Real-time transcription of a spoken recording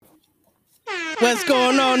What's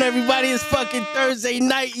going on, everybody? It's fucking Thursday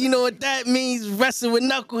night. You know what that means? Wrestling with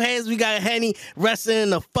knuckleheads. We got Henny wrestling in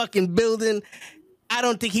the fucking building. I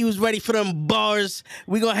don't think he was ready for them bars.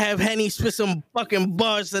 We gonna have Henny spit some fucking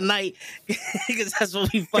bars tonight because that's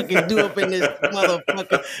what we fucking do up in this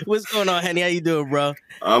motherfucker. What's going on, Henny? How you doing, bro?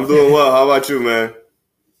 I'm doing well. How about you, man?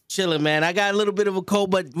 Chilling, man. I got a little bit of a cold,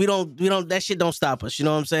 but we don't. That shit don't stop us. You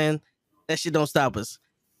know what I'm saying? That shit don't stop us.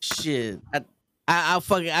 Shit.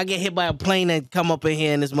 I get hit by a plane and come up in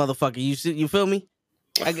here in this motherfucker. You feel me?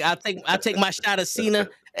 I take my shot of Cena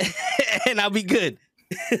and I'll be good.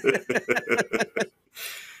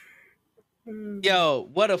 Yo,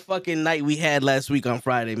 what a fucking night we had last week on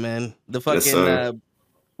Friday, man. The fucking Yes,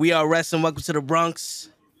 We Are Wrestling. Welcome to the Bronx.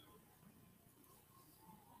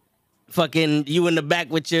 Fucking you in the back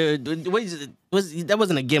with your that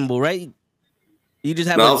wasn't a gimbal, right? You just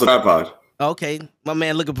have no, it was an iPod. Okay, my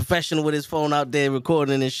man looking professional with his phone out there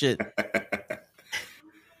recording and shit.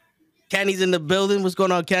 Kenny's in the building. What's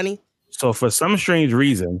going on, Kenny? So for some strange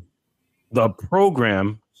reason, the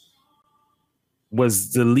program was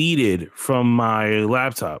deleted from my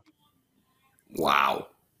laptop. Wow.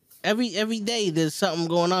 Every day there's something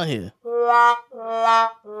going on here. No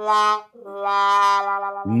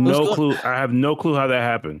clue. I have no clue how that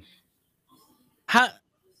happened. How?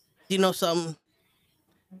 You know something?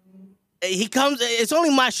 He comes. It's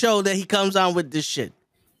only my show that he comes on with this shit.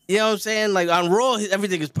 You know what I'm saying? Like on Raw,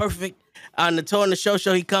 everything is perfect. On the Tour and the Show,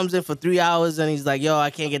 he comes in for 3 hours and he's like, "Yo,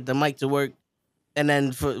 I can't get the mic to work." And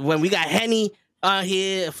then when we got Henny on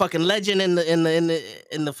here, a fucking legend in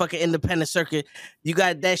the fucking independent circuit, you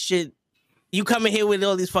got that shit. You come in here with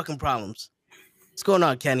all these fucking problems. What's going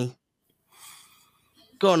on, Kenny?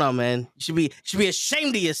 What's going on, man? You should be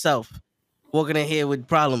ashamed of yourself walking in here with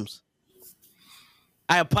problems.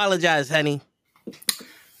 I apologize, Henny.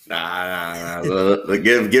 Nah.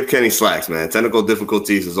 Give Kenny slacks, man. Technical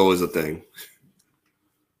difficulties is always a thing.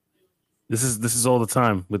 This is all the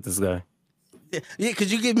time with this guy. Yeah,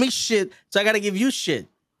 because you give me shit, so I gotta give you shit.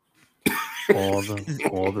 All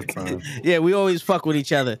the time. Yeah, we always fuck with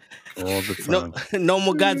each other. All the time. No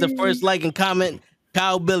more gods. The first like and comment.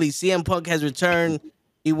 Kyle Billy, CM Punk has returned.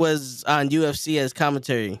 He was on UFC as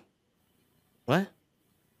commentary. What?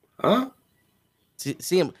 Huh?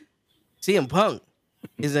 CM Punk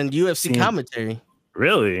is in UFC commentary.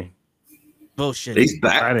 Really? Bullshit. He's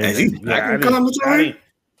back. He's back in commentary.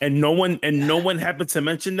 And no one happened to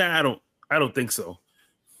mention that. I don't think so.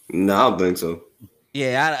 No, I don't think so.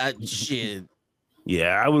 Yeah, shit.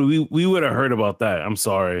 Yeah, we would have heard about that. I'm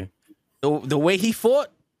sorry. The way he fought,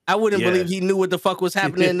 I wouldn't believe he knew what the fuck was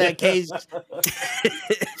happening in that cage.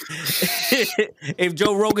 If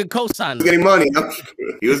Joe Rogan co-signed, Getting money.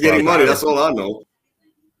 He was getting money. That's all I know.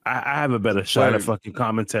 I have a better shot at fucking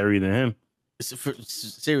commentary than him.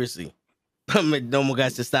 Seriously, no more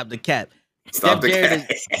guys to stop the cap. Stop the cat.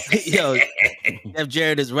 Jeff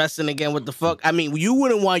Jarrett is wrestling again. What the fuck? I mean, you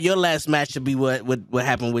wouldn't want your last match to be what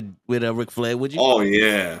happened with Ric Flair, would you? Oh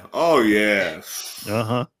yeah.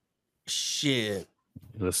 Uh-huh. Shit.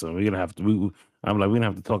 Listen, we're gonna have to. We're gonna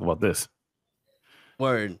have to talk about this.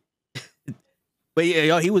 Word. But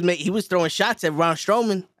yeah, he was throwing shots at Braun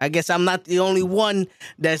Strowman. I guess I'm not the only one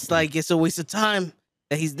that's like it's a waste of time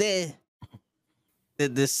that he's there. The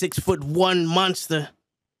 6'1" monster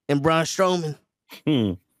in Braun Strowman.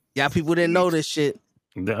 Y'all people didn't know this shit.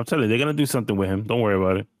 I'm telling you, they're gonna do something with him. Don't worry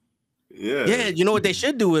about it. Yeah. You know what they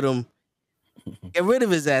should do with him? Get rid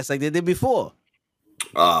of his ass like they did before.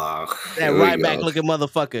 That Ryback looking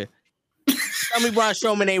motherfucker. Tell me Braun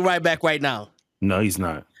Strowman ain't Ryback right now. No, he's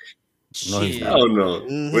not. No, he's not. Oh no.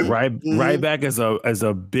 Ryback as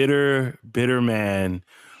a bitter man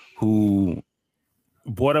who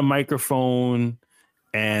bought a microphone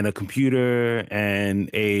and a computer and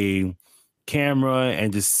a camera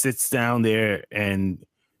and just sits down there and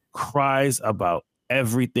cries about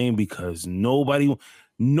everything because nobody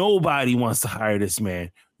wants to hire this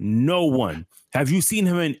man. No one. Have you seen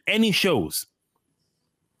him in any shows?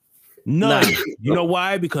 None. You know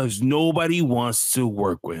why? Because nobody wants to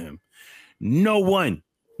work with him. No one.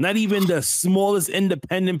 Not even the smallest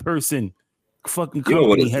independent person fucking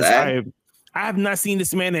company has hired. I have not seen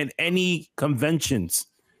this man at any conventions.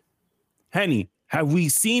 Henny, have we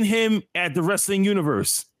seen him at the Wrestling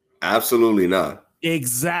Universe? Absolutely not.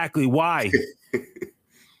 Exactly. Why? Because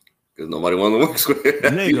nobody wants to work with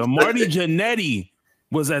him. Nigga, Marty Jannetty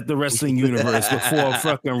was at the Wrestling Universe before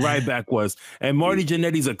fucking Ryback was. And Marty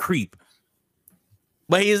Jannetty's a creep.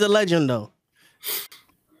 But he is a legend, though.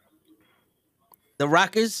 The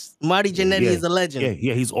Rockers, Marty Jannetty is a legend.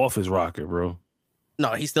 Yeah, he's off his rocker, bro.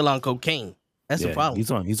 No, he's still on cocaine. That's the problem.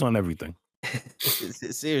 He's on everything.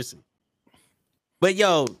 Seriously. But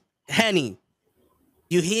yo, Henny,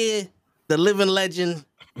 you hear the living legend,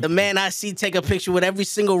 the man I see take a picture with every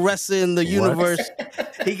single wrestler in the universe.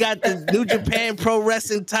 He got the New Japan Pro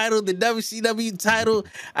Wrestling title, the WCW title.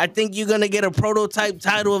 I think you're gonna get a prototype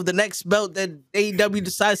title of the next belt that AEW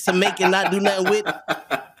decides to make and not do nothing with.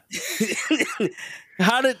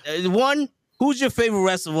 How did one? Who's your favorite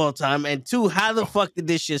wrestler of all time? And two, how the fuck did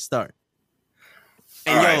this shit start?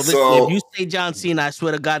 And all yo, right, listen, so, if you say John Cena, I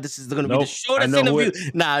swear to God, this is going to be the Nope, shortest I know who interview.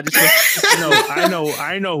 Nah, just I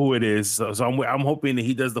know who it is. So I'm hoping that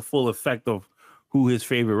he does the full effect of who his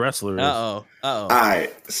favorite wrestler is. all right.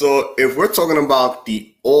 So if we're talking about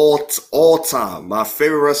the all time, my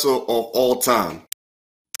favorite wrestler of all time,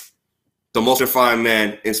 the most refined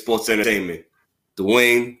man in sports entertainment,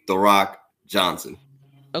 Dwayne "The Rock" Johnson.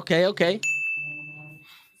 Okay.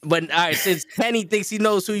 But all right, since Kenny thinks he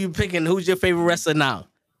knows who you picking, who's your favorite wrestler now?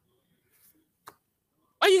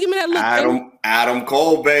 Why you give me that look? Adam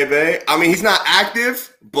Cole, baby. I mean, he's not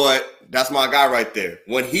active, but that's my guy right there.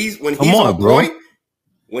 When he's on point,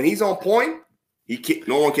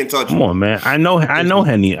 no one can touch him. Come on, man. I know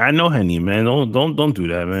Henny. Man. Don't do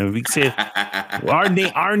that, man. We say our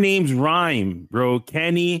names rhyme, bro.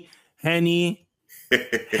 Kenny, Henny,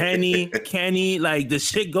 Kenny, like the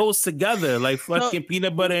shit goes together like fucking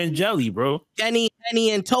peanut butter and jelly, bro. Henny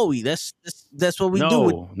and Toey. That's what we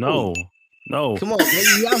do. No. Come on,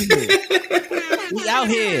 man. We out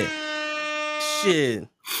here. Shit.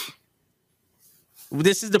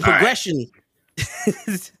 This is the progression.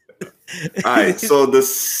 All right. So the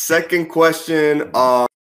second question, I'm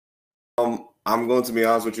going to be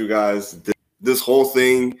honest with you guys. This whole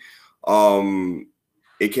thing,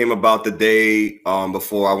 it came about the day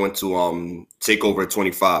before I went to TakeOver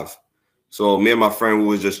 25. So me and my friend, we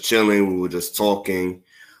were just chilling. We were just talking.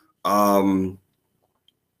 He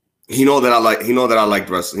know that I liked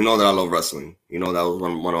wrestling. He know that I love wrestling. You know, that was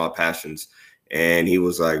one of my passions. And he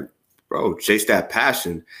was like, bro, chase that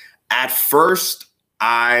passion. At first,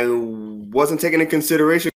 I wasn't taking into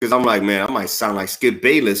consideration because I'm like, man, I might sound like Skip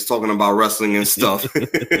Bayless talking about wrestling and stuff.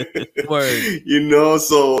 Word. You know,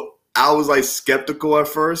 so I was like skeptical at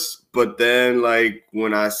first, but then like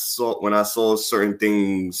when I saw certain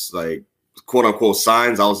things like quote unquote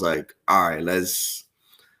signs, I was like, all right, let's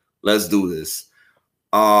do this.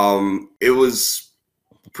 It was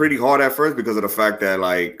pretty hard at first because of the fact that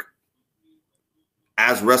like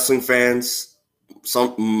as wrestling fans,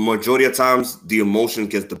 some majority of times the emotion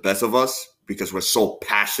gets the best of us because we're so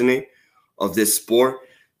passionate of this sport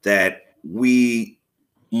that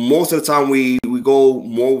most of the time we go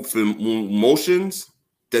more for emotions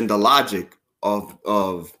than the logic of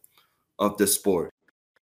the sport.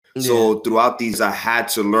 Yeah. So throughout these, I had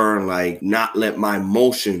to learn like not let my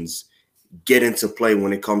emotions get into play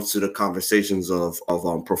when it comes to the conversations of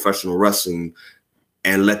professional wrestling,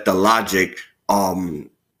 and let the logic come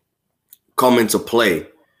into play,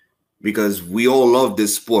 because we all love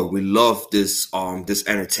this sport. We love this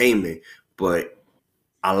entertainment, but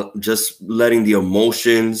just letting the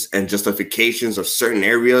emotions and justifications of certain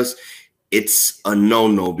areas, it's a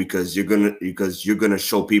no-no, because you're gonna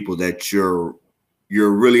show people that you're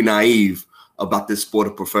really naive about this sport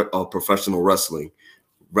of professional wrestling,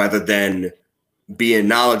 rather than being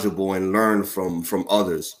knowledgeable and learn from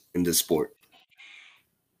others in this sport.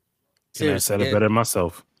 I said it better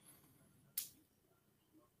myself.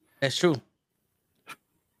 That's true.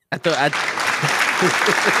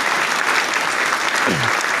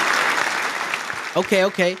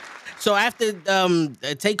 Okay. So after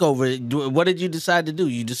TakeOver, what did you decide to do?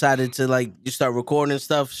 You decided to like you start recording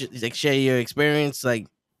stuff, like share your experience, like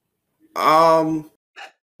what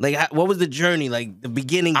was the journey, like the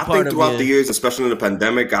beginning part? I think throughout the years, especially in the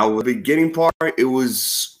pandemic, the beginning part, it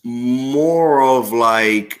was more of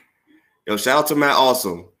like, yo, shout out to Matt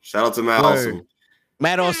Awesome. Awesome.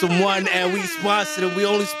 Matt Awesome won, and we sponsored him. We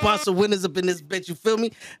only sponsor winners up in this bitch. You feel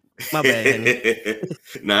me? My bad.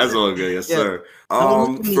 Nah, that's all good. Yes, sir. For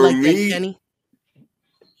like me, that, Kenny.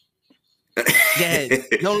 Go ahead.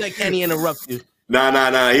 Don't let Kenny interrupt you.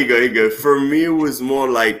 Nah. He good. For me, it was more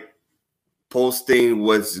like posting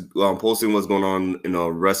what's going on in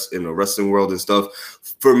the wrestling world and stuff.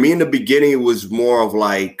 For me, in the beginning, it was more of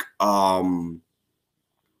like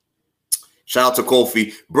shout out to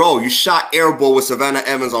Kofi. Bro, you shot airball with Savannah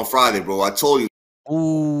Evans on Friday, bro. I told you.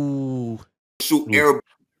 Ooh. Shoot airball.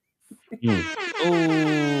 Ooh.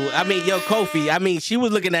 I mean, yo, Kofi. I mean, she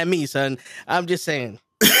was looking at me, son. I'm just saying.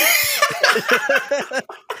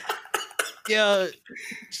 Yo,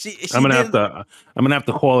 I'm gonna have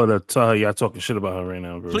to call her to tell her y'all talking shit about her right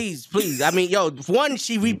now, bro. Please. I mean, yo, one,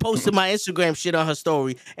 she reposted my Instagram shit on her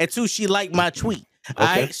story, and two, she liked my tweet. All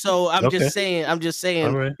right, so I'm just saying,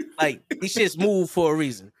 All right. like these shits move for a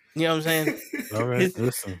reason. You know what I'm saying? All right.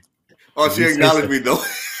 Listen. Oh, she acknowledged me though.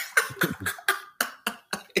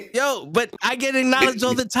 Yo, but I get acknowledged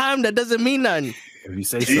all the time. That doesn't mean nothing. If you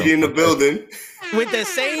say so. Gigi in the building. With the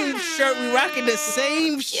same shirt, we rocking the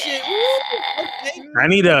same shit. I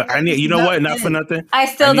need you know what? Not for nothing. I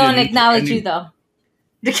still don't acknowledge you though.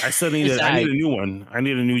 I still need I need a new one. I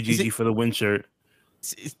need a new Gigi for the wind shirt.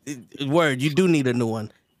 Word, you do need a new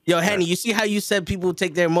one. Yo, Henny, you see how you said people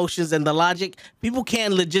take their emotions and the logic? People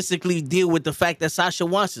can't logistically deal with the fact that Sasha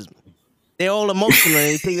wants me. They're all emotional and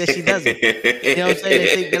they think that she doesn't. You know what I'm saying?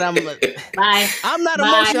 They think that I'm Bye. I'm not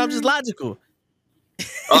emotional, I'm just logical.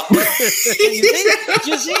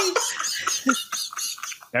 You see?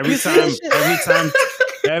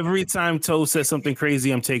 Every time Toe says something crazy,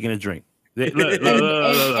 I'm taking a drink. Look,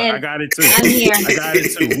 I got it too. I'm here. I got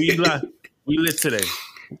it too. We lit today.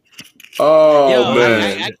 Oh yo,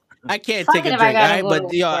 man. I can't Fuck take it a if I drink, all gotta right? go But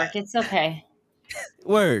to yo, work. It's okay.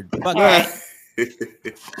 word. Fuck All right.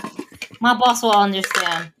 that. My boss will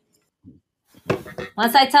understand.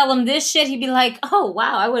 Once I tell him this shit, he'd be like, "Oh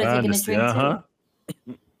wow, I would have taken a drink too."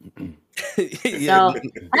 Yeah. So,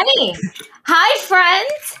 honey, hi, friend.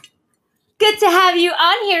 Good to have you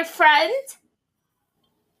on here, friend.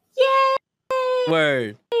 Yay!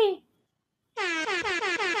 Word.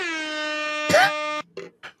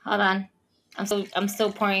 Hold on, I'm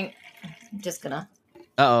still pouring. I'm just gonna.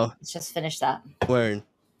 Let's just finish that. Word.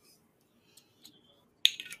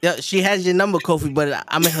 Yeah, she has your number, Kofi, but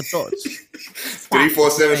I'm in her thoughts.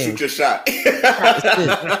 347, shoot your shot.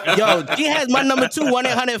 Yo, she has my number too.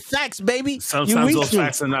 1-800-FACTS, baby. Sometimes those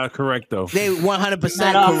facts are not correct though. They 100%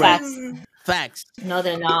 Not all correct. facts. Facts. No,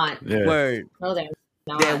 they're not. Yeah. Word. No, they're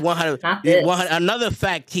not. Yeah, 100. Not this. 100. Another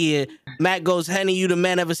fact here. Matt goes, Henny, you the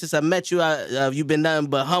man ever since I met you. You've been nothing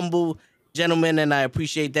but humble, gentleman, and I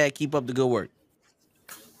appreciate that. Keep up the good work.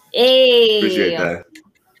 Hey. Appreciate that.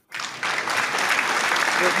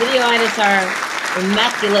 Your video edits are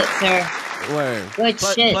immaculate, sir. Word. Good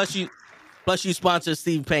shit. Plus you sponsor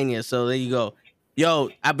Steve Pena, so there you go. Yo,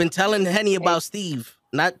 I've been telling Henny about Steve,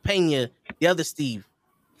 not Pena, the other Steve.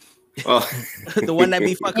 Oh. The one that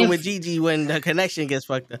be fucking with Gigi when the connection gets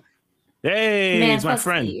fucked up. Hey, Man, it's my fuck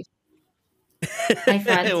friend. Steve. My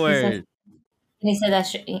friend. Word. He said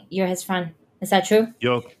that you're his friend. Is that true?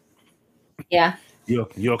 Yo, Yeah. you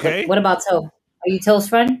okay? What about Toe? Are you Toe's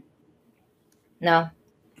friend? No,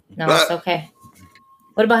 it's okay.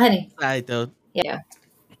 What about Honey? All right, though. Yeah.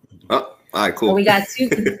 Oh, all right, cool. So we got two.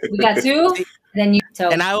 Then you Toe.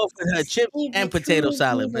 And I offered her chips and potato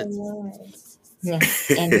salad, but Yeah.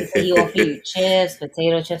 And he offer you chips,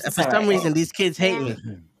 potato chips. for some reason these kids hate me.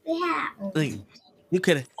 Yeah. Like, you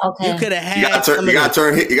could have Okay. had. You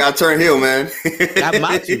gotta turn heel, man. I'm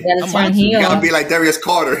about to. You gotta I'm turn about to. You heel. gotta be like Darius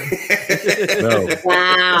Carter. No.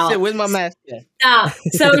 Wow. Shit, where's my mask? At? Stop.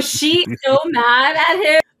 So she's so mad at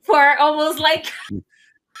him for almost like.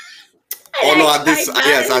 Oh no, I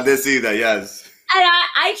did see that. Yes. And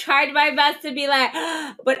I tried my best to be like,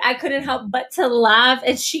 but I couldn't help but to laugh.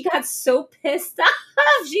 And she got so pissed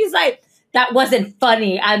off. She's like, that wasn't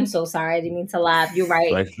funny. I'm so sorry. I didn't mean to laugh. You're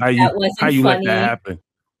right. Like That wasn't how you funny. let that happen?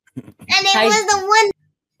 And it was the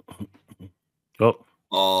one Oh,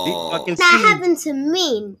 Oh. Fucking that Steve. happened to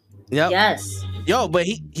me. Yep. Yes. Yo, but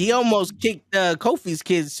he almost kicked Kofi's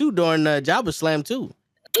kids too during Jabba Slam too.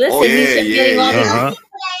 Listen, Oh, he's yeah, just getting all the. uh-huh.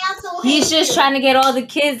 He's just trying to get all the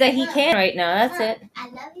kids that he can right now. That's it. I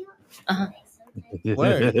love you.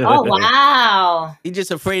 Word. Oh wow. He just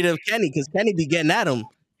afraid of Kenny because Kenny be getting at him.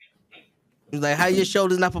 He's like, how your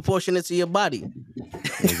shoulders not proportionate to your body?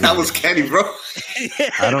 That was Kenny, bro.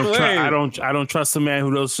 I Word. don't trust a man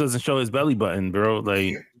who doesn't show his belly button, bro.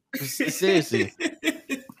 Like Seriously.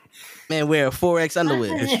 Man, wear a 4X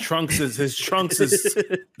underwear. his trunks is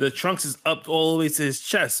the trunks is up all the way to his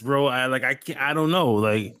chest, bro. I don't know.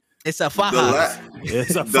 Like It's a The, faja. la-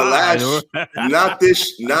 it's a the last,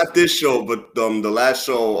 not this show, but the last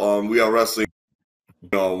show, We Are Wrestling,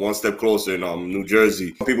 One Step Closer in New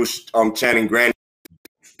Jersey. People chanting "Granny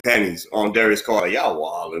Pennies" on Darius Carter. Y'all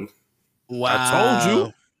wildin'.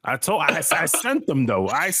 Wow. I sent them though.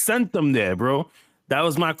 I sent them there, bro. That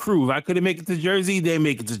was my crew. If I couldn't make it to Jersey, they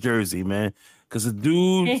make it to Jersey, man. Because the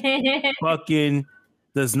dude fucking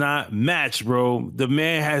does not match, bro. The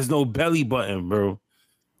man has no belly button, bro.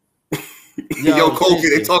 Yo, Kofi, seriously.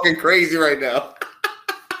 they talking crazy right now.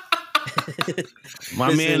 My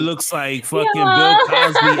Listen. man looks like fucking Bill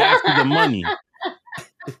Cosby after the money.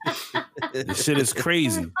 This shit is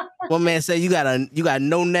crazy. One man said you got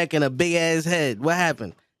no neck and a big ass head. What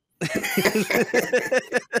happened?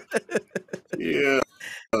 Yeah.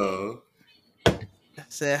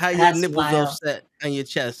 Said, how your That's nipples wild. offset on your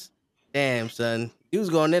chest? Damn, son. He was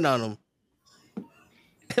going in on him.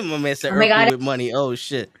 My man said, Oh my Urkel God. with money. Oh,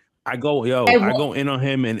 shit. I go in on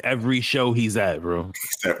him in every show he's at, bro.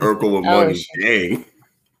 That Urkel with Oh, money. shit. Dang.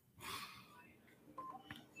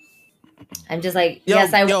 I'm just like, Yo,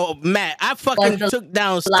 yes, I yo, Matt, I fucking the took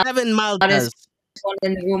down 7 Maltas. loudest one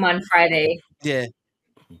in the room on Friday. Yeah.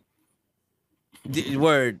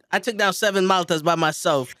 Word. I took down 7 Maltas by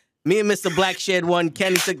myself. Me and Mr. Black shared one.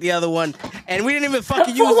 Kenny took the other one. And we didn't even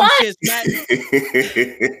fucking use What? these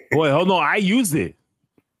shits, Matt. Boy, hold on. I used it.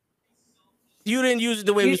 You didn't use it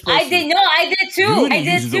the way we were supposed I to. did. No, I did too. You I didn't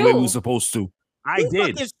did use it the way we were too. supposed to. I You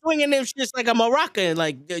did. fucking swinging them shits like a Moroccan.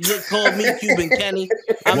 Like, you called me Cuban Kenny.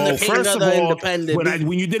 I'm Well, the king first of of the all, independent.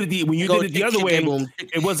 when you did it the other way,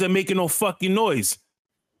 it wasn't making no fucking noise.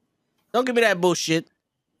 Don't give me that bullshit.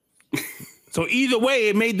 So either way,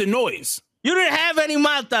 it made the noise. You didn't have any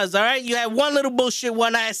Maltas, all right? You had one little bullshit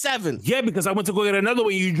one. I had 7. Yeah, because I went to go get another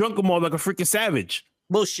one. You drunk them all like a freaking savage.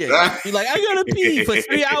 Bullshit. You like, I gotta pee for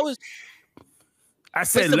 3 hours. I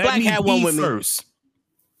said, Mr. let Black me had one pee with me. first.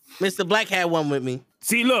 Mr. Black had one with me.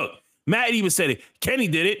 See, look, Matt even said it. Kenny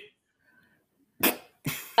did it. No,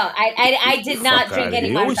 I did not Fuck drink outta any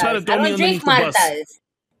here. You always try to Martas. throw I me don't drink underneath the bus.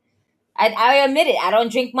 Martas. I admit it. I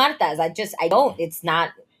don't drink Martas. I don't. It's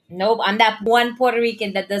not. Nope. I'm that one Puerto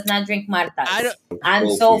Rican that does not drink Martas. I'm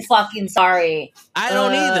so fucking sorry. I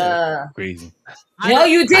don't either. Crazy. No,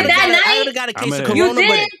 you did that I night. would have got a case of You Corona,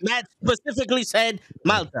 but did? Matt specifically said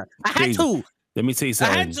Malta. I had Crazy. to. Let me tell you I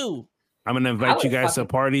something. had to. I'm gonna I invite you would guys to a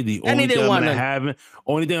party. The Kenny only didn't thing I'm want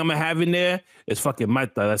gonna have in there is fucking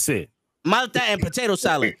Malta. That's it. Malta and potato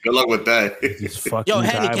salad. Good luck with that. Just fucking Yo,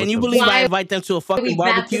 Henny, die can with you the- believe I Why invite them to a fucking we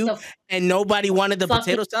back barbecue with the and nobody wanted the fucking-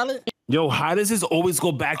 potato salad? Yo, how does this always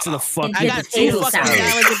go back to the fucking I got 2 potato fucking salad?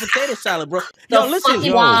 gallons of potato salad, bro. The Yo, listen. fucking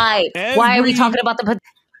yo, why? Why are we every- talking about the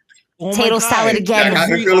Oh my potato God. salad again? I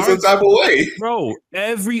Every feel some type of way. Bro,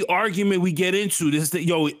 every argument we get into,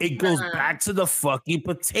 it goes Nah. back to the fucking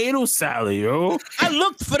potato salad, yo. I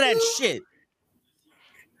looked for that shit.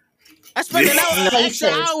 I spent an extra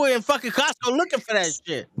hour in fucking Costco looking for that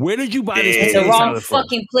shit. Where did you buy this Yeah. the potato wrong salad from?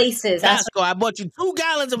 fucking places? That's Costco, I bought you 2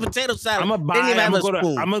 gallons of potato salad. I'm gonna Didn't even have a go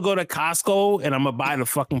spoon. to Costco and I'm gonna buy the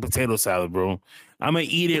fucking potato salad, bro. I'm gonna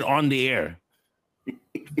eat it on the air.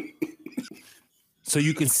 So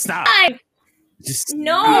you can stop. Just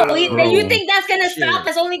No, bro. you think that's gonna Shit. stop?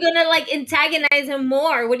 That's only gonna like antagonize him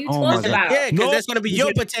more. What are you Oh my talking God. about? Yeah, because No, that's gonna be your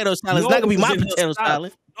because- potato salad. It's No, not gonna be my because then he'll potato stop.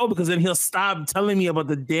 salad. No, because then he'll stop telling me about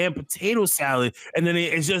the damn potato salad, and then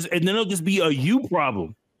it'll just be a you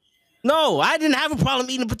problem. No, I didn't have a problem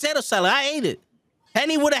eating potato salad. I ate it.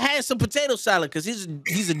 Henny would have had some potato salad because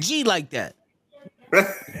he's a G like that.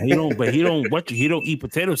 He don't eat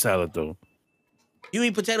potato salad though. You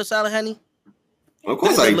eat potato salad, Henny? Of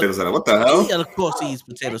course I eat potato salad. What the hell? Yeah, of course he eats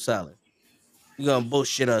potato salad. You gonna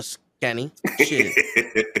bullshit us, Kenny? Shit.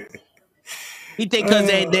 You think because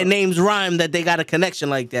their names rhyme that they got a connection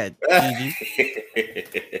like that? Gigi?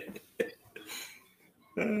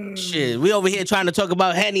 Shit, we over here trying to talk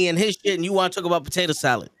about Henny and his shit, and you want to talk about potato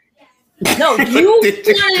salad? No, you wanted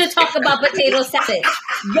to talk about potato salad.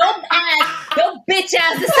 Your bitch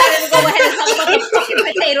ass decided to go ahead and talk about the fucking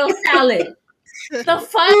potato salad. The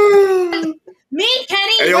fuck? Me and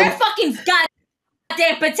Kenny, Hey, yo. we're fucking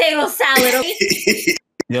goddamn potato salad. Okay?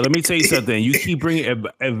 Yeah, let me tell you something. You keep bringing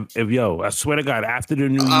I swear to God, after the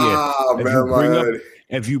new year, Ah, if man, you bring my up head.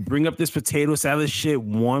 if you bring up this potato salad shit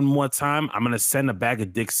one more time, I'm gonna send a bag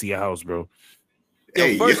of dicks to your house, bro. Yo,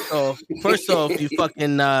 Hey, first off, you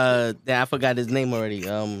fucking I forgot his name already.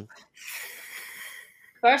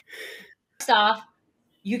 First off,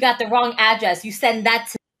 you got the wrong address. You send that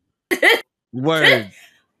to Word.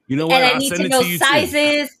 You know what? and I I'll need send to it know to you too.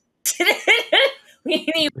 sizes. we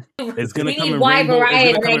need It's gonna we come need in wide rainbow. variety.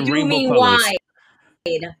 It's gonna And come I in do rainbow mean colors.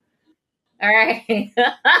 wide. All right.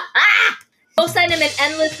 Go send him an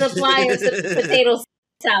endless supply of potato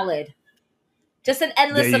salad. Just an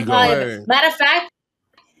endless There you supply go. of it. Matter of fact,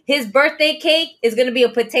 his birthday cake is gonna be a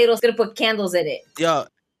potato. It's gonna put candles in it. Yo,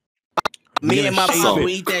 We me gonna and my shape pop, it.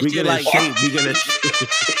 we eat that We shit gonna like shape. We gonna shape.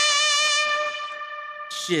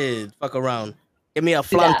 shit. Fuck around. Give me a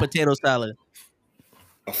flan Yeah. potato salad.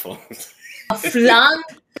 A flan,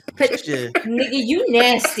 Shit. nigga, you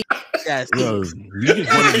nasty. Yes. Yo, you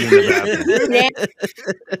just want to be in the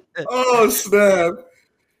bathroom. Oh, snap.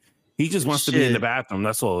 He just wants to be in the Shit. bathroom.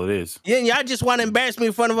 That's all it is. Yeah, y'all just want to embarrass me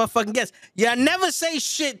in front of our fucking guests. Y'all never say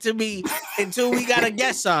shit to me until we got a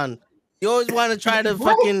guest on. You always want to try to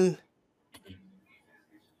fucking.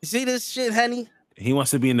 You see this shit, honey? He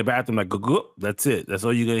wants to be in the bathroom like, go. That's it. That's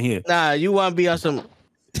all you're gonna hear. Nah, you want to be on some.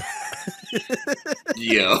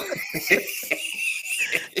 Yo.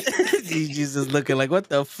 Gigi's just looking like, what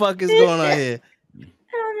the fuck is going on here? I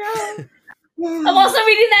don't know. I'm also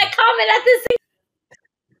reading that comment at the same.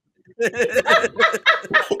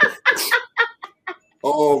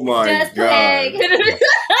 Oh my Just god. like.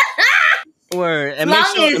 Word. And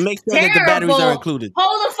Flung is make sure that the batteries are terrible. included.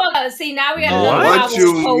 Hold the fuck up. See, now we got What? another What problem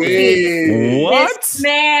you with Kofi. mean? What? This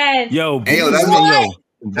man. Yo, Hey, yo, that's yo, why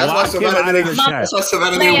block him Savannah out of the didn't. chat. That's why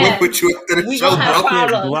Savannah didn't Man. work with you after the We show, gonna have bro.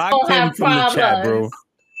 problems. Block We'll him have from the chat, bro. problems.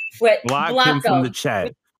 With Block him Blanco. from the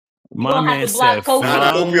chat. My gonna have man to block said, Kofi.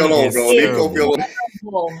 Nah, Flung Kofi alone, is bro. Leave terrible. Kofi alone.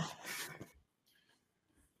 Terrible.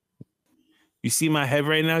 You see my head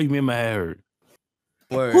right now? You made my head hurt.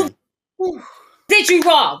 Word. Did you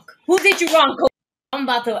wrong? Who did you wrong, Kofi? I'm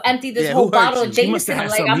about to empty this Yeah, whole who hurt bottle you? of He must Jameson. have had I'm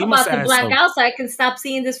like, some- I'm he about must to have had black some- out so I can stop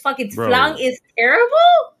seeing this fucking Bro. flung is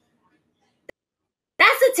terrible.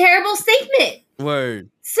 That's a terrible statement, Word.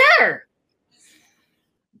 sir.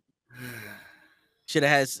 Should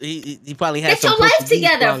have had. He probably had Get some your life Portuguese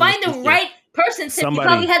together. flung Find this the year. right person. Since you Somebody-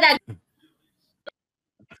 probably had that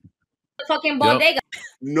fucking bodega.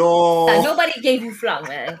 No. Nobody gave you flung,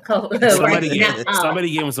 man. Somebody Right gave now.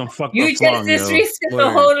 somebody gave him some fucked You up just flung, yo. disrespect the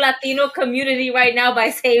Word. whole Latino community right now by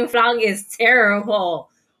saying flung is terrible.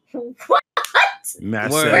 What?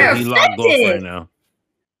 Matt Word. said he logged off offended. right now.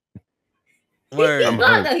 Word. I'm He's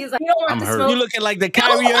hurt. He's like, you don't want I'm to hurt. smoke. You looking like the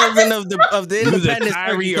Kyrie Irving of the You the independence.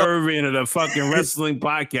 Kyrie Irving of the fucking wrestling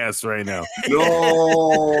podcast right now.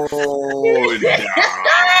 No.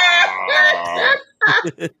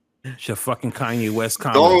 Should fucking Kanye West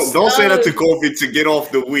comments. Don't say that to Kofi to get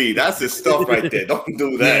off the weed. That's his stuff right there. Don't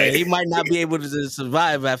do Yeah, that. he might not be able to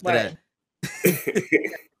survive after Right.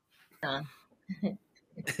 that.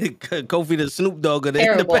 Kofi the Snoop Dogg of the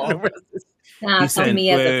Terrible. independent wrestlers. Nah, He tell said,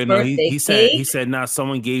 me as a no, birthday he said, cake. he said, nah,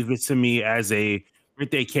 someone gave it to me as a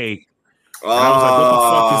birthday cake. And I was like, what the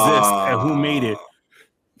fuck is this? And who made it?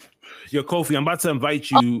 Yo, Kofi, I'm about to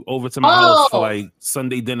invite you over to my house for like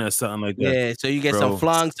Sunday dinner or something like that. Yeah, so you get Bro. some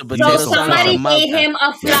flunks, some So potato So some salad, somebody some made malta. him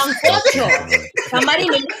a flancocho. Somebody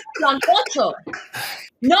made him a flancocho.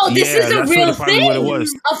 No, this Yeah, is a that's real probably thing. what it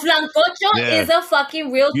was. A flancocho Yeah. is a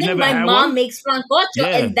fucking real You thing. never My had mom one? makes flancocho,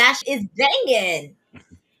 Yeah. and that is banging.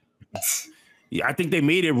 Yeah, I think they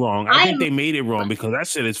made it wrong. I think they made it wrong because that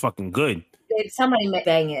shit is fucking good. Somebody made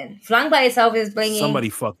banging. Flan by itself is banging. Somebody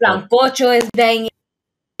fucked up. Flancocho is banging.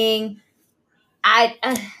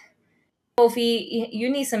 Kofi, you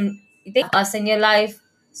need some us in your life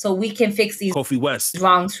so we can fix these Kofi West.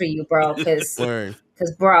 wrongs for you, bro. Because, Word.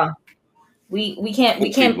 bro, we can't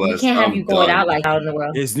have you going out like out in the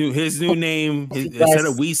world. His new name Kofi instead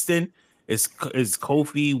of West. Weaston is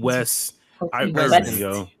Kofi West. Kofi Irvin, West.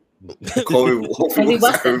 yo. Kofi Kofi was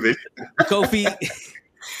Weston. Irvin. Kofi.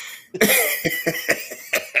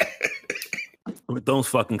 With those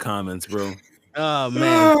fucking comments, bro. Oh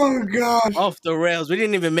man. Oh god. Off the rails. We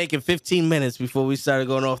didn't even make it 15 minutes before we started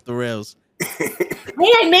going off the rails. Hey,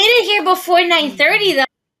 I made it here before 9:30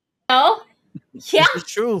 though. Yeah, It's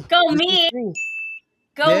true. go me.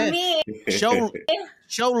 Go Yeah. me. Show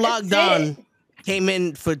That's lockdown came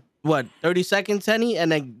in for what 30 seconds, Henny,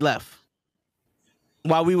 and then left.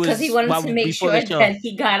 While we was Because he wanted to make before sure the show. that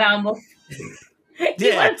he got on before. He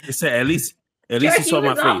Yeah. wanted He said at least to he make saw sure my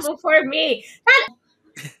he was on face. before me.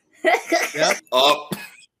 Yep, Up.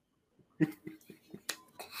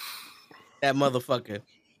 that motherfucker.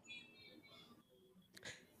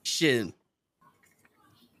 Shit.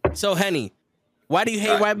 So Henny, why do you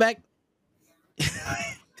hate Ryback?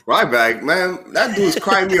 Ryback, man, that dude's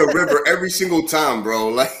crying me a river every single time, bro.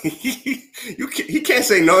 Like he can't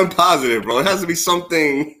say nothing positive, bro. It has to be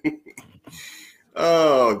something.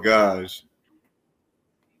 Oh gosh,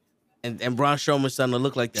 And Braun Strowman's starting to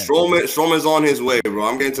look like that. Strowman's on his way, bro.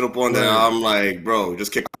 I'm getting to the point that I'm like, bro,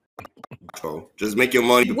 just kick, bro. Just make your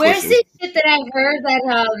money. Where's pushing. this shit that I heard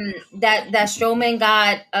that Strowman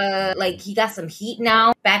got like he got some heat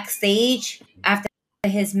now backstage after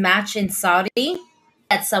his match in Saudi?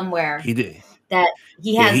 That's somewhere He did. that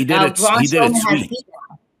he Yeah, has. he did a Braun Strowman has tweet. heat.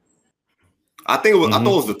 I think it was. I Mhm.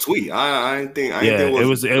 thought it was the tweet. I didn't think. I Yeah, didn't think it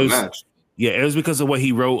was- the it was- match. Yeah, it was because of what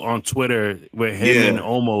he wrote on Twitter with him Yeah. and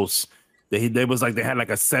Omos. They was like they had like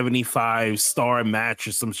a 75-star match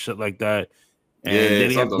or some shit like that. And Yeah, they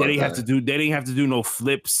didn't, something like that. they didn't have to do no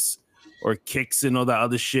flips or kicks and all that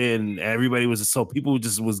other shit. And everybody was so people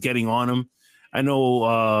just was getting on him. I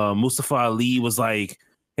know Mustafa Ali was like,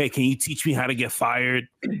 "Hey, can you teach me how to get fired?"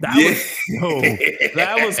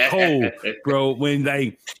 That was cold, bro. When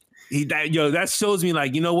like that shows me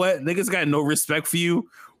like, you know what, niggas got no respect for you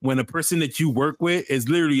when a person that you work with is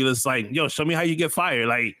literally just like, yo, show me how you get fired.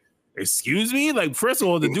 Like, excuse me? Like, first of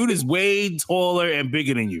all, the dude is way taller and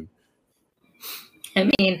bigger than you. I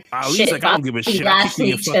mean, At least, like, I don't give a shit. I'll kick you in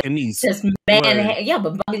your fucking knees. Just yeah,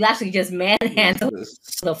 but Bobby Lashley just manhandled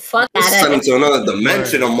the fuck out of Send him him. to another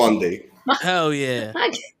dimension on Monday. Hell yeah.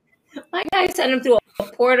 My guy sent him through a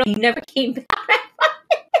portal. He never came back.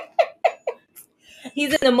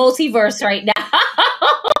 He's in the multiverse right now.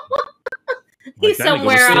 He's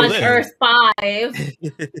somewhere on Earth 5.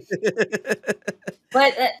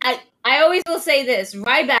 But I always will say this.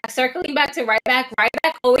 Ryback, circling back to Ryback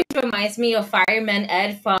always reminds me of Fireman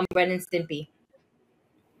Ed from Ren and Stimpy.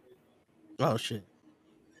 Oh, shit.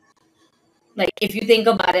 Like, if you think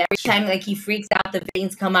about it, every time, like, he freaks out, the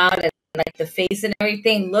veins come out, and, like, the face and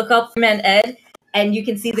everything, look up Fireman Ed, and you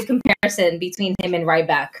can see the comparison between him and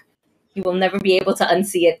Ryback. You will never be able to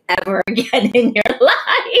unsee it ever again in your life.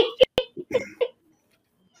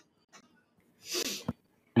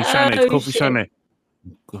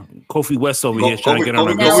 Kofi West over here trying to get on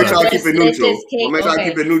the Kofi trying to keep it neutral. Trying to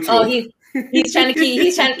keep it neutral. Oh, he's trying to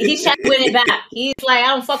win it back. He's like, I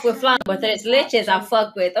don't fuck with flan, but there's liches I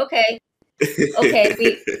fuck with. Okay,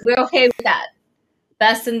 we're okay with that.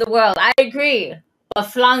 Best in the world. I agree. But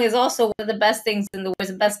flan is also one of the best things in the world.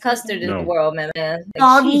 It's the best custard in the world, man. Like,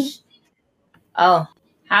 oh,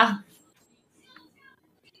 how?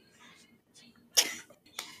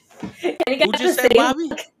 Who'd you say, Bobby?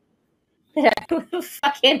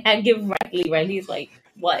 Fucking I give Riley. Riley's like,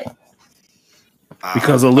 what?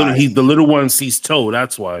 Because the little one sees toe.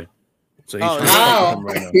 That's why. So he's trying to fuck him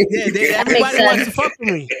right now. Yeah, everybody wants to fuck with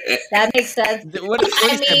me. That makes sense.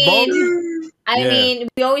 I mean,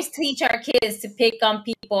 we always teach our kids to pick on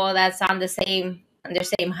people that's on their same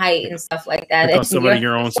height and stuff like that. Pick on somebody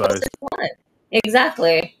your own size.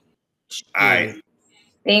 Exactly. All right.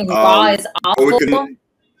 Being raw is awful.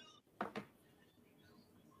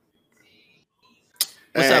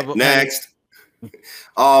 What's up? Next.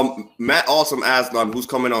 Matt Awesome asked who's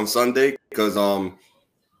coming on Sunday because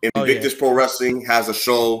Invictus Pro Wrestling has a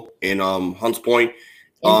show in Hunts Point.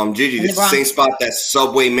 Gigi, it's the same spot that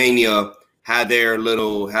Subway Mania had their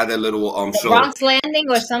little show. Bronx Landing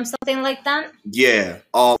or something like that? Yeah.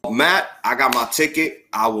 Matt, I got my ticket.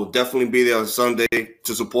 I will definitely be there on Sunday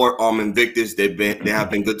to support Invictus. They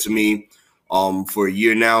have been good to me for a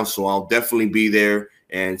year now, so I'll definitely be there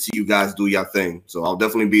and see you guys do your thing. So I'll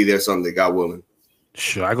definitely be there Sunday, God willing.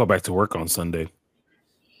 Sure, I go back to work on Sunday.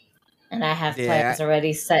 And I have plans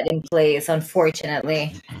already set in place,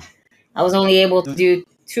 unfortunately. I was only able to do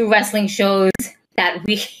 2 wrestling shows that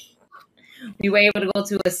week. We were able to go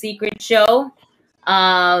to a secret show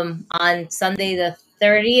on Sunday the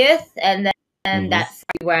 30th, and then that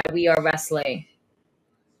Friday where we are wrestling.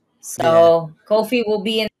 So Kofi will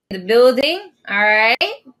be in the building. All right,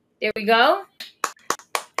 there we go.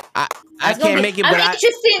 I can't make it, but I'm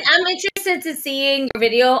interested to seeing your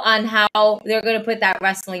video on how they're going to put that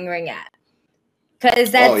wrestling ring at.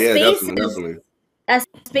 Because that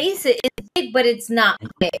space is big, but it's not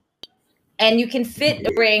big. And you can fit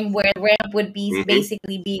the ring where the ramp would be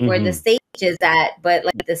basically where the stage is at, but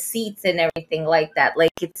like the seats and everything like that.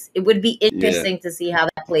 Like it would be interesting to see how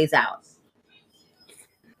that plays out.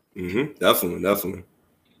 Definitely.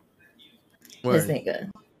 This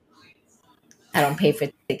nigga. I don't pay for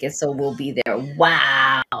tickets, so we'll be there.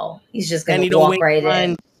 Wow. He's just going to walk right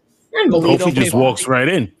in. Unbelievable. Kofi just walks right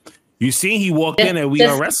in. You see, he walked in and we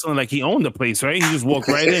are wrestling like he owned the place, right? He just walked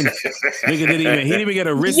right in. Nigga didn't even get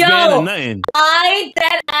a wristband or nothing.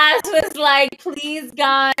 That ass was like, please,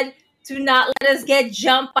 God, do not let us get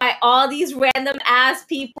jumped by all these random ass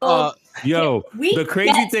people. The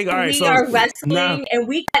crazy thing, all right, we are wrestling and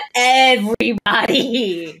we got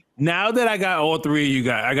everybody. Now that I got all three of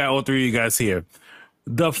you guys here.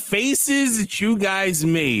 The faces that you guys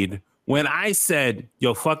made when I said,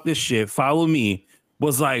 yo, fuck this shit, follow me,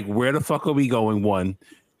 was like, where the fuck are we going? One.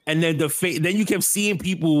 And then then you kept seeing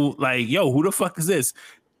people like, yo, who the fuck is this?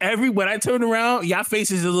 When I turned around, y'all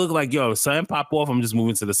faces just look like, yo, something pop off, I'm just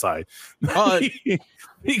moving to the side. Because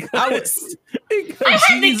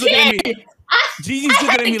Gigi's looking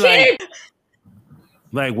at me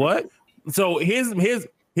like, what? So here's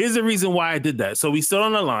the reason why I did that. So we stood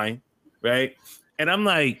on the line, right? And I'm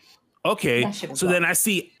like, okay. So then I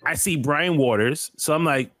see Brian Waters. So I'm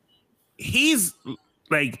like, he's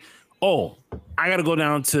like, oh, I gotta go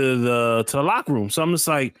down to the locker room. So I'm just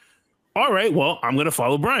like, all right, well, I'm gonna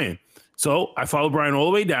follow Brian. So I follow Brian all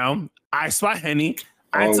the way down. I spot Henny.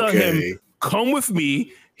 I tell him, come with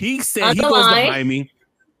me. He said he goes behind me.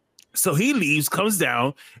 So he leaves, comes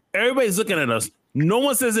down. Everybody's looking at us. No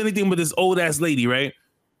one says anything but this old ass lady, right?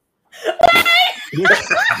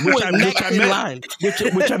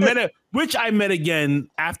 which I met again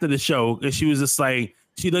after the show. And she was just like,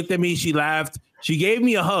 she looked at me, she laughed, she gave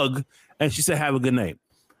me a hug, and she said, "Have a good night."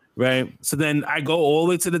 Right. So then I go all the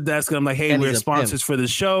way to the desk and I'm like, "Hey, we're sponsors for the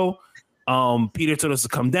show. Peter told us to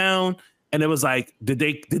come down." And it was like, did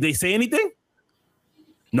they say anything?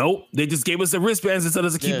 Nope. They just gave us the wristbands and told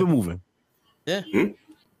us to keep it moving. Yeah.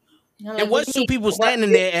 It was two people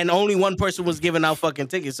standing there and only one person was giving out fucking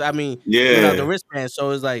tickets. I mean, without the wristband. So it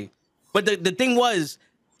was like, but the thing was,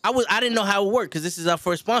 I didn't know how it worked because this is our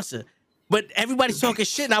first sponsor. But everybody's talking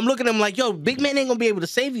shit and I'm looking at them like, yo, big man ain't gonna be able to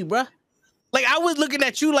save you, bruh. Like I was looking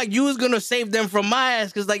at you like you was gonna save them from my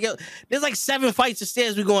ass because like, yo, there's like 7 flights of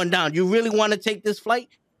stairs we going down. You really want to take this flight?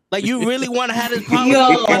 Like you really want to have this power?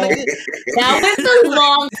 Yo, that was a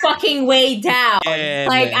long fucking way down. Yeah,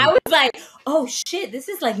 like man. I was like, oh shit, this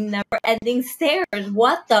is like never ending stairs.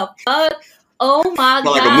 What the fuck? Oh my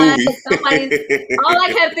god! All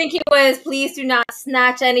I kept thinking was, please do not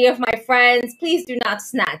snatch any of my friends. Please do not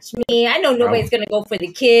snatch me. I know nobody's gonna go for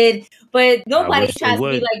the kid, but nobody tries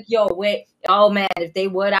to be like, yo, wait. Oh man, if they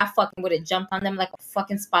would, I fucking would have jumped on them like a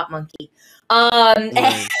fucking spot monkey.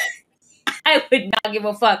 I would not give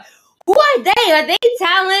a fuck. Who are they? Are they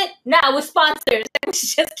talent? Nah, we're sponsors. We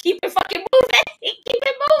should just keep it fucking moving. Keep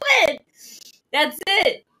it moving. That's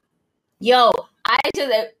it. Yo,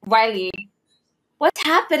 Riley, what's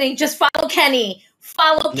happening? Just follow Kenny.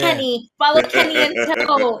 Follow Kenny. Follow Kenny and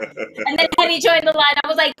Toe. And then Kenny joined the line. I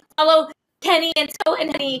was like, follow Kenny and Toe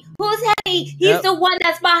and Henny. Who's Henny? He's the one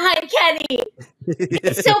that's behind Kenny.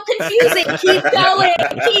 It's so confusing. Keep going.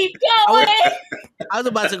 Keep going. I was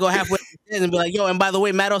about to go halfway and be like, yo, and by the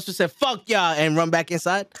way, Matt also said, fuck y'all, and run back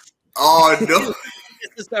inside. Oh, no.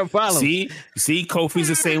 It's no problem. See, Kofi's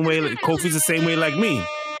the same way. Kofi's the same way like me.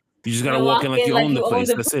 You just gotta walk in like you own the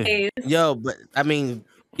place. That's it. Yo, but I mean,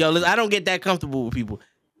 listen, I don't get that comfortable with people.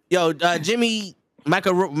 Yo, Jimmy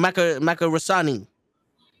Macarasani.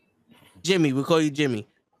 Jimmy, we call you Jimmy.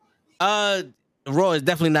 Raw is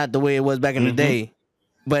definitely not the way it was back in the day,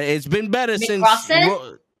 but it's been better since.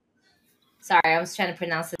 Sorry, I was trying to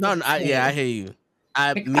pronounce it. No, I hear you.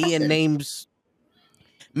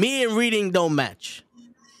 Me and reading don't match.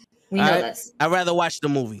 We know this. I'd rather watch the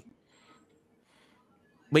movie.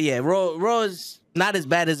 But yeah, Raw is not as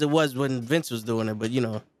bad as it was when Vince was doing it, but you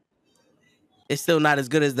know, it's still not as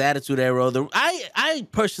good as the Attitude Era. I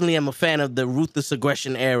personally am a fan of the Ruthless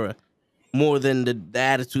Aggression era more than the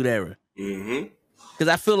Attitude Era. Because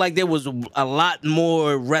I feel like there was a lot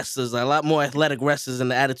more wrestlers, a lot more athletic wrestlers in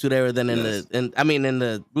the Attitude Era than in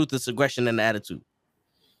the Ruthless Aggression and the Attitude.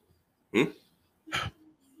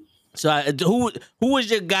 So who was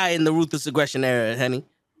your guy in the Ruthless Aggression era, Henny?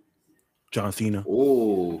 John Cena.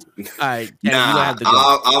 Oh, all right. Nah, you don't have to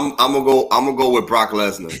go. I'm gonna go with Brock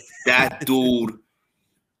Lesnar. That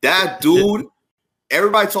dude.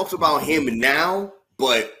 Everybody talks about him now,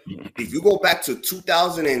 but if you go back to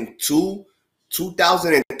 2002,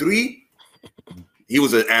 2003, he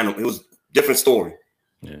was an animal. It was a different story.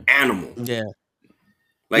 Yeah. Animal. Yeah.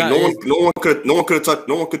 Like no one could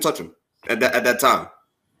touch him at that time.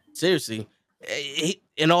 Seriously.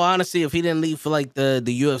 In all honesty, if he didn't leave for like the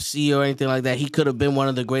UFC or anything like that, he could have been one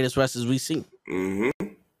of the greatest wrestlers we've seen. You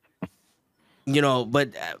know, but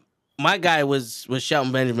my guy was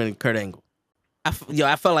Shelton Benjamin and Kurt Angle. I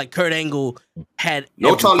felt like Kurt Angle had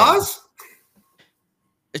Charlie Haas.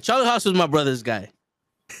 Charlie Haas was my brother's guy.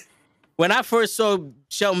 When I first saw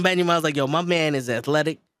Shelton Benjamin, I was like, yo, my man is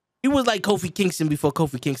athletic. He was like Kofi Kingston before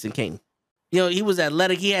Kofi Kingston came. You know, he was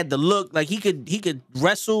athletic. He had the look. Like he could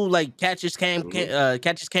wrestle, like catch his cam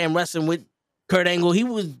wrestling with Kurt Angle. He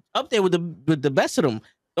was up there with the best of them.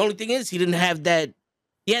 The only thing is he didn't have that.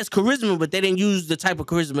 He has charisma, but they didn't use the type of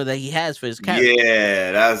charisma that he has for his character.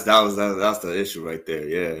 Yeah, that's the issue right there.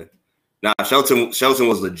 Yeah. Nah, Shelton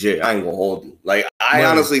was legit. I ain't gonna hold him. Like I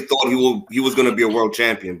honestly thought he was gonna be a world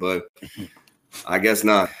champion, but I guess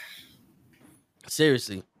not.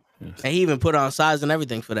 Seriously, and he even put on size and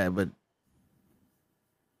everything for that. But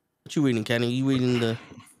what you reading, Kenny? You reading the?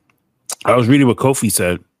 I was reading what Kofi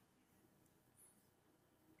said.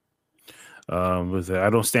 I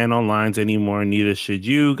don't stand on lines anymore. Neither should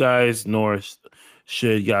you guys, nor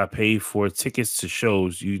should y'all pay for tickets to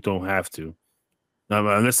shows. You don't have to.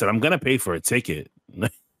 Now, listen, I'm gonna pay for a ticket.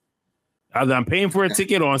 I'm paying for a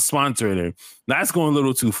ticket or I'm sponsoring it. That's going a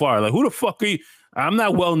little too far. Like, who the fuck are you? I'm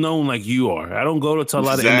not well known like you are. I don't go to a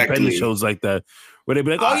lot of independent shows like that where they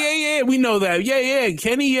be like, oh yeah, we know that. Yeah,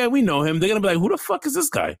 Kenny, yeah, we know him. They're gonna be like, who the fuck is this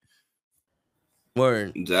guy?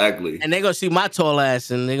 Word. Exactly. And they're gonna see my tall ass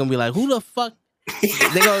and they're gonna be like, who the fuck?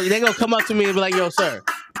 They're gonna come up to me and be like, yo, sir,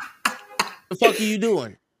 what the fuck are you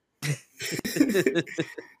doing?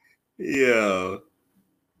 Yeah.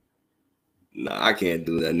 Nah, I can't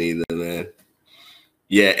do that neither, man.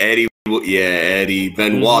 Yeah, Eddie. Yeah, Eddie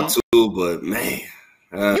Benoit too, but man.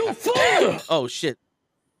 You fool! Oh shit!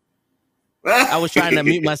 I was trying to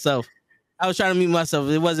mute myself.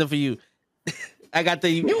 It wasn't for you. I got the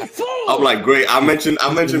you fool. I'm like, great. I mentioned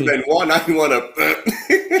Benoit. Now you want to?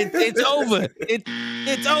 It's over.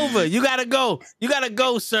 It's over. You gotta go. You gotta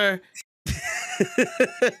go, sir.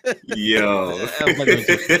 Yo.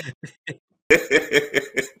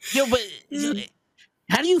 Yo, but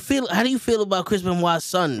how do you feel? How do you feel about Chris Benoit's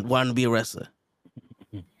son wanting to be a wrestler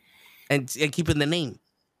and keeping the name?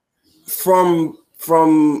 From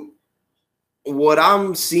what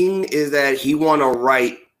I'm seeing is that he want to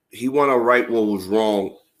right what was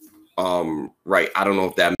wrong. Right. I don't know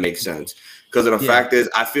if that makes sense because the fact is,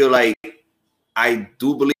 I feel like I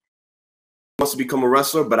do believe he wants to become a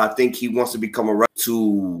wrestler, but I think he wants to become a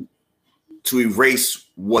wrestler to erase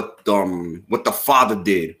what the father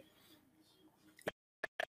did.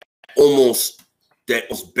 Almost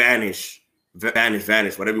vanish,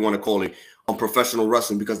 whatever you want to call it, on professional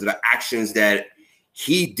wrestling because of the actions that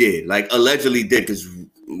he did, like allegedly did. Because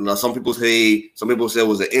some people say it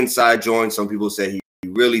was an inside joint. Some people say he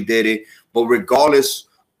really did it. But regardless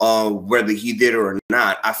of whether he did it or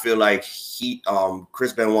not, I feel like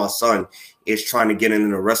Chris Benoit's son is trying to get into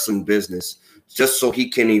the wrestling business just so he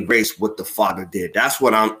can erase what the father did. That's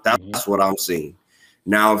what I'm seeing.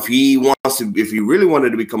 Now, if he really wanted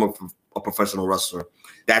to become a professional wrestler,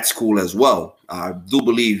 that's cool as well. I do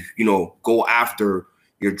believe, go after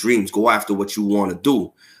your dreams, go after what you want to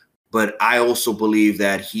do. But I also believe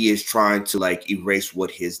that he is trying to erase what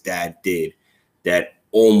his dad did that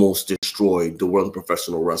almost destroyed the world of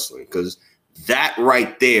professional wrestling. Because that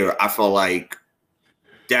right there, I felt like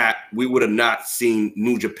that we would have not seen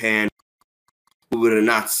New Japan. We would have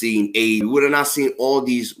not seen AEW. We would have not seen all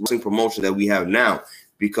these wrestling promotions that we have now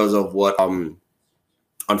because of what,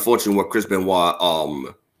 unfortunately, what Chris Benoit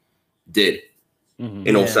did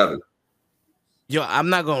in 07. Yo, I'm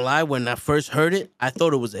not gonna lie. When I first heard it, I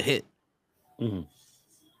thought it was a hit.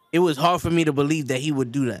 It was hard for me to believe that he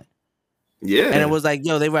would do that. Yeah, and it was like,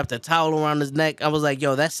 yo, they wrapped a towel around his neck. I was like,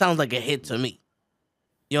 yo, that sounds like a hit to me.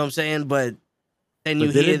 You know what I'm saying? But then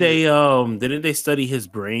didn't they study his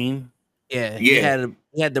brain? Yeah. He had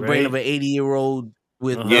the brain of an 80-year-old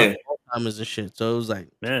with Alzheimer's and shit. So it was like,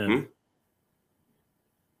 man,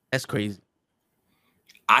 that's crazy.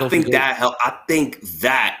 I think that helped. I think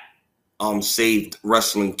that saved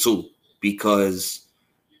wrestling too, because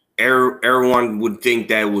everyone would think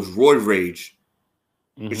that it was roid rage,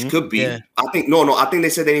 which could be. Yeah. I think no. I think they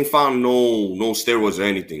said they didn't find no steroids or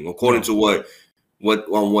anything, according to what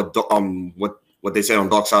they said on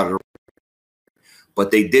Dark Side of the.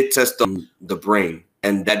 But they did test the brain,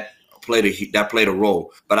 and that played a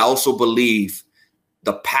role. But I also believe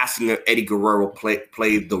the passing of Eddie Guerrero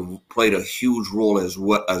played a huge role as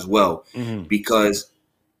well, because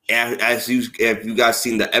if you guys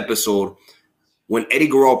seen the episode, when Eddie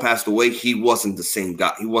Guerrero passed away, he wasn't the same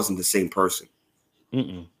guy. He wasn't the same person.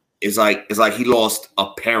 It's like he lost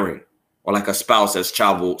a parent or like a spouse, as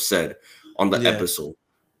Chavo said on the episode.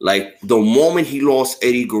 Like the moment he lost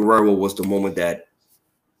Eddie Guerrero was the moment that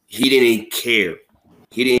he didn't care.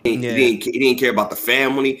 He didn't care about the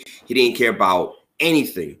family. He didn't care about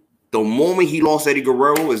anything. The moment he lost Eddie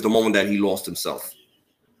Guerrero is the moment that he lost himself.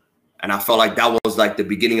 And I felt like that was like the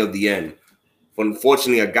beginning of the end.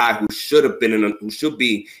 Unfortunately, a guy who should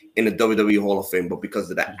be in the WWE Hall of Fame, but because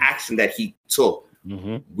of the action that he took,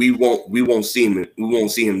 we won't see him. We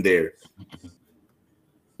won't see him there.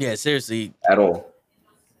 Yeah, seriously, at all.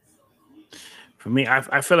 For me,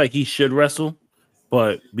 I feel like he should wrestle,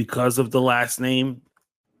 but because of the last name,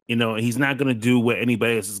 he's not gonna do what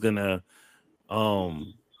anybody else is gonna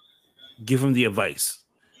give him the advice.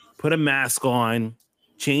 Put a mask on,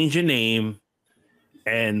 change your name,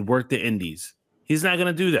 and work the indies. He's not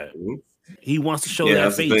gonna do that. He wants to show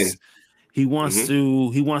that face. He wants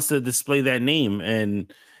to display that name,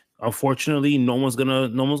 and unfortunately, no one's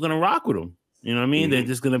gonna rock with him. You know what I mean? They're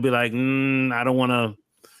just gonna be like, I don't want to.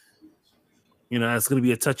 It's gonna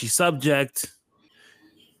be a touchy subject.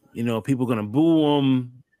 People gonna boo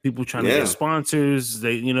him. People trying to get sponsors.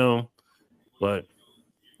 But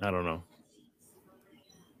I don't know.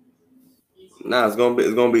 Nah, it's gonna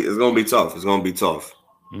be tough. It's gonna be tough.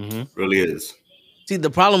 Really is. See, the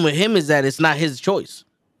problem with him is that it's not his choice.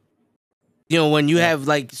 When you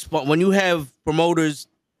have promoters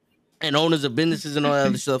and owners of businesses and all that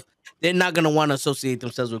other stuff, they're not gonna want to associate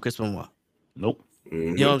themselves with Chris Benoit. Nope.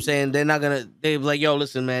 You know what I'm saying? They're like, yo,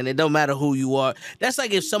 listen, man, it don't matter who you are. That's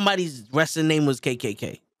like if somebody's wrestling name was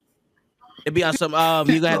KKK. It'd be on some.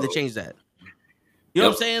 You're gonna have to change that. You know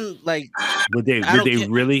what I'm saying? Like, would they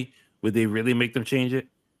really make them change it?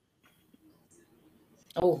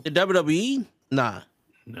 Oh, the WWE? Nah.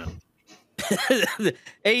 No.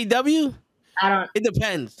 AEW? It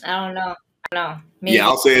depends. I don't know. Maybe. Yeah,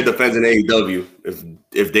 I'll say it depends on AEW.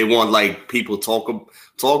 If they want like people talk,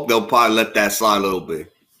 they'll probably let that slide a little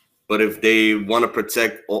bit. But if they want to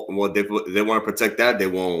protect, they want to protect that, they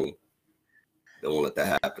won't let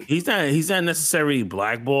that happen. He's not necessarily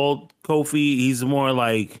blackballed, Kofi. He's more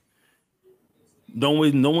like no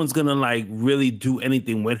one's gonna like really do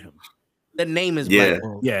anything with him. The name is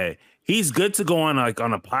blackballed. Yeah, he's good to go on like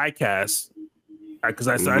on a podcast because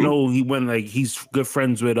I know he went like he's good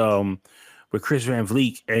friends with Chris Van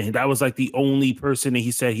Vliet, and that was like the only person that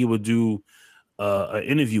he said he would do an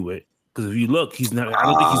interview with. Because if you look, he's not. I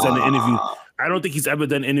don't think he's done an interview. I don't think he's ever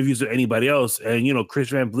done interviews with anybody else. And you know, Chris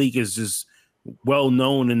Van Vliet is just well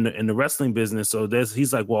known in the wrestling business. So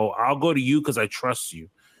he's like, well, I'll go to you because I trust you,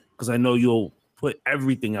 because I know you'll put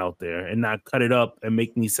everything out there and not cut it up and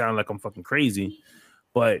make me sound like I'm fucking crazy.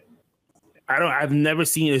 But I've never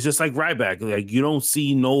seen. It's just like Ryback. Like you don't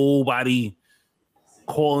see nobody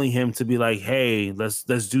calling him to be like, hey, let's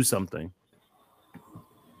do something.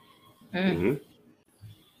 Mm-hmm.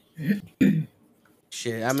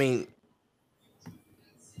 Shit, I mean,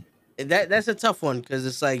 that's a tough one because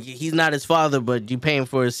it's like he's not his father, but you pay him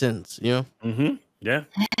for his sins, you know? Mm-hmm. Yeah.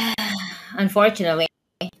 Unfortunately.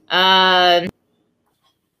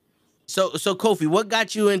 So Kofi, what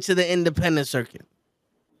got you into the independent circuit?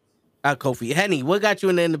 Kofi. Henny, what got you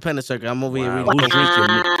in the independent circuit? I'm over here reading.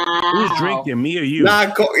 Who's drinking, me or you?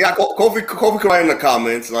 Nah, Kofi can write in the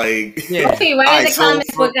comments. Like, yeah. Kofi, write in the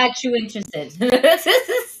comments what got you interested.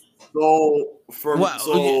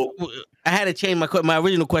 I had to change my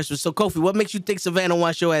original question. So, Kofi, what makes you think Savannah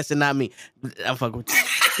wants your ass and not me? I'm fucking with you.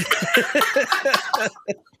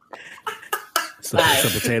 It's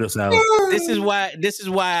a potato salad. This is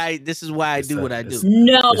why I do what I do.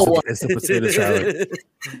 No, it's a potato salad.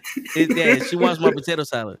 Yeah, she wants my potato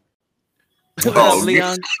salad.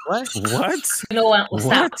 Leon? What? No one.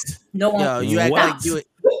 Stop. No one. Yo, you act like you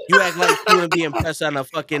would be impressed on a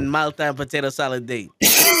fucking Malta potato salad date.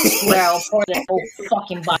 Well, pour the whole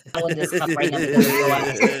fucking bottle in this cup right now.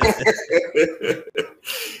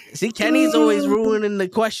 See, Kenny's always ruining the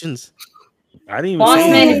questions. I didn't even Boss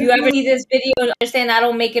say man, that. if you ever see this video and understand I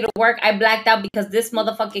don't make it work, I blacked out because this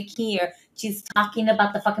motherfucker here, she's talking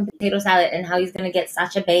about the fucking potato salad and how he's gonna get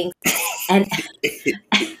Sasha Banks and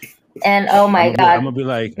oh my god, I'm gonna be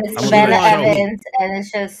like Savannah Evans, and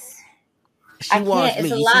it's just She wants me.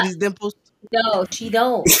 It's a You lot. see these dimples? No, she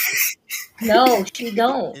don't. No, she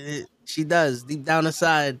don't. She does. Deep down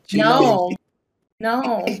inside. She No.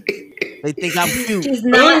 knows. They think I'm cute.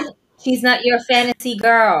 She's not your fantasy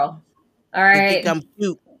girl. All They right. think I'm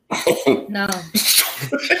cute. No.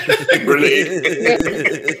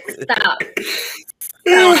 Stop.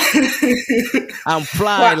 I'm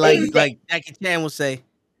fly, like Jackie Chan would say.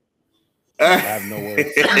 I have no words.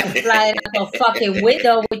 I'm flying out the fucking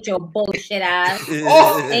window with your bullshit ass.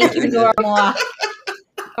 Thank you, Normal.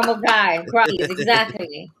 I'm a guy. Right,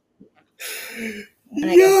 exactly.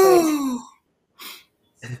 Yo.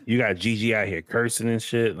 You got Gigi out here cursing and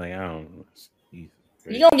shit. Like, I don't know.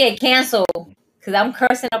 You gonna get canceled because I'm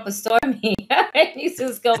cursing up a Stormy. He's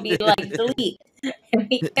just gonna be like, delete. And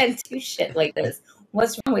we can't do shit like this.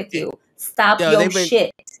 What's wrong with you? Stop your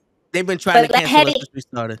shit. They've been trying to cancel us since we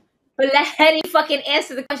started. But let Henny fucking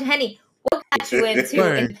answer the question. Henny, what got you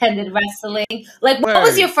into independent wrestling? Like, what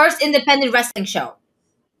was your first independent wrestling show?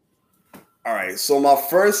 All right, so my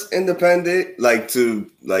first independent,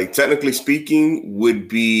 technically speaking, would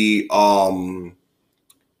be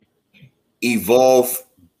Evolve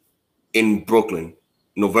in Brooklyn,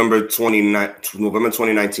 November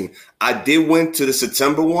 2019. I did went to the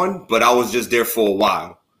September one, but I was just there for a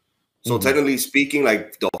while. So technically speaking,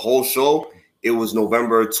 like the whole show, it was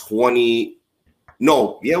November 20.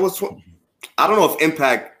 No, yeah, it was. I don't know if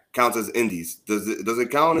Impact counts as indies. Does it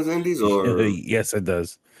count as indies or? Yes, it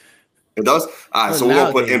does. It does? All right, so we're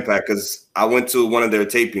gonna put Impact because I went to one of their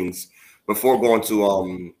tapings before going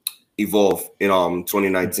to Evolve in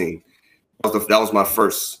 2019. That was my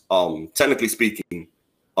first, technically speaking,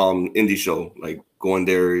 indie show. Like going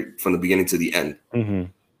there from the beginning to the end. Mm-hmm.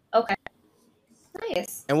 Okay,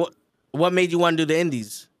 nice. And what made you want to do the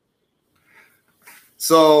indies?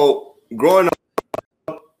 So growing up,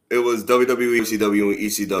 it was WWE, CW, and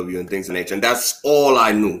ECW, and things of nature, and that's all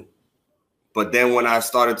I knew. But then when I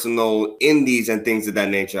started to know indies and things of that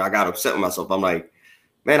nature, I got upset with myself. I'm like,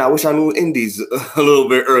 man, I wish I knew indies a little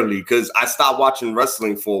bit early because I stopped watching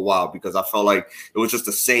wrestling for a while because I felt like it was just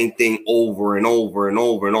the same thing over and over and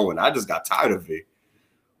over and over. And I just got tired of it.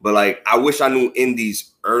 But like, I wish I knew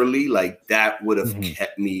indies early. Like that would have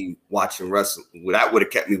kept me watching wrestling. That would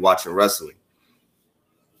have kept me watching wrestling.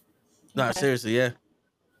 No, seriously, yeah.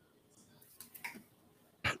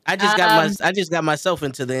 I just got myself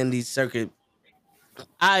into the indie circuit.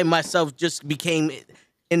 I myself just became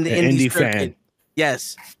in the indie circuit. Fan.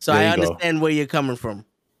 Yes, so I understand where you're coming from.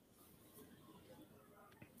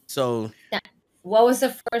 So, what was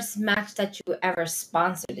the first match that you ever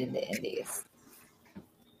sponsored in the indies?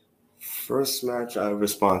 First match I ever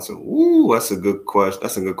sponsored. Ooh, that's a good question.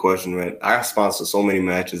 That's a good question, man. I sponsored so many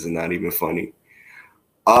matches and not even funny.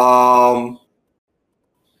 The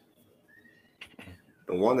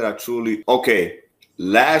one that I truly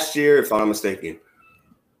last year, if I'm not mistaken,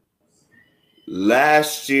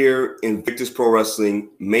 last year Invictus Pro Wrestling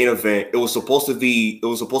main event, it was supposed to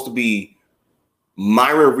be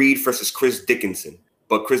Myron Reed versus Chris Dickinson,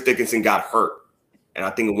 but Chris Dickinson got hurt, and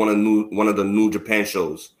I think one of the New Japan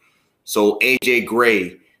shows. So AJ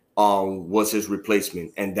Gray was his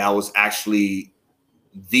replacement, and that was actually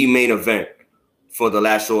the main event for the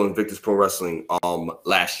last show in Invictus Pro Wrestling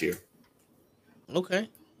last year. Okay.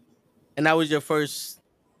 And that was your first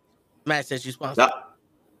match that you sponsored?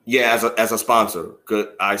 Yeah, as a sponsor. Cause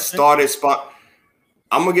I started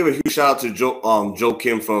I'm gonna give a huge shout out to Joe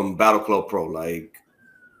Kim from Battle Club Pro. Like,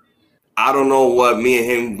 I don't know what me and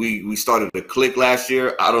him we started to click last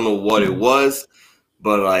year. I don't know what it was,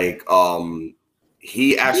 but like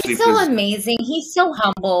he's so amazing. He's so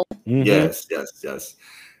humble. Mm-hmm. Yes.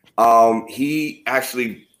 He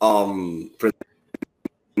actually presented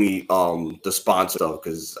me the sponsor stuff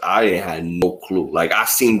because I had no clue. Like, I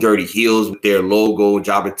seen Dirty Heels with their logo,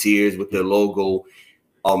 Jobber Tears with their logo.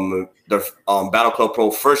 The Battle Club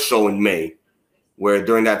Pro first show in May, where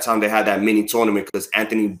during that time they had that mini tournament because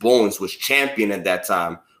Anthony Bowens was champion at that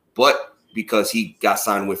time, but because he got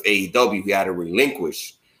signed with AEW, he had to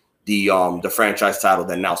relinquish the franchise title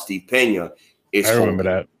that now Steve Pena is. I remember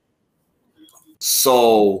that.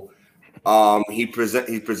 So he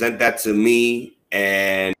present that to me,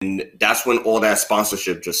 and that's when all that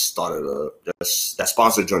sponsorship just started. That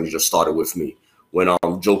sponsor journey just started with me when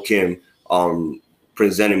Joe Kim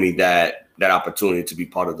presented me that opportunity to be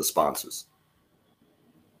part of the sponsors.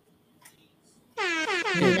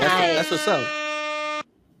 Yeah, that's what's up.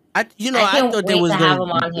 I thought there was to have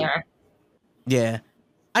him on here. Yeah,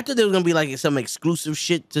 I thought there was gonna be like some exclusive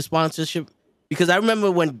shit to sponsorship because I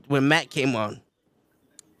remember when Matt came on,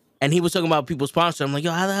 and he was talking about people sponsor. I'm like,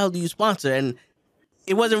 yo, how the hell do you sponsor? And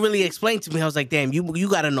it wasn't really explained to me. I was like, damn, you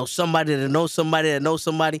got to know somebody that knows somebody that knows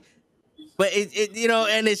somebody. But it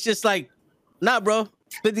and it's just like, nah, bro,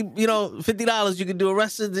 $50 you can do a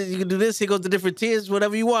wrestler, you can do this. Here goes the different tiers,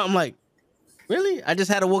 whatever you want. I'm like, really? I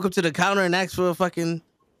just had to walk up to the counter and ask for a fucking.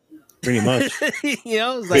 Pretty much.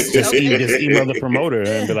 It's like just email the promoter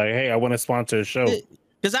and be like, hey, I want to sponsor a show.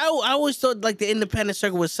 Because I always thought like the independent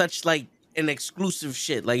circuit was such like an exclusive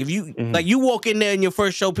shit. Like if you like you walk in there in your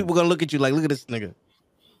first show, people gonna look at you like, look at this nigga.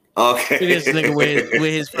 Okay. Look at this nigga with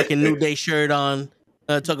his fucking New Day shirt on.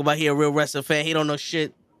 Talk about he a real wrestler fan. He don't know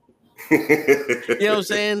shit. You know what I'm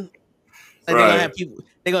saying? Like they're gonna have people.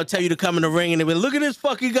 They're gonna tell you to come in the ring and they be look at this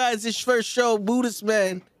fucking guy. It's his first show, Buddhist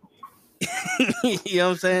man. You know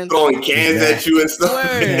what I'm saying? Throwing cans at you and stuff.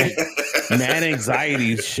 Man,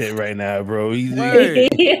 anxiety shit right now, bro. He's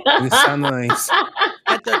sounding like.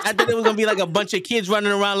 I thought it was gonna be like a bunch of kids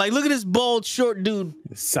running around like, look at this bald, short dude.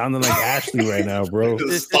 It's sounding like Ashley right now, bro.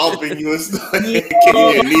 Just stomping you and stuff. I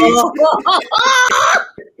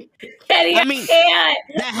mean,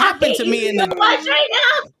 that happened to me in the right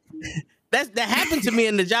now. That happened to me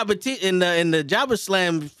in the Jabba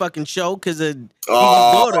Slam fucking show because of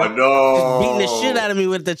daughter just beating the shit out of me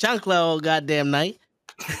with the chancla all goddamn night.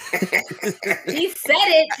 She said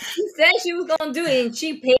it. She said she was gonna do it, and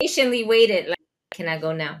she patiently waited. Like, can I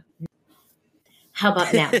go now? How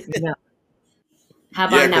about now? No. How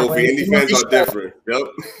about now? Kofi, indie fans are different. Yep.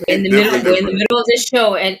 We're in the middle of this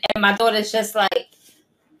show, and my daughter's just like,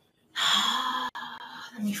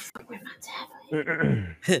 let me fuck with my tablet.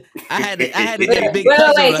 I had to get a big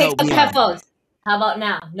cousin to take help the me. headphones. How about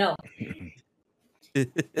now? No.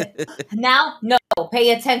 Now? No.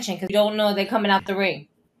 Pay attention because you don't know they're coming out the ring.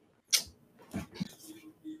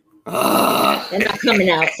 They're not coming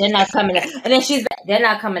out. And then they're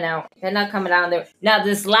not coming out. Now,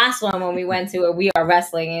 this last one when we went to it, We Are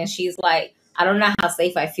Wrestling, and she's like, I don't know how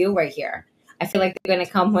safe I feel right here. I feel like they're going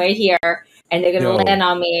to come right here and they're going to land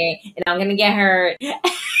on me and I'm going to get hurt.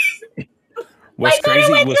 What's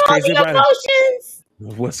crazy about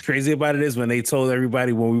What's crazy about it is when they told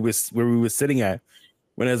everybody when we was where we were sitting at,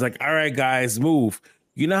 when it's like, all right, guys, move.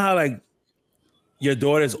 You know how like your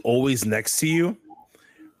daughter's always next to you?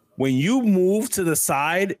 When you moved to the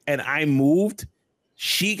side and I moved,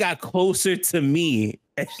 she got closer to me.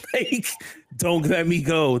 And like, don't let me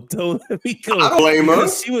go. Don't let me go. I don't blame her.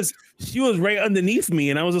 She was right underneath me,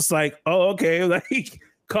 and I was just like, oh, okay, like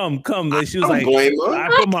come. Like, she was I like, don't blame her. I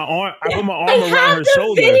put my arm I around have her the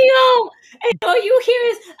shoulder. video, and all you hear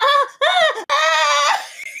is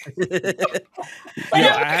When Yo,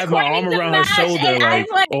 I'm I had my arm recording the around her match, shoulder, and like,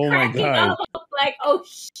 I'm like oh my cracking god. up, like, oh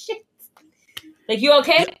shit. Like, you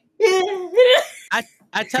okay?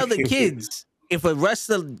 I tell the kids if a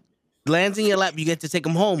wrestler lands in your lap, you get to take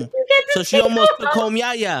him home. You get to So she take almost him took home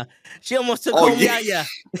Yaya. She almost took Oh, home yeah. Yaya.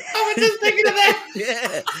 I was just thinking of that.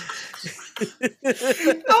 Yeah. I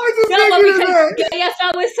was just No, but thinking of because that. Yaya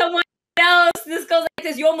fell with someone else, this goes like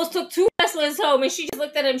this. You almost took 2 wrestlers home, and she just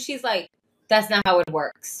looked at him. She's like, that's not how it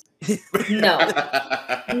works. No.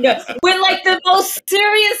 No. With like the most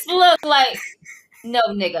serious look, like, no,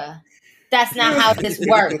 nigga. That's not how this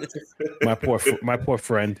works. My poor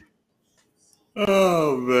friend.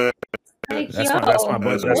 Oh man. Like, That's yo, my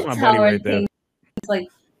buddy. That's don't my tell buddy her right there. things like,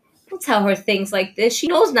 don't tell her things like this. She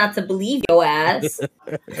knows not to believe your ass.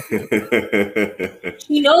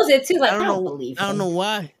 She knows it too. Like, I don't believe I don't him. know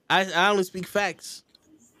why. I only speak facts.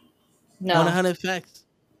 No, 100 facts.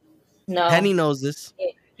 no. Penny knows this.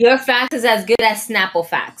 Your facts is as good as Snapple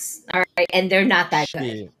facts. All right, and they're not that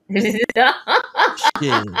Shit. good.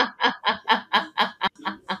 Shit.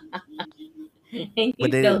 And you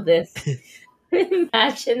But they- know this.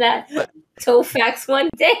 Imagine that. Toe facts one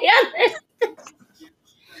day.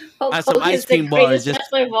 Hulk Some Hogan's ice cream the greatest bars, just-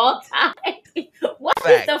 wrestler of all time. What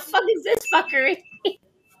Fact. the fuck is this fuckery?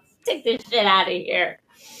 Take this shit out of here.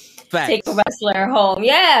 Facts. Take a wrestler home.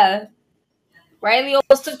 Yeah. Riley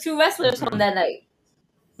almost took 2 wrestlers home that night.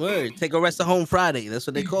 Word. Take a wrestler home Friday. That's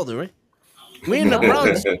what they called it, right? We in the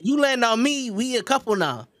Bronx. You land on me. We a couple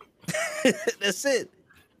now. That's it.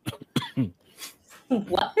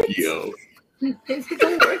 What? Yo. It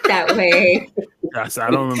don't work that way. I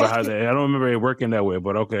don't remember I don't remember it working that way,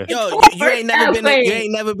 but okay. Yo, you ain't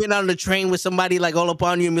never been on the train with somebody like all up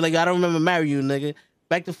on you and be like, I don't remember marrying you, nigga.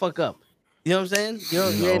 Back the fuck up. You know what I'm saying?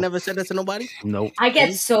 You ain't never said that to nobody? Nope. I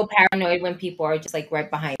get so paranoid when people are just like right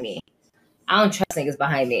behind me. I don't trust niggas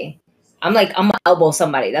behind me. I'm gonna elbow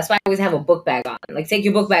somebody. That's why I always have a book bag on. Like, take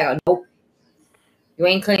your book bag on. Nope. You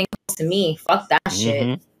ain't cleaning close to me. Fuck that shit.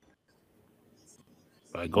 Mhm.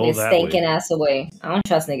 I go Get that stinking way. ass away. I don't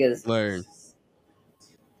trust niggas. Word.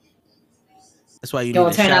 That's why you Don't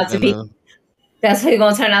need a turn out to shotgun be- now. That's why you're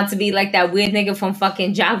gonna turn out to be like that weird nigga from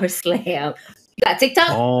fucking Jabber Slam. You got TikTok?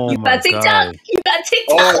 Oh You my got TikTok? god! You got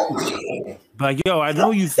TikTok? Oh. Like, yo, I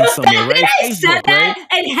know you from somewhere, right? I said Facebook, that, right?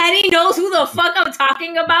 and Henny knows who the fuck I'm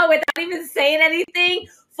talking about without even saying anything.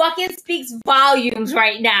 Fucking speaks volumes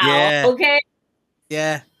right now. Yeah. Okay?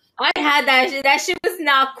 Yeah. I had that shit. That shit was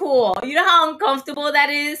not cool. You know how uncomfortable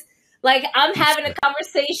that is? Like, I'm having a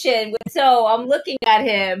conversation with Toe. I'm looking at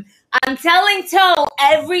him. I'm telling Toe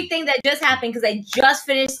everything that just happened because I just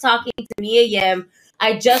finished talking to Mia Yim.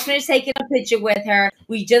 I just finished taking a picture with her.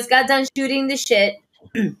 We just got done shooting the shit.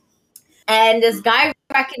 And this guy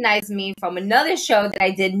recognized me from another show that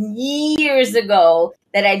I did years ago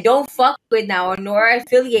that I don't fuck with now nor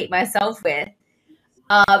affiliate myself with.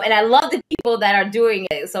 And I love the people that are doing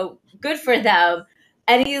it. So good for them.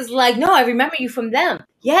 And he's like, no, I remember you from them.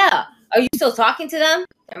 Yeah. Are you still talking to them?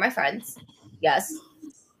 They're my friends. Yes.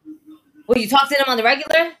 Will you talk to them on the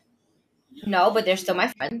regular? No, but they're still my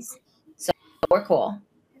friends. So we're cool.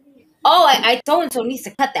 Oh, I told him so he needs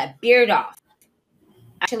to cut that beard off.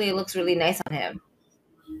 Actually, it looks really nice on him.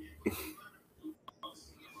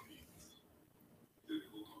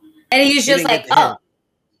 And he was just like, oh,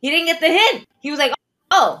 he didn't get the hint. He was like,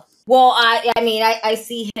 oh, well, I mean, I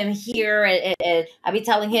see him here and I be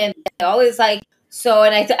telling him always like, so,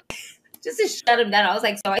 and just to shut him down, I was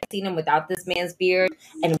like, so I seen him without this man's beard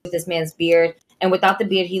and with this man's beard. And without the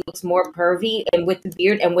beard, he looks more pervy. And with the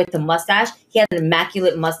beard and with the mustache, he has an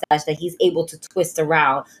immaculate mustache that he's able to twist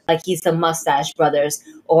around like he's the Mustache Brothers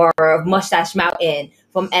or Mustache Mountain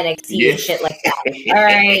from NXT and shit like that. All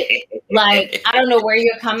right? Like, I don't know where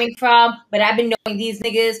you're coming from, but I've been knowing these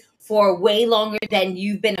niggas for way longer than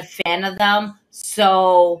you've been a fan of them.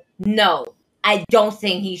 So, no, I don't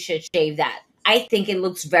think he should shave that. I think it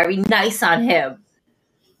looks very nice on him.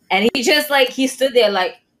 And he just, like, he stood there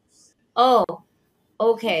like, oh,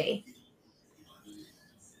 okay.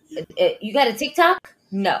 You got a TikTok?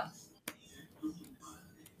 No.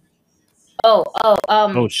 What about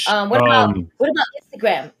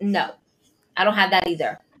Instagram? No. I don't have that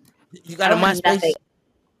either. You got a MySpace?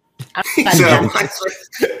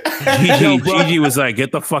 Gigi was like,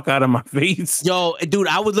 "Get the fuck out of my face." Yo, dude,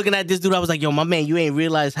 I was looking at this dude. I was like, "Yo, my man, you ain't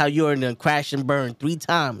realized how you're in a crash and burn 3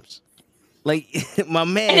 times." Like, my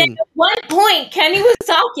man. And at one point, Kenny was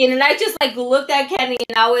talking, and I just like looked at Kenny,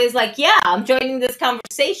 and I was like, "Yeah, I'm joining this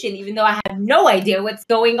conversation, even though I have no idea what's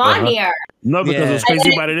going on here." No, because what's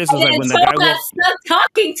crazy about it is like when the guy got stuck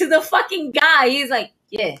talking to the fucking guy, he's like,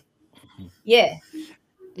 "Yeah."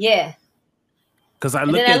 Because I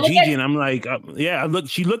looked at Gigi and I'm like,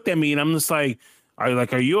 she looked at me and I'm just like,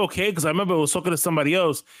 are you okay? Because I remember I was talking to somebody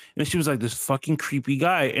else and she was like, this fucking creepy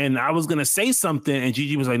guy. And I was going to say something and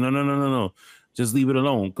Gigi was like, no. Just leave it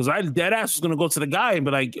alone. Because I dead ass was going to go to the guy and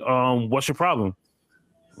be like, what's your problem?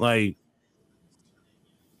 Like,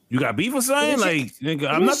 you got beef or something? Like, nigga,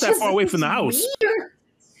 I'm not that far away from the house.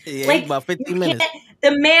 Yeah, like, about 15 minutes.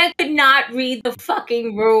 The man could not read the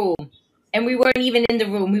fucking room. And we weren't even in the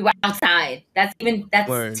room. We were outside. That's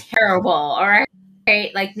terrible. All right?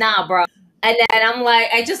 Like, nah, bro. And then I'm like,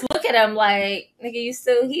 I just look at him like, nigga, you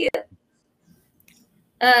still here?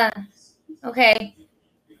 Okay.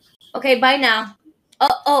 Okay, bye now.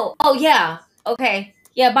 Oh, yeah. Okay.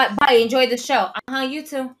 Yeah, bye. Enjoy the show. You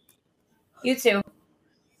too.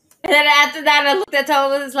 And then after that, I looked at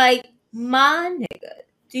Tom and was like, my nigga,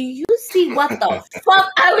 do you see what the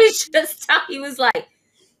fuck I was just talking? He was like,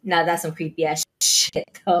 nah, that's some creepy ass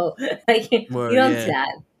shit, though. Like, you don't do that.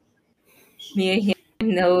 Me and him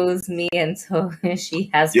knows me, and so she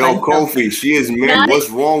has. Yo, Kofi, she is married. What's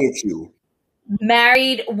wrong with you?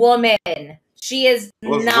 Married woman. She is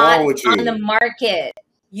not on the market.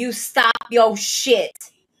 You stop your shit.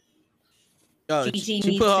 Yo, Gigi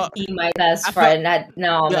needs to be my best friend. I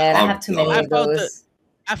have too many of those.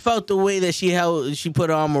 I felt the way that she put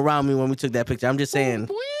her arm around me when we took that picture. I'm just saying.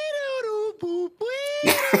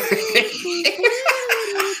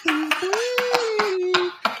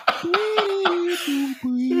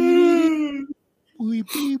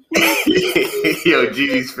 Yo,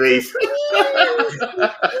 Gigi's face.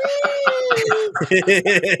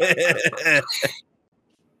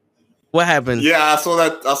 What happened? Yeah, I saw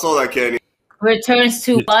that, Kenny. Returns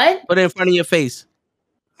to what? Put it in front of your face.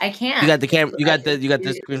 I can't. You got the camera. You got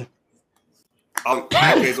the screen.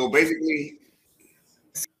 Okay, so basically,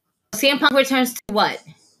 CM Punk returns to what?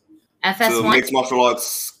 FS1? Mixed martial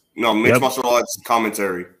arts. No, martial arts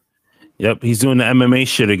commentary. Yep, he's doing the MMA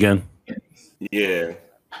shit again. Yeah.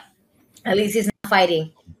 At least he's not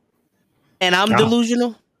fighting. And I'm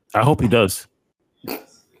delusional? I hope he does.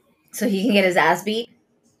 So he can get his ass beat?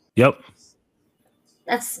 Yep.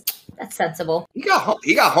 That's sensible. He got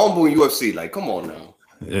humble in UFC. Like, come on now.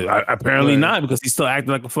 Apparently not, because he's still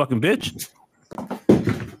acting like a fucking bitch.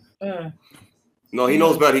 No, he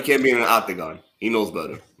knows better. He can't be in an octagon. He knows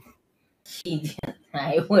better.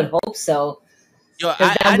 I would hope so. Yo,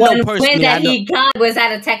 I know personally. Win that he got was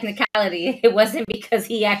out of technicality. It wasn't because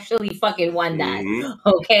he actually fucking won that. Mm-hmm.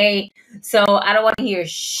 Okay? So I don't want to hear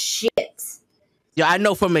shit. Yeah, I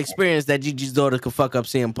know from experience that Gigi's daughter could fuck up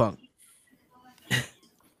CM Punk.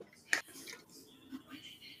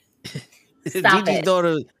 Stop Gigi's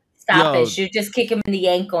daughter. Stop it. You just kick him in the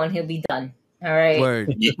ankle and he'll be done. All right.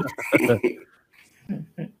 Word.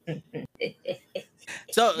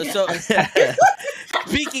 So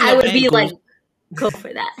speaking I of would ankles, be like, go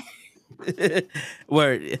for that.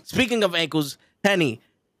 Word. Speaking of ankles, Penny,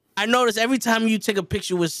 I notice every time you take a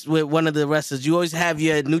picture with one of the wrestlers, you always have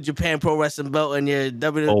your New Japan Pro Wrestling belt and your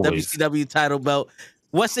WCW title belt.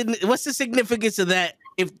 What's the significance of that,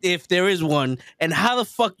 if there is one, and how the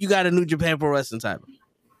fuck you got a New Japan Pro Wrestling title?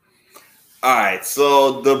 All right,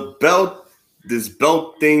 so this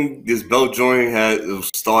belt joint had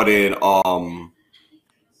started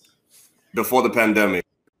before the pandemic.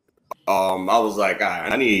 I was like, all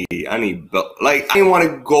right, I need belt. Like, I didn't want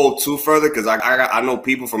to go too further because I know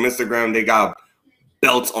people from Instagram, they got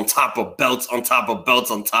belts on top of belts on top of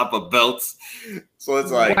belts on top of belts. So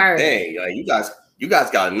it's like, dang, like you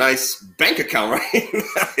guys got a nice bank account, right?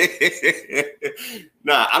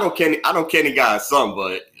 Nah, I don't Kenny guys some,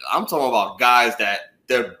 but I'm talking about guys that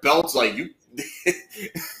their belts like you.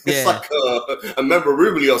 It's like a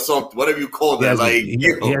memorabilia or something, whatever you call that. Like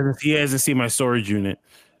he hasn't seen my storage unit.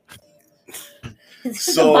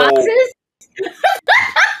 So, boxes?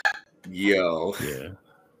 Yo,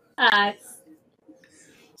 yeah.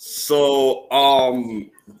 So,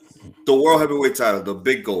 the World Heavyweight title, the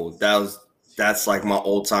Big Gold, that's like my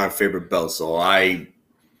all-time favorite belt. So I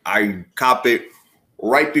cop it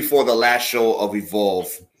right before the last show of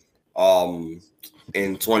Evolve,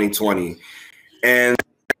 in 2020, and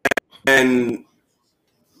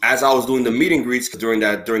as I was doing the meet and greets during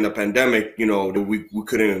the pandemic, you know, we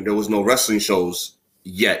couldn't. There was no wrestling shows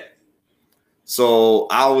yet. So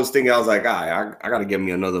I was thinking, I was like, I got to get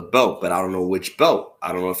me another belt, but I don't know which belt.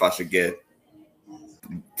 I don't know if I should get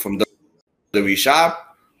from the WWE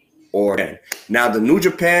shop or now the New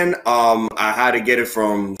Japan. I had to get it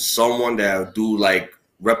from someone that do like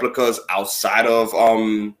replicas outside of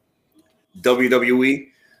WWE.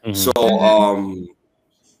 Mhm. So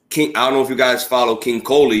King, I don't know if you guys follow King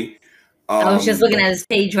Coley. I was just looking at his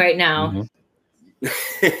page right now.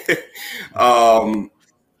 Mhm.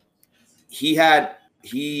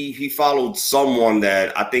 He followed someone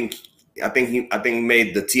that I think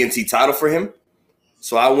made the TNT title for him.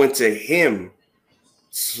 So I went to him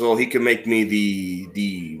so he could make me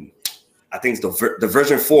the I think it's the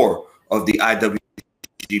version 4 of the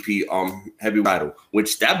IWGP heavyweight title,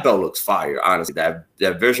 which that belt looks fire. Honestly, that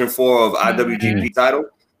version 4 of IWGP title,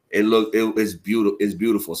 it's beautiful. It's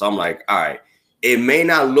beautiful. So I'm like, all right, it may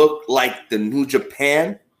not look like the New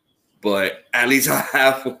Japan, but at least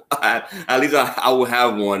I will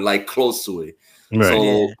have one like close to it.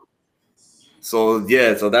 Right. So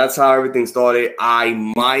that's how everything started. I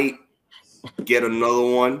might get another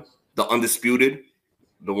one, the Undisputed,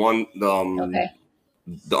 the Undisputed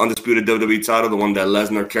WWE title, the one that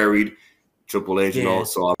Lesnar carried, Triple H, you know.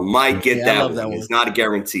 So I might get that one. It's not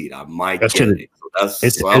guaranteed. I might get it. So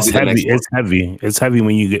it's heavy. It's heavy. It's heavy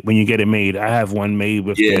when you get it made. I have one made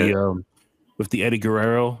with the Eddie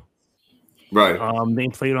Guerrero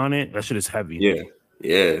nameplate on it. That shit is heavy.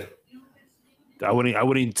 Yeah. I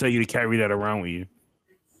wouldn't tell you to carry that around with you.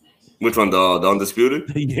 Which one? The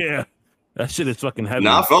Undisputed? Yeah. That shit is fucking heavy.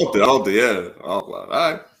 Nah, I felt it. Yeah. Oh, all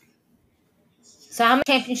right. So how many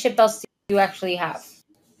championship belts do you actually have?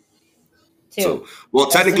 2. Well,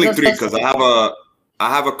 technically 3 because I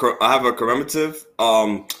have a commemorative.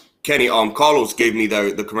 Kenny Carlos gave me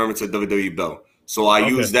the commemorative WWE belt, so I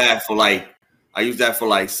use that for like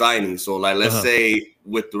signing. So like let's say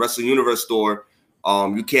with the Wrestling Universe store,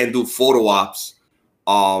 you can't do photo ops.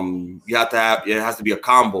 You have to have it has to be a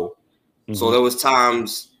combo. Mm-hmm. So there was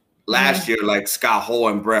times last year like Scott Hall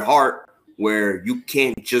and Bret Hart where you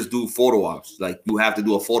can't just do photo ops. Like you have to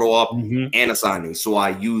do a photo op and a signing. So I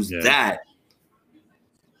used that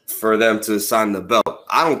for them to sign the belt.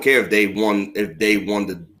 I don't care if they won the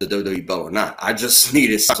WWE belt or not. I just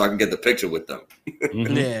need it so I can get the picture with them.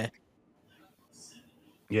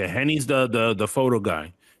 Yeah, Henny's the photo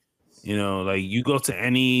guy. You know, like you go to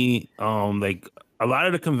any like a lot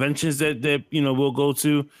of the conventions that you know we'll go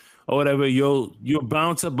to or whatever, you're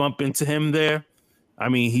bound to bump into him there. I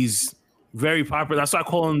mean, he's very popular. That's why I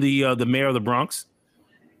call him the mayor of the Bronx,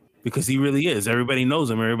 because he really is. Everybody knows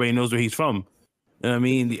him. Everybody knows where he's from. You know what I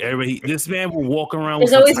mean, this man will walk around.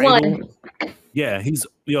 There's always one. Yeah, he's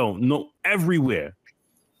everywhere.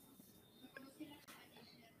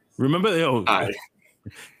 Remember, I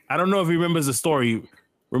don't know if he remembers the story.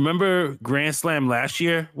 Remember Grand Slam last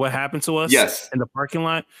year? What happened to us? Yes. In the parking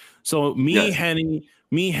lot. So Henny,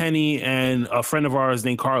 and a friend of ours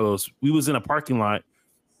named Carlos, we was in a parking lot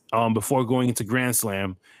before going into Grand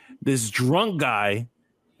Slam. This drunk guy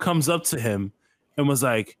comes up to him and was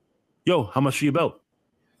like, "Yo, how much for your belt?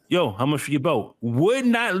 Yo, how much for your belt?" Would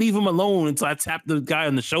not leave him alone until I tapped the guy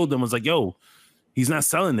on the shoulder and was like, "Yo, he's not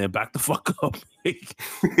selling it. Back the fuck up."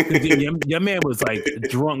 Your man was like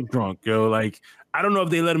drunk, yo. Like, I don't know if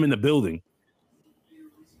they let him in the building.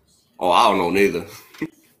 Oh, I don't know neither.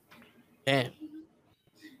 Yeah.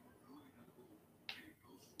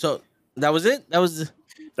 So that was it? That was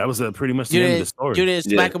pretty much the end of the story. You didn't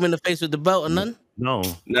smack him in the face with the belt or nothing? No.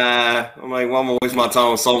 Nah. I'm like, why am I waste my time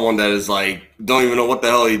with someone that is like, don't even know what the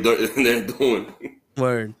hell they're doing?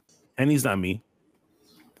 Word. And he's not me.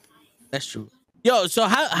 That's true. Yo, so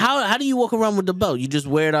how do you walk around with the belt? You just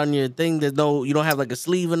wear it on your thing? You don't have like a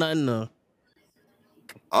sleeve or nothing? Or?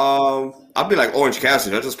 I'll be like Orange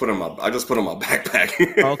Cassidy. I just put it in my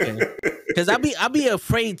backpack. Okay. Because I'll be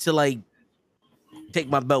afraid to like take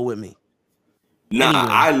my belt with me.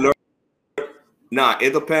 Nah, anyway.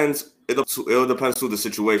 It depends. It depends to the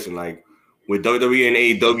situation. Like with WWE and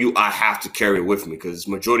AEW, I have to carry it with me because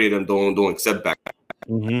majority of them don't accept backpack.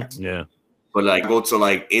 Mm-hmm. Yeah. But like go to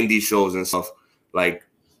like indie shows and stuff, like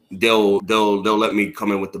they'll let me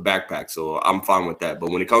come in with the backpack, so I'm fine with that.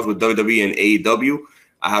 But when it comes with WWE and AEW,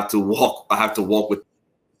 I have to walk with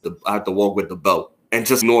the belt and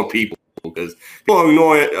just ignore people because people are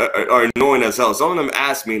annoying as hell. Some of them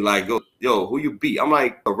ask me like, "Yo, who you beat?" I'm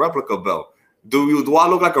like, "A replica belt." Do I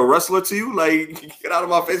look like a wrestler to you? Like, get out of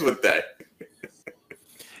my face with that.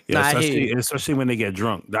 Yeah, especially when they get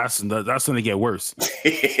drunk. That's when they get worse.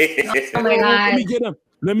 Oh my god!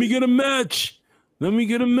 Let me get a match. Let me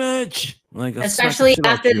get a match. Like, especially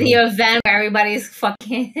after the event where everybody's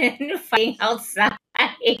fucking fighting outside.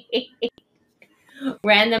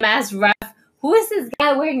 Random ass ref. Who is this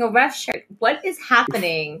guy wearing a ref shirt? What is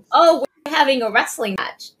happening? Oh, we're having a wrestling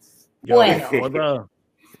match. Yo, Bueno.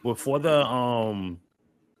 before the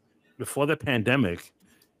pandemic,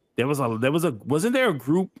 wasn't there a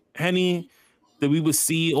group, Henny, that we would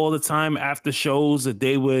see all the time after shows that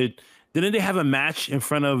didn't they have a match in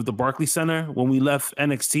front of the Barclays Center when we left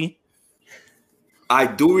NXT? I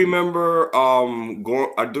do remember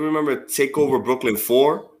Takeover Brooklyn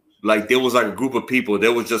 4. Like there was like a group of people. They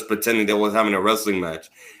was just pretending they was having a wrestling match.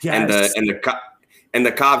 Yes. And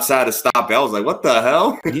the cops had to stop it. I was like, what the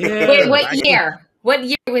hell? Yeah. Wait, what year? What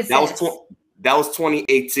year was that? this? That was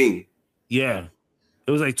 2018. Yeah.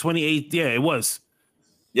 It was like 28. Yeah, it was.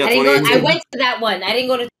 Yeah, I went to that one. I didn't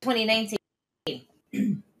go to 2019.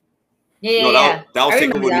 Yeah. That was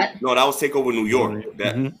Takeover. No, that was Takeover New York.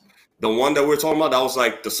 The one that we're talking about, that was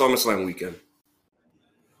like the SummerSlam weekend.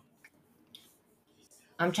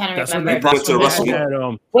 I'm trying to remember. Was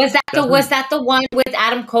that the one with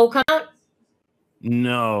Adam Cole come out?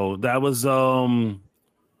 No, that was No,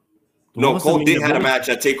 Cole did have a match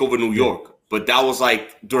at Takeover New York, but that was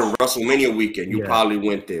like during WrestleMania weekend. You probably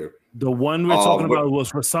went there. The one we're talking about was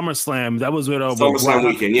for SummerSlam. That was with SummerSlam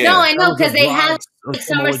weekend. Yeah. No, I know because they had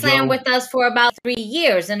SummerSlam with us for about 3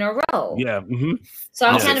 years in a row. Yeah. Mm-hmm. So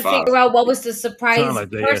I'm trying to figure out what was the surprise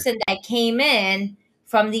person that came in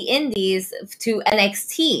from the Indies to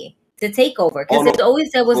NXT to take over, because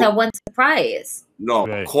there was that one surprise. No,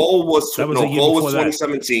 right. Cole was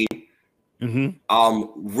 2017.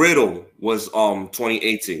 Mm-hmm. Riddle was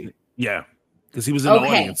 2018. Yeah, because he was in the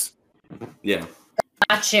audience. Yeah,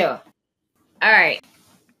 got you. All right,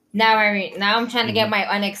 now I'm trying to get my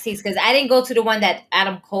NXTs because I didn't go to the one that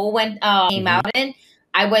Adam Cole came out in.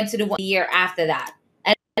 I went to the one year after that,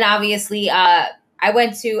 and obviously, I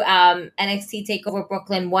went to NXT Takeover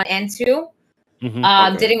Brooklyn 1 and 2.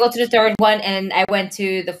 Mm-hmm. Didn't go to the third one, and I went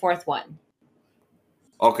to the fourth one.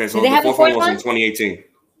 Okay, so the fourth one was in 2018.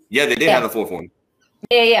 Yeah, they did have the fourth one.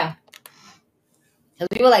 Yeah. Because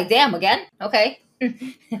we were like, damn, again? Okay.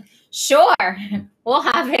 Sure. We'll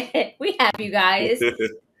have it. We have you guys.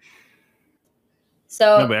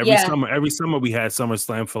 So, no, but every summer we had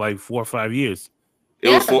SummerSlam for like 4 or 5 years. It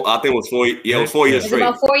was 4. I think it was 4. Yeah, it was 4 years straight. It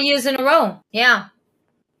was about 4 years in a row. Yeah.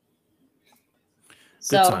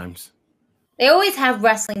 Good times. They always have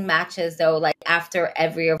wrestling matches though, like after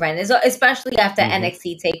every event, especially after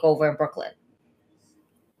NXT Takeover in Brooklyn.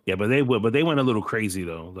 Yeah, but they went a little crazy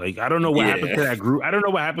though. Like I don't know what happened to that group. I don't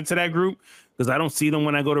know what happened to that group because I don't see them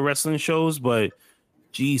when I go to wrestling shows. But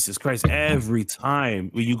Jesus Christ, every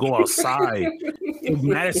time when you go outside, in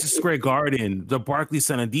Madison Square Garden, the Barclays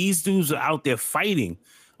Center, these dudes are out there fighting.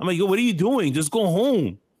 I'm like, yo, what are you doing? Just go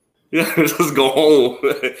home. Yeah, just go home.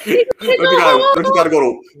 Don't you gotta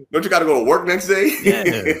go to work next day? Yeah.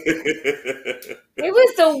 It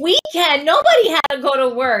was the weekend. Nobody had to go to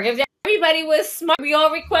work. If everybody was smart, we all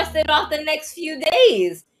requested off the next few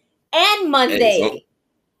days and Monday.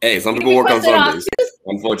 Some people work on Sundays,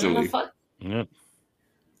 unfortunately. Yep.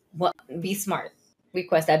 Well, be smart.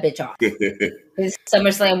 Request that bitch off. It's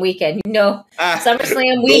SummerSlam weekend. You know,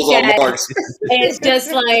 SummerSlam weekend is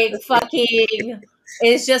just like fucking.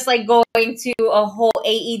 It's just like going to a whole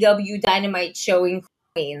AEW Dynamite show in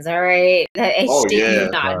Queens, all right? You're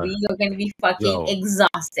going to be fucking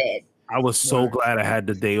exhausted. I was so glad I had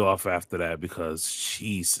the day off after that because,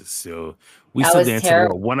 Jesus, we stood there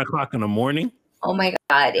until 1 o'clock in the morning. Oh, my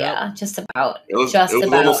God, yeah. Just about. It was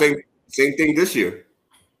almost same thing this year.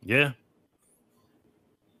 Yeah.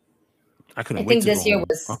 I couldn't I wait think this year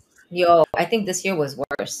was, I think this year was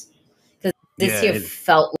worse. This year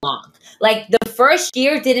felt long. Like the first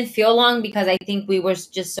year didn't feel long because I think we were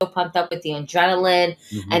just so pumped up with the adrenaline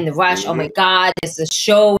and the rush. Oh my God, there's a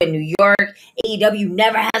show in New York. AEW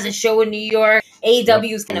never has a show in New York.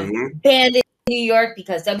 AEW is kind of banned in New York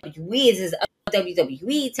because WWE is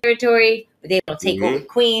WWE territory, but they don't take over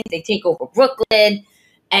Queens. They take over Brooklyn.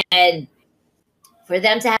 And for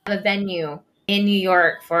them to have a venue in New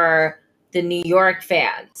York for the New York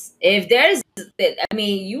fans,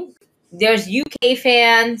 there's UK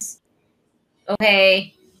fans,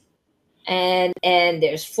 okay, and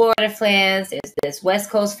there's Florida fans, there's West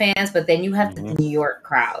Coast fans, but then you have the New York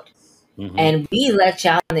crowd. And we let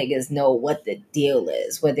y'all niggas know what the deal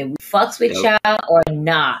is, whether we fucks with y'all or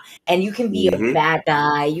not. And you can be a bad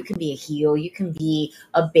guy, you can be a heel, you can be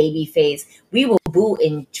a baby face. We will boo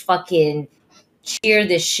and fucking cheer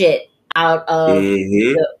the shit out of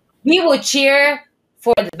we will cheer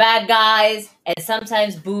for the bad guys and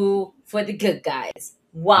sometimes boo for the good guys.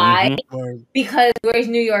 Why? Word. Because we're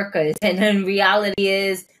New Yorkers, and then reality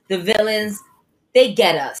is the villains, they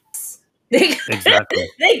get us. They, Exactly.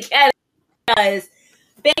 they get us.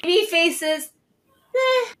 Baby faces,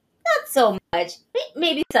 not so much.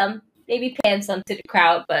 Maybe some. Maybe paying some to the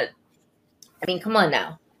crowd, but I mean, come on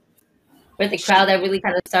now. We're the crowd that really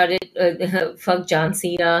kind of started. Fuck John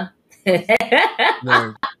Cena.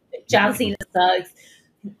 Word. John Cena sucks.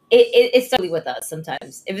 It's totally with us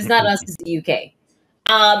sometimes. If it's not us, it's the UK.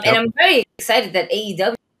 And Yep. I'm very excited that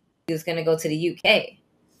AEW is going to go to the UK.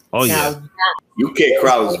 Oh Now, yeah. UK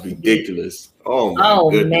crowd is ridiculous. Oh my oh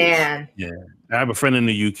goodness. man, I have a friend in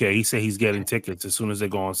the UK. He said he's getting tickets as soon as they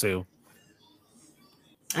go on sale.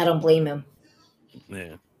 I don't blame him.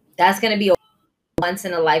 Yeah. That's going to be a once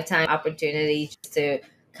in a lifetime opportunity just to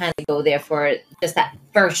kind of go there for just that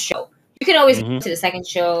first show. You can always go to the second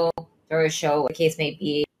show, third show, what the case may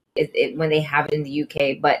be, when they have it in the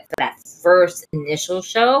UK. But for that first initial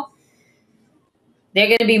show, they're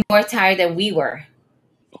going to be more tired than we were.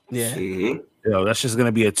 Yeah. Mm-hmm. Yo, that's just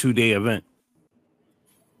gonna be a 2-day event.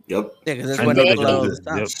 Yep. Yeah, because that's I what know they they're play gonna all do the it.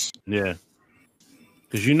 time. Yep. Yeah.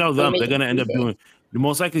 Because you know them, they're gonna end up doing the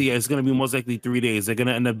most likely. Yeah, it's gonna be most likely 3 days. They're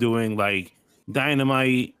gonna end up doing like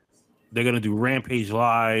Dynamite. They're gonna do Rampage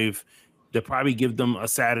live. They'll probably give them a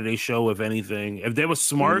Saturday show if anything. If they were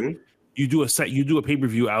smart, Mhm. you do a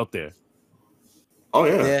pay-per-view out there. Oh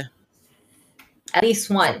yeah. Yeah. At least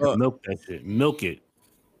one. Oh. Milk that shit. Milk it.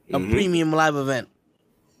 A Mhm. premium live event.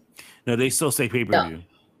 No, they still say pay-per-view.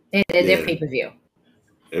 They're Yeah. pay-per-view.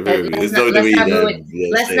 It's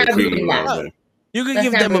Let's not ruin that. You could Let's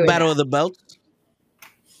give not them a ruin battle that. of the belts.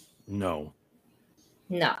 No.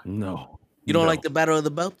 No. You don't No. like the battle of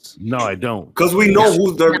the belts? No, I don't. Because we know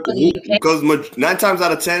who's Not in the UK. because 9 times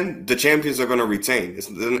out of 10 the champions are going to retain. It's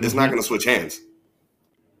not going to switch hands.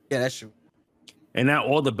 Yeah, that's true. And not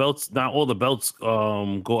all the belts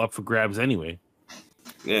go up for grabs anyway.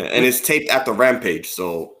 Yeah, and it's taped at the Rampage,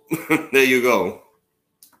 so there you go.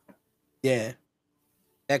 Yeah.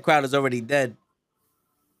 That crowd is already dead.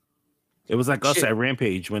 It was like us Shit. at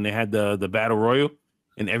Rampage when they had the battle royal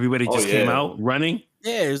and everybody just came yeah. out running.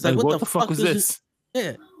 Yeah, it's like, what the fuck was this?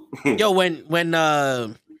 Yeah. Yo, when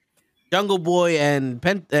Jungle Boy and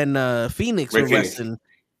Phoenix Ray were Phoenix. wrestling,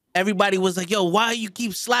 everybody was like, yo, why you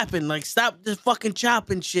keep slapping? Like, stop this fucking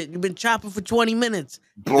chopping shit. You've been chopping for 20 minutes.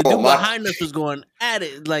 Bro, The dude my- behind us was going at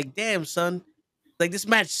it. Like, damn, son. Like, this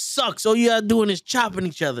match sucks. All you are doing is chopping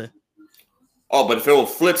each other. Oh, but if it was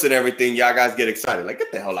flips and everything, y'all guys get excited. Like,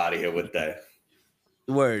 get the hell out of here with that.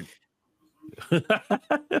 Word.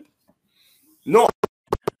 No,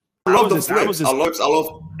 I love the I flips. was just- I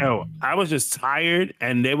love. Yo, I was just tired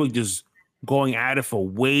and they were just going at it for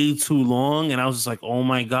way too long. And I was just like, oh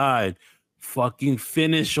my God, fucking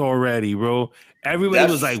finish already, bro.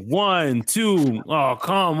 Everybody was like 1, 2. Oh,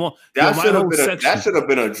 come on. That Yo, should my have whole been. section- That should have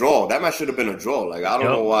been a draw. That match should have been a draw. Like I don't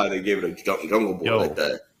Yo. know why they gave it a Jungle Boy Yo. like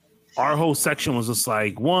that. Our whole section was just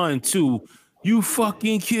like 1, 2. You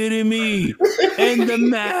fucking kidding me? End the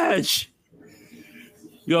match.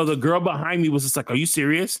 Yo, the girl behind me was just like, are you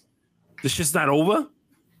serious? This shit's not over?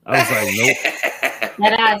 I was like, nope.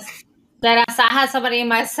 That ass. I had somebody in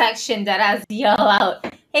my section that has yell out,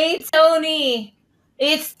 "Hey Tony,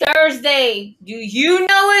 it's Thursday. Do you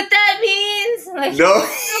know what that means?" Like, No.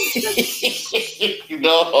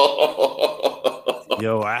 No.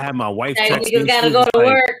 Yo, I had my wife like, text you me. gotta She go was to like-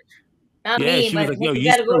 work. Not Yeah, me, she was but like, yo, you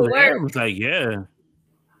you gotta go still to there? I work. was like, yeah.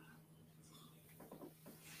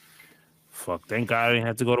 Fuck, thank God I didn't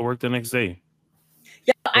have to go to work the next day.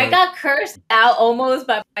 Yo, I got cursed out almost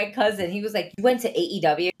by my cousin. He was like, "You went to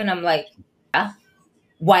AEW?" And I'm like, "Yeah.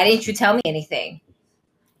 Why didn't you tell me anything?"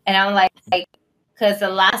 And I'm like, because the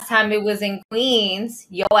last time it was in Queens,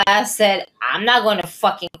 your ass said, "I'm not going to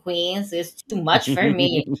fucking Queens. It's too much for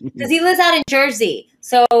me." Because he lives out in Jersey.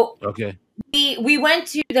 So Okay. we went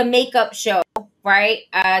to the makeup show, right,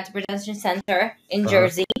 at the Production Center in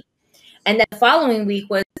Jersey. And then the following week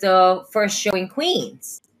was the first show in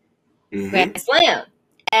Queens, Grand Slam.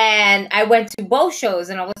 And I went to both shows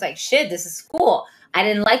and I was like, shit, this is cool. I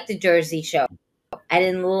didn't like the Jersey show. I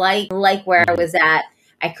didn't like where I was at.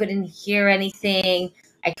 I couldn't hear anything.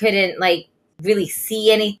 I couldn't like really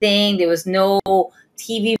see anything. There was no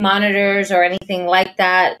TV monitors or anything like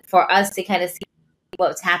that for us to kind of see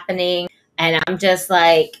what's happening. And I'm just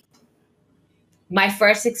like, my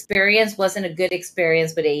first experience wasn't a good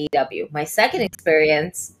experience with AEW. My second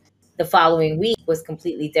experience the following week was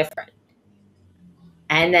completely different.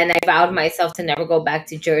 And then I vowed myself to never go back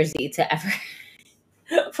to Jersey to ever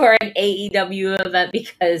for an AEW event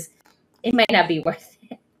because it might not be worth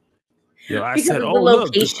it. Yo, I Because said, of the oh, look.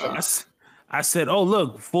 location. I said, "Oh,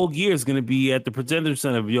 look, Full Gear is gonna be at the Presenter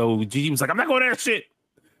Center." Yo, Gigi was like, "I'm not going there, shit.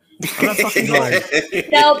 I'm not fucking going."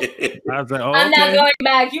 Nope. I was like, "Oh, I'm not okay." going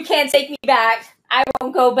back. You can't take me back. I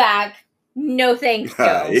won't go back. No, thanks,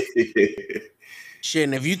 Joe. Shit,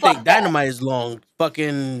 and if you Fuck think that. Dynamite is long,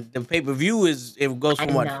 fucking the pay-per-view it goes I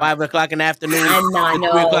from what, know. 5 o'clock in the afternoon I'm not.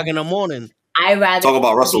 to 3 o'clock in the morning. I rather Talk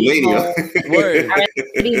about be WrestleMania. home. Word. I'd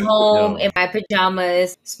rather be home Yo. in my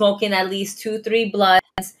pajamas, smoking at least 2-3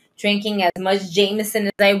 blunts, drinking as much Jameson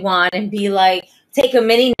as I want, and be like, take a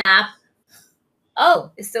mini nap.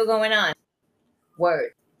 Oh, it's still going on.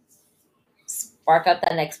 Word. Spark up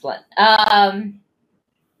that next blunt.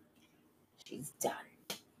 She's done.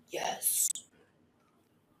 Yes.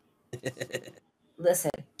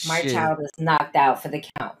 Listen, my Shit. child is knocked out for the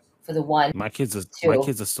count. For the 1, My kids are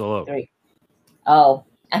 2, still up. 3. Oh,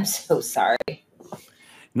 I'm so sorry.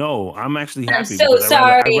 No, I'm actually I'm happy. so because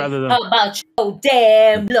sorry I'd rather them, about your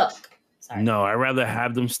damn look. Sorry. no, I'd rather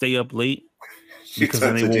have them stay up late She because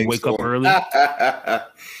then turned they to won't Jake wake up Storm. early.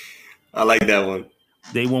 I like that one.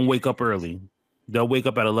 They won't wake up early. They'll wake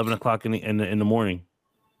up at 11 o'clock in the morning.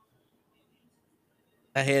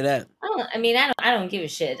 I hear that. I don't give a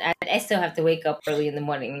shit. I still have to wake up early in the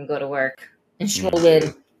morning and go to work and stroll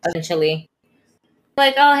in eventually.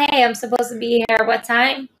 Like, oh hey, I'm supposed to be here. What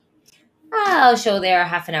time? I'll show there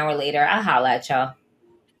half an hour later. I'll holla at y'all.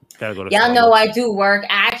 Gotta go to Y'all know Starbucks. I do work.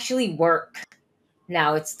 I actually work.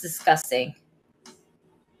 Now it's disgusting.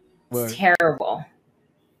 Word. It's terrible.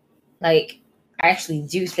 Like, I actually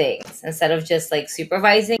do things instead of just like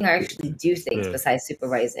supervising. I actually do things Yeah. besides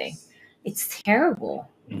supervising. It's terrible.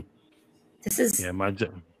 Mm. This is Yeah, my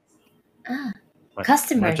job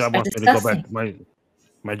customers job are wants me to go disgusting. back.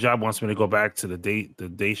 My job wants me to go back to the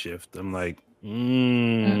day shift. I'm like,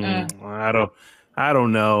 I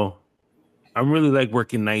don't know. I'm really like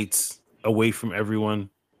working nights away from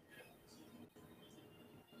everyone.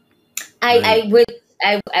 I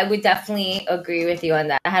would definitely agree with you on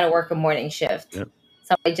that. I had to work a morning shift. Yep.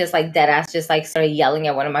 So I just like dead ass just like started yelling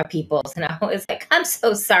at one of my peoples and I was like, I'm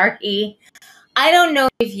so sorry. I don't know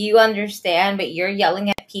if you understand, but you're yelling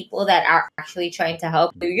at people that are actually trying to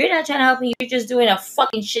help you. You're not trying to help me, you're just doing a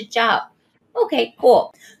fucking shit job. Okay,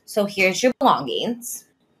 cool. So here's your belongings.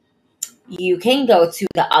 You can go to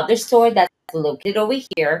the other store that's located over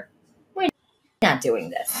here. We're not doing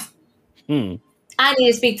this. I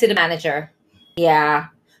need to speak to the manager. Yeah.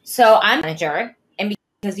 So I'm manager, and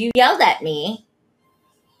because you yelled at me,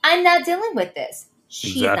 I'm not dealing with this.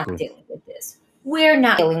 She's not Exactly. dealing with this. We're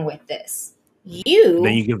not dealing with this. You And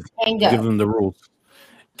then you can give go. them the rules.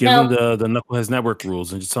 Give No. them the Knuckleheads Network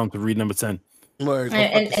rules and just tell them to read number 10. Word. Go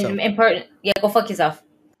fuck And yourself. important. Yeah, go fuck yourself.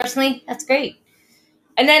 Personally, that's great.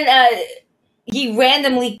 And then he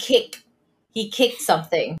randomly kicked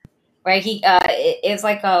something. Right? It's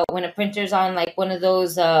like when a printer's on like one of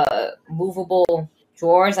those movable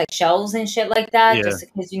drawers, like shelves and shit like that, Yeah. just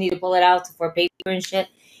because you need to pull it out for paper and shit.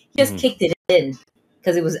 He just Mhm. kicked it in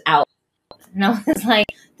because it was out. And I was like,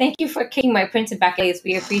 thank you for kicking my printer back.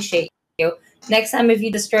 We appreciate you. Next time, if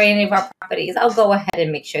you destroy any of our properties, I'll go ahead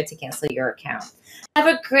and make sure to cancel your account. Have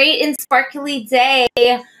a great and sparkly day.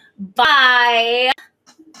 Bye.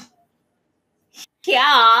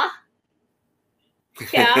 Yeah.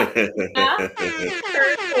 Yeah.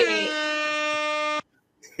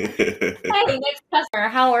 Hey, next customer,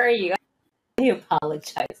 how are you? I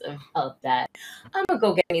apologize about that. I'm gonna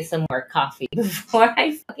go get me some more coffee before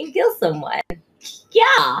I fucking kill someone.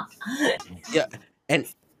 Yeah. Yeah. And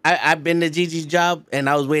I've been to Gigi's job and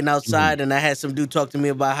I was waiting outside and I had some dude talk to me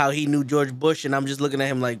about how he knew George Bush and I'm just looking at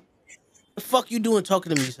him like, the fuck you doing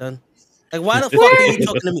talking to me, son? Like, why the fuck are you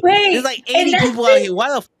talking to me? Wait, There's like and 80 that's people out here. Why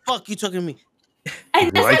the fuck you talking to me?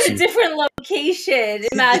 And that's Likes at a you. different location.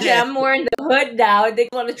 Imagine Yeah. I'm more in the hood now. They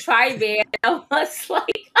want to try me. And I was like,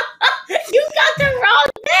 you got the wrong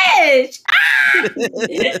bitch.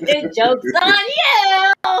 The joke's on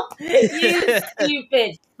you. You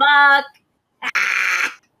stupid fuck.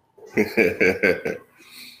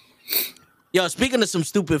 Yo, speaking of some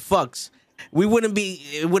stupid fucks, it wouldn't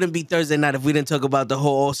be Thursday night if we didn't talk about the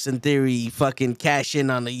whole Austin Theory fucking cash in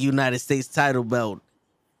on the United States title belt.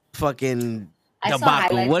 Fucking I saw debacle.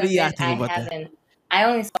 highlights What do of y'all it. think about that? I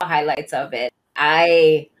only saw highlights of it.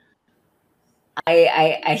 I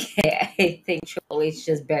think Triple H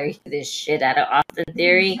just buried this shit out of Austin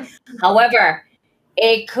Theory. However,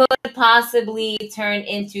 it could possibly turn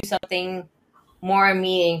into something more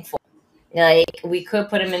meaningful. Like, we could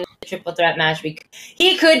put him in a triple threat match.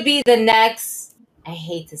 He could be the next, I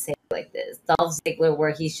hate to say it like this, Dolph Ziggler,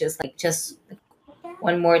 where he's just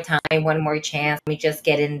one more time, one more chance, let me just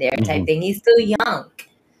get in there type thing. He's still young.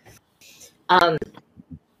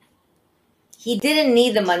 he didn't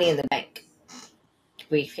need the Money in the Bank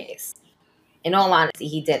briefcase. In all honesty,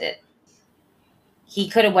 he didn't. He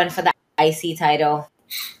could have went for the IC title.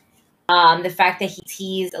 The fact that he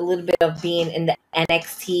teased a little bit of being in the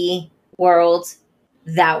NXT world,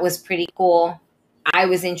 that was pretty cool. I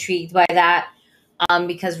was intrigued by that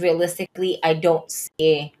because realistically, I don't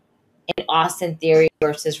see an Austin Theory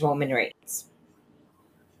versus Roman Reigns.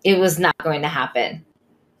 It was not going to happen.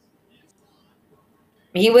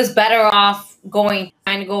 He was better off trying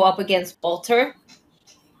to go up against Walter.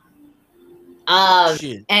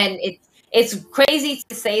 And it's crazy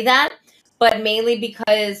to say that, but mainly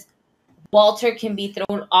because Walter can be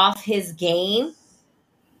thrown off his game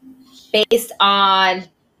based on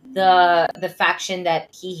the faction that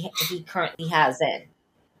he currently has in.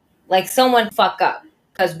 Like, someone fuck up,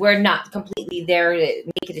 because we're not completely there to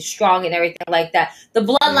make it strong and everything like that. The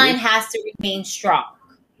bloodline has to remain strong,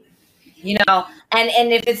 you know.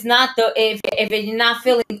 And if it's not if you're not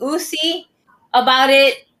feeling oozy about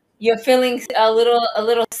it, you're feeling a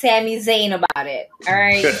little Sami Zayn about it. All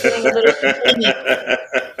right, you're feeling a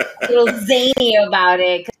little zany about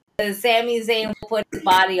it, because Sami Zayn will put his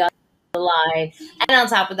body on the line, and on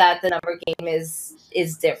top of that, the number game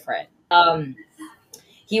is different.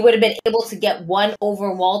 He would have been able to get one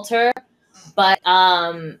over Walter, but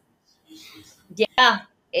yeah,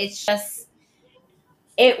 it's just,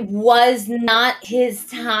 it was not his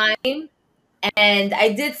time. And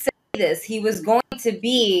I did say this, he was going to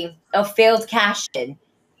be a failed cash-in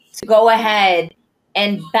to go ahead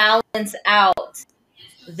and balance out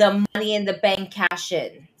the Money in the Bank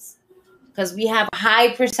cash-ins, because we have a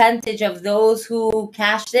high percentage of those who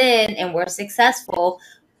cashed in and were successful,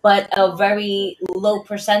 but a very low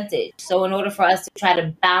percentage. So in order for us to try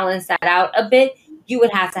to balance that out a bit, you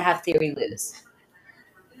would have to have Theory lose.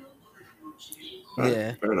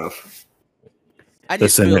 Yeah, fair enough. I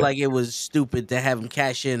just feel like it was stupid to have him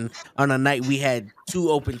cash in on a night we had 2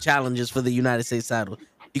 open challenges for the United States title.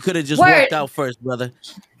 You could have just walked out first, brother.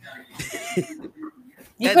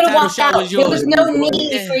 You could have walked out. There was no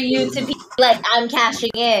need for you to be like, I'm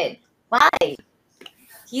cashing in. Why?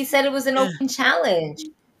 He said it was an open challenge.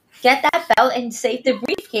 Get that belt and save the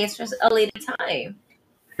briefcase for a later time.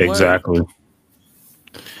 Exactly.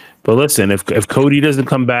 But listen, if Cody doesn't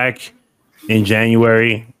come back in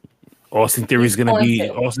January, Austin Theory's gonna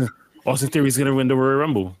Austin Theory's gonna win the Royal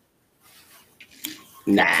Rumble.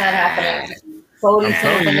 Nah, that's not happening. Cody's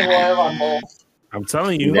gonna win the Royal Rumble. I'm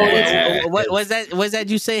telling you. What was that? Was that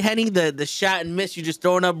you say, Henny? The shot and miss? You just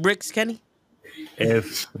throwing up bricks, Kenny?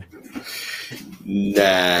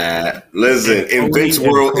 Nah, listen. In Vince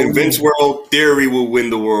World, Theory will win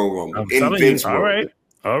the Royal Rumble. In Vince World.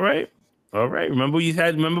 All right. Remember we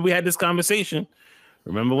had this conversation.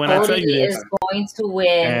 Remember when I tell you this? Is going to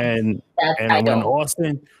win. And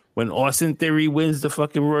when Austin Theory wins the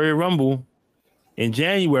fucking Royal Rumble in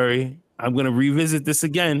January, I'm gonna revisit this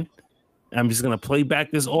again. I'm just gonna play back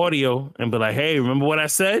this audio and be like, "Hey, remember what I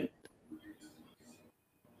said?"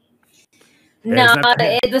 No,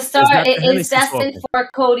 the start is destined for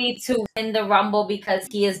Cody to win the Rumble because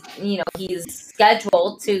he's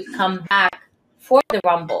scheduled to come back for the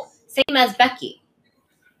Rumble. Same as Becky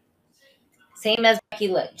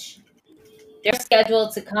Lynch. They're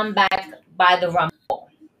scheduled to come back by the Rumble.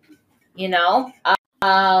 You know?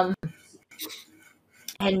 And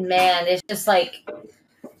man, it's just like,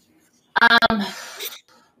 at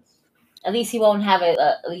least he won't have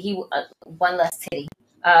one less titty.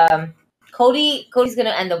 Cody's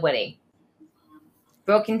gonna end up winning.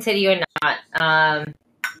 Broken titty or not,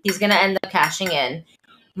 he's gonna end up cashing in.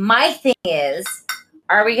 My thing is,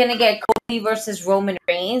 are we gonna get Cody versus Roman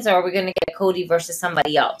Reigns, or are we gonna get Cody versus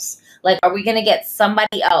somebody else? Like, are we gonna get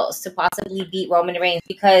somebody else to possibly beat Roman Reigns?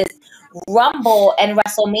 Because Rumble and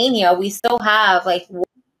WrestleMania, we still have like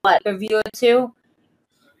what, a review or 2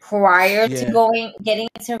 prior to getting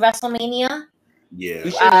into WrestleMania. Yeah,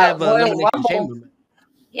 we should have a Royal Rumble.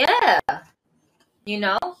 Yeah, you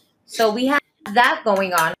know, so we have that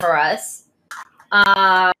going on for us.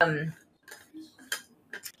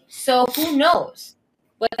 So who knows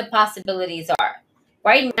what the possibilities are?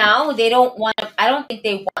 Right now, I don't think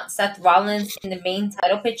they want Seth Rollins in the main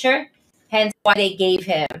title picture, hence why they gave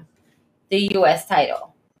him the US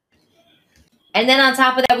title. And then on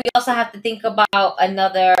top of that, we also have to think about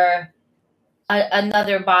another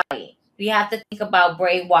body. We have to think about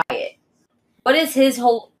Bray Wyatt. What is his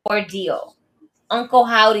whole ordeal? Uncle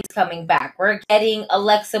Howdy's coming back. We're getting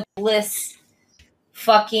Alexa Bliss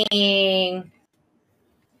fucking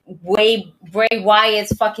Bray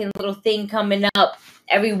Wyatt's fucking little thing coming up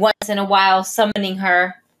every once in a while, summoning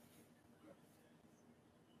her.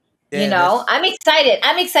 You know, I'm excited.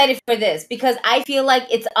 I'm excited for this because I feel like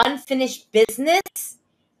it's unfinished business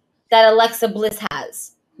that Alexa Bliss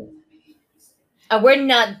has. And we're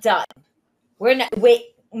not done. We're not. Wait,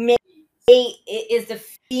 is the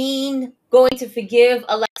Fiend going to forgive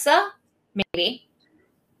Alexa? Maybe.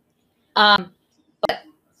 But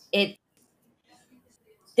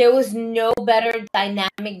there was no better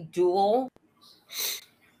dynamic duo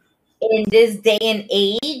in this day and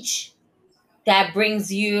age that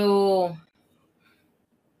brings you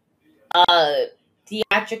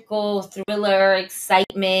theatrical thriller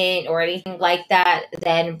excitement or anything like that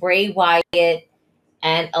than Bray Wyatt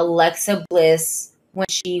and Alexa Bliss when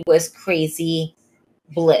she was Crazy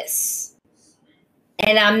Bliss.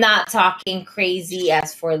 And I'm not talking crazy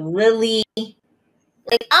as for Lily.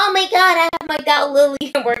 Like, oh my God, I have my doubt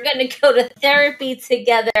Lily and we're going to go to therapy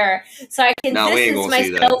together so I can distance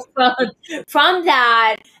myself from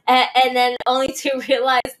that. And then only to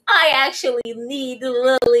realize I actually need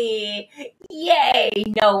Lily. Yay.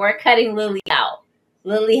 No, we're cutting Lily out.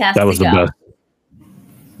 Lily has to go.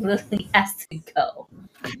 Lily has to go.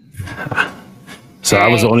 So I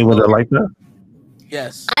was the only one that liked that?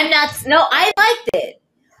 Yes. I'm not. No, I liked it.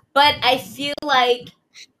 But I feel like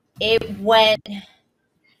it went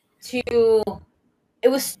it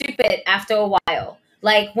was stupid after a while.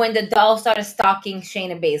 Like when the doll started stalking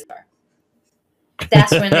Shayna Baszler.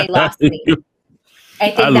 That's when they lost me.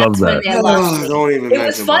 I think that's when they lost me. Don't even it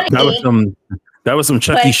was funny. That was some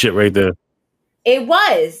Chucky shit right there. It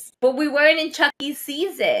was, but we weren't in Chucky's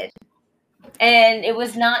season. And it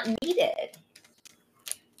was not needed.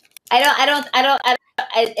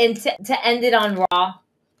 And to end it on Raw,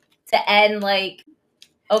 to end like,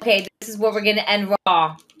 okay, this is where we're gonna end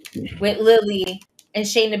Raw with Lily and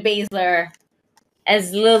Shayna Baszler,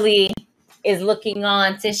 as Lily is looking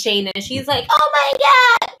on to Shayna. She's like, oh my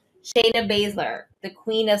God! Shayna Baszler, the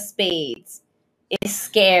Queen of Spades, is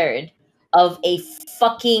scared of a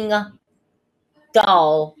fucking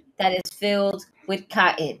doll that is filled with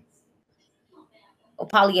cotton. Or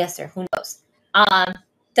polyester, who knows?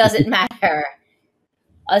 Doesn't matter.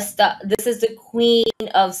 This is the Queen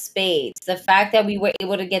of Spades. The fact that we were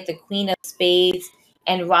able to get the Queen of Spades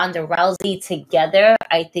and Ronda Rousey together,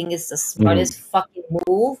 I think is the smartest fucking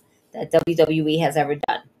move that WWE has ever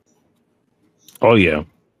done. Oh yeah.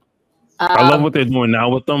 I love what they're doing now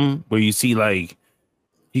with them, where you see like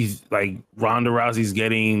he's like Ronda Rousey's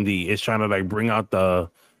it's trying to like bring out the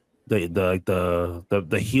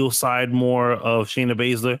heel side more of Shayna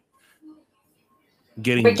Baszler.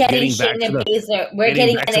 We're getting Shayna Baszler. We're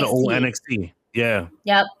getting back NXT. To the old NXT. Yeah.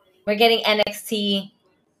 Yep. We're getting NXT,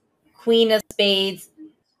 Queen of Spades,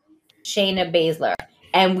 Shayna Baszler.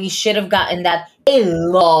 And we should have gotten that a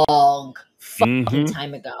long fucking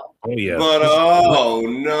time ago. Oh, yeah. But, oh,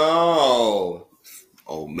 no.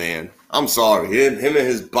 Oh, man. I'm sorry. Him and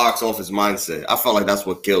his box office mindset. I felt like that's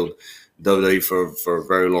what killed WWE for a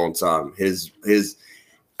very long time.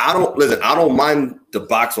 I don't mind the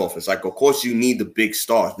box office. Like, of course, you need the big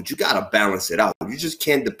stars, but you gotta balance it out. You just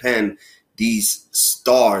can't depend these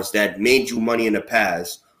stars that made you money in the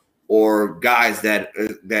past, or guys that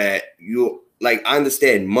you like. I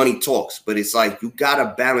understand money talks, but it's like you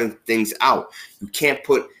gotta balance things out. You can't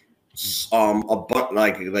put a bunch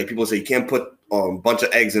like people say. You can't put a bunch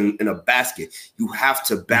of eggs in a basket. You have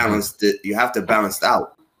to balance it. You have to balance it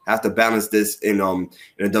out. Have to balance this in the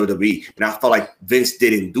WWE. And I felt like Vince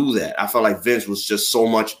didn't do that. I felt like Vince was just so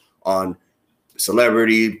much on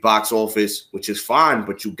celebrity, box office, which is fine,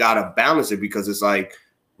 but you gotta balance it because it's like,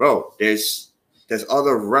 bro, there's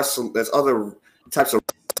other types of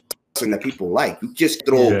wrestling that people like. You just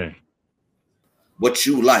throw what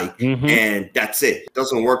you like, and that's it. It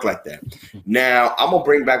doesn't work like that. Now, I'm gonna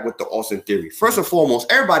bring back with the Austin Theory. First and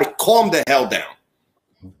foremost, everybody calm the hell down.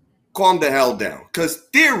 Calm the hell down, because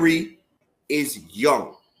Theory is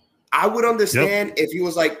young. I would understand if he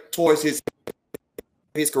was like towards his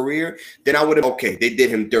career, then I would have they did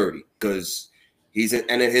him dirty because he's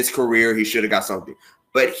in his career, he should have got something.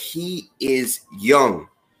 But he is young.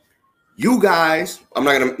 You guys,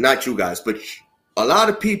 not you guys, but a lot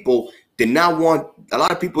of people didn't want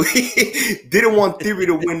Theory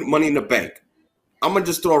to win Money in the Bank. I'm gonna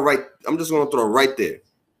throw it right there.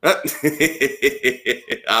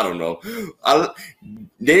 I don't know. A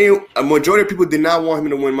majority of people did not want him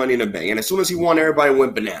to win Money in the Bank, and as soon as he won, everybody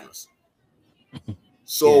went bananas.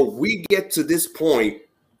 So we get to this point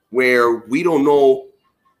where we don't know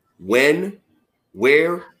when,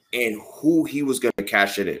 where, and who he was going to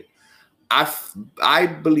cash it in. I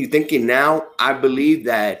believe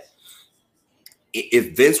that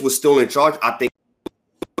if Vince was still in charge, I think he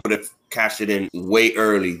would have cashed it in way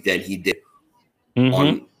early than he did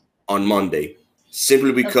on Monday,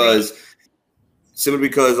 simply because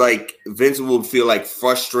like Vince would feel like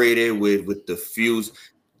frustrated with the feuds.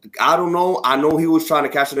 I don't know. I know he was trying to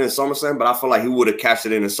cash it in SummerSlam, but I feel like he would have cashed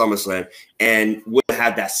it in SummerSlam and would have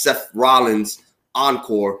had that Seth Rollins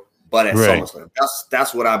encore, but at SummerSlam.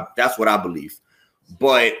 That's what I believe.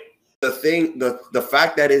 But the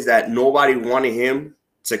fact that is that nobody wanted him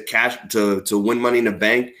to win Money in the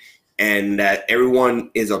Bank, and that everyone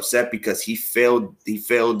is upset because he failed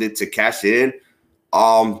it to cash it in.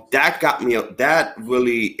 That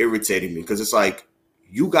really irritated me, because it's like,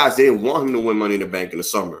 you guys didn't want him to win Money in the Bank in the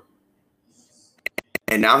summer,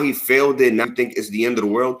 and now he failed it. And I think it's the end of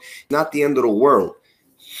the world. Not the end of the world.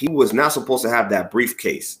 He was not supposed to have that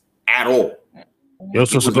briefcase at all. He was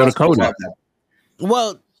supposed to go to Cody.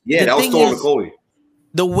 Well, yeah, that was stolen to Cody.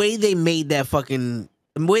 The way they made the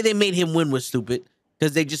way they made him win was stupid,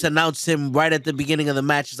 because they just announced him right at the beginning of the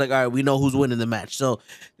match. It's like, all right, we know who's winning the match, so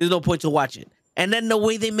there's no point to watch it. And then the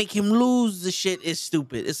way they make him lose the shit is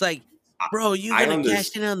stupid. It's like, bro, you gonna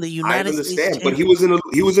cash in on the United States? I understand, but he was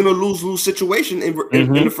in a lose-lose situation in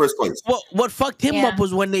the first place. Well, what fucked him up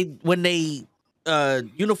was when they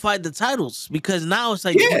unified the titles, because now it's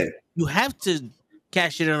like, you have to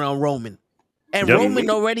cash it in on Roman, and Roman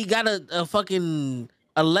already got a fucking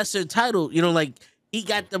lesser title. You know, like, he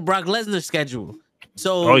got the Brock Lesnar schedule.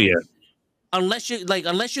 So unless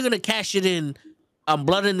you're gonna cash it in on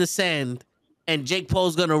Blood in the Sand, and Jake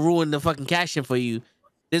Paul's gonna ruin the fucking cash in for you,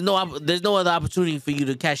 there's no other opportunity for you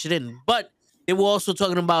to cash it in. But they were also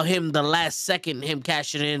talking about him the last second, him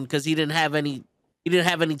cashing in, because he didn't have any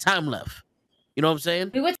time left. You know what I'm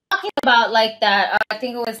saying? We were talking about like that. I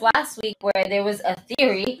think it was last week, where there was a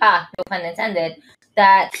theory, no pun intended,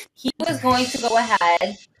 that he was going to go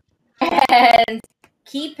ahead and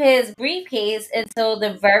keep his briefcase until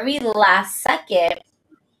the very last second,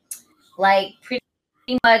 like pretty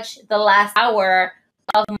much the last hour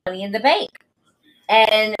of Money in the Bank.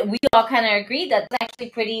 And we all kind of agreed that that's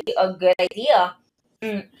actually a good idea,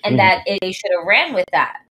 and that they should have ran with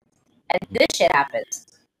that. And this shit happens.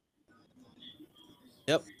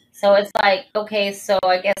 Yep. So it's like, okay, so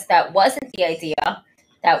I guess that wasn't the idea.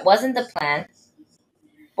 That wasn't the plan.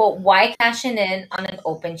 But why cashing in on an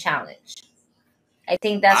open challenge? I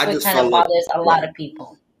think that's what kind of bothers a lot of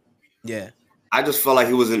people. Yeah. I just felt like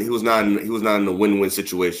he was not in a win-win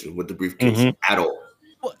situation with the briefcase at all.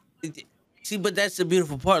 Well, see, but that's the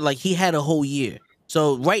beautiful part. Like, he had a whole year.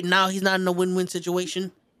 So right now he's not in a win-win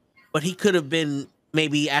situation, but he could have been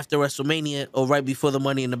maybe after WrestleMania or right before the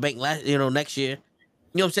Money in the Bank next year.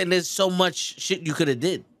 You know what I'm saying? There's so much shit you could have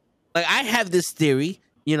did. Like, I have this theory,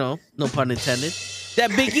 no pun intended, that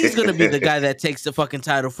Big E's gonna be the guy that takes the fucking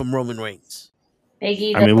title from Roman Reigns. Big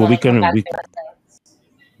E. I mean, well, we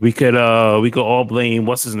could all blame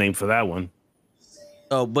what's his name for that one.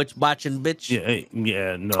 Oh, Butch Botchin' bitch.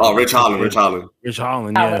 Yeah, no. Oh, Rich Holland,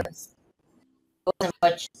 yeah.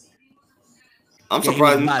 I'm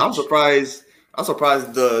surprised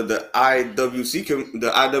the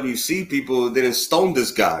IWC people didn't stone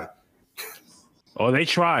this guy. Oh, they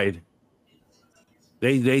tried.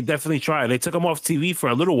 They definitely tried. They took him off TV for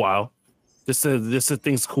a little while, just to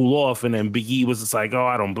things cool off, and then Big E was just like, "Oh,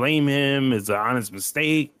 I don't blame him. It's an honest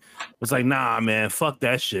mistake." It's like, nah, man, fuck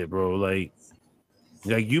that shit, bro. Like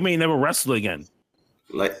you may never wrestle again.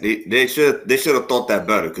 Like they should have thought that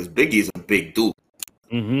better, because Big E's a big dude.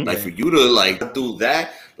 Like, for you to do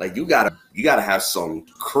that, like, you gotta have some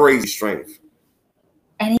crazy strength.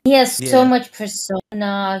 And he has so much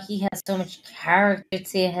persona. He has so much character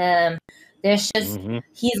to him. There's just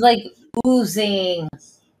he's like oozing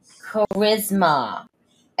charisma,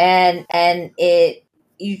 and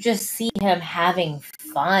you just see him having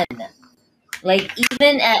fun. Like,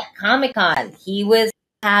 even at Comic-Con, he was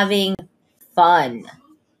having fun.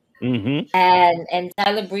 And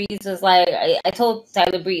Tyler Breeze was like, I told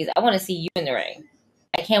Tyler Breeze, I want to see you in the ring.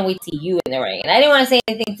 I can't wait to see you in the ring. And I didn't want to say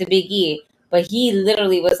anything to Big E, but he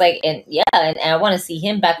literally was like, and I want to see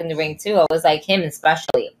him back in the ring too. I was like, him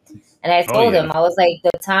especially. And I told him, I was like,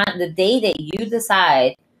 the day that you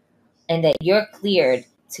decide and that you're cleared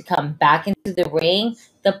to come back into the ring,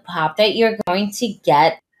 the pop that you're going to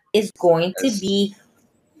get is going to be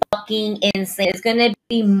fucking insane. It's going to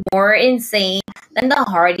be more insane than the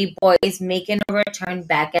Hardy Boys making a return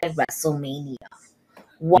back at WrestleMania.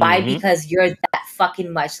 Why? Because you're that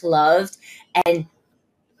fucking much loved, and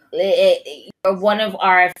you're one of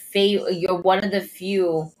our you're one of the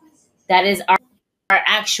few that is our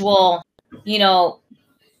actual, you're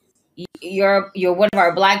one of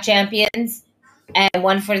our black champions, and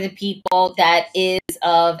one for the people that is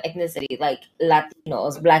of ethnicity, like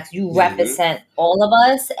Latinos, blacks. You represent all of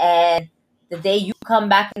us, and the day you come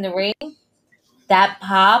back in the ring, that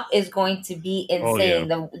pop is going to be insane.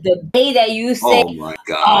 The day that you say, Oh my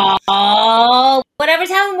god. oh, whatever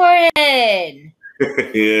town we're in,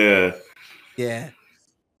 Yeah. Yeah.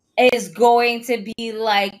 is going to be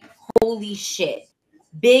like, holy shit.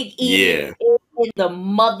 Big E Yeah. is in the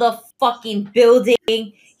motherfucking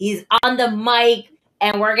building. He's on the mic,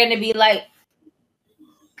 and we're gonna be like,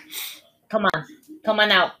 come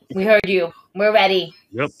on out. We heard you. We're ready.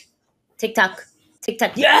 Yep. TikTok.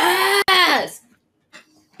 Yes!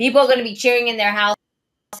 People are going to be cheering in their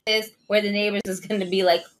houses, where the neighbors is going to be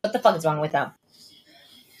like, what the fuck is wrong with them?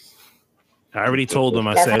 I already told him.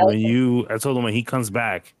 I That's said how I told him when he comes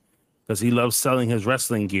back, because he loves selling his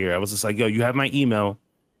wrestling gear. I was just like, yo, you have my email.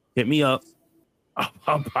 Hit me up.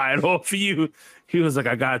 I'll buy it all for you. He was like,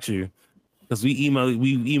 I got you. Because we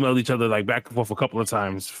emailed each other like back and forth a couple of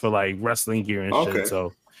times for like wrestling gear and shit.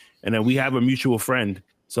 So, and then we have a mutual friend.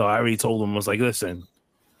 So I already told him, I was like, listen,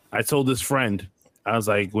 I told this friend, I was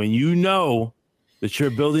like, when you know that you're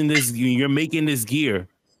building this, you're making this gear,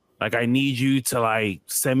 like I need you to like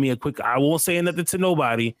send me a quick, I won't say nothing to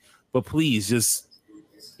nobody, but please just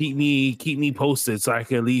keep me posted so I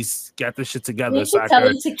can at least get this shit together. You should tell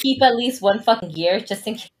him to keep at least one fucking gear just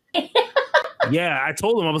in case. Yeah, I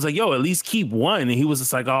told him, I was like, yo, at least keep one. And he was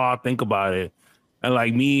just like, oh, I'll think about it. And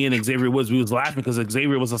like me and Xavier Woods, we was laughing because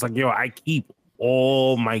Xavier was just like, yo, I keep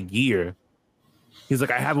all my gear. He's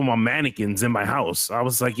like, I have them on mannequins in my house. I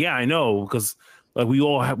was like, yeah, I know, because like we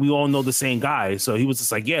all know the same guy. So he was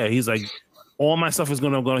just like, yeah, he's like, all my stuff is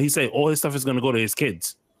gonna go. He said all his stuff is gonna go to his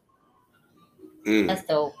kids. That's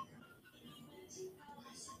dope.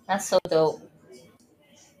 That's so dope.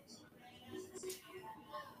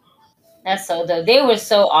 That's so dope. They were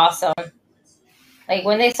so awesome. Like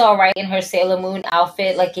when they saw Riot in her Sailor Moon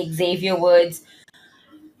outfit, like Xavier Woods,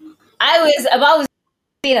 I was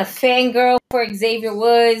being a fangirl for Xavier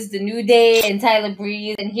Woods, The New Day, and Tyler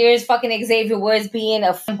Breeze, and here's fucking Xavier Woods being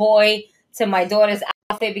a fanboy to my daughter's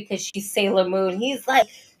outfit because she's Sailor Moon. He's like,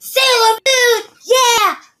 Sailor Moon,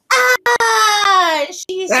 yeah, ah! And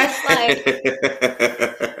she's just like,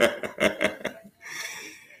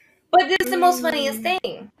 but this is the most funniest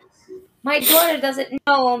thing. My daughter doesn't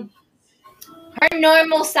know her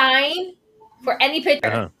normal sign for any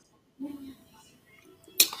picture.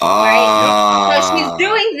 Right? So she's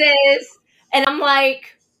doing this, and I'm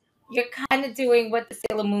like, you're kind of doing what the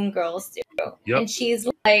Sailor Moon girls do. Yep. And she's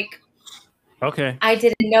like, okay, I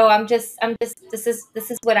didn't know. I'm just this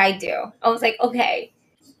is what I do. I was like, okay,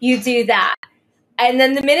 you do that. And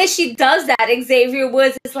then the minute she does that, Xavier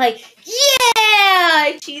Woods is like, yeah!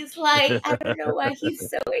 And she's like, I don't know why he's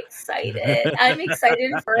so excited. I'm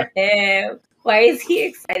excited for him. Why is he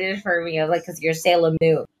excited for me? I'm like, because you're Sailor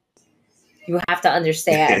Moon. You have to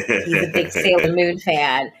understand. He's a big Sailor Moon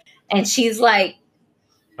fan. And she's like,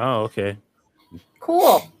 oh, okay.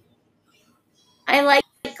 Cool. I like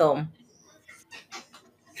him.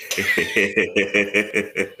 I'm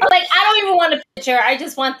like, I don't even want a picture. I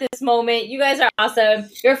just want this moment. You guys are awesome.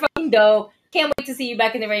 You're fucking dope. Can't wait to see you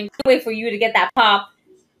back in the ring. Can't wait for you to get that pop.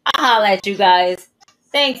 I'll holla at you guys.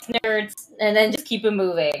 Thanks, nerds. And then just keep it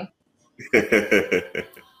moving.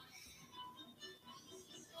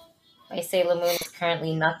 My Sailor Moon is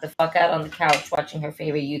currently knocked the fuck out on the couch watching her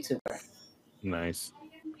favorite YouTuber. Nice.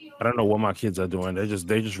 I don't know what my kids are doing. They're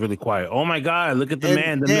just really quiet. Oh my God, look at the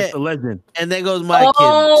man, the myth, the legend. And there goes my kid.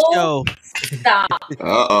 Show. Stop.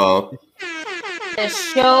 Uh-oh. The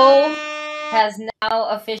show has now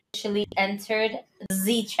officially entered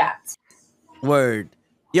Z-Chat. Word.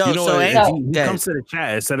 Yo, you know so what, he comes to the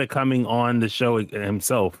chat instead of coming on the show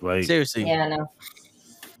himself. Like seriously. Yeah, I know.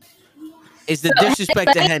 It's the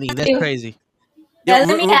disrespect to Henny. That's crazy. Yo,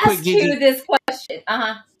 let me ask you this question.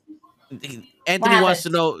 Anthony wants to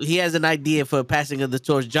know, he has an idea for passing of the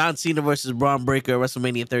torch. John Cena versus Braun Breaker at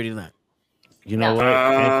WrestleMania 39. You know what?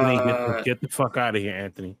 Anthony, get the fuck out of here,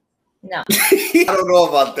 Anthony. No. I don't know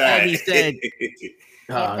about that. And he said,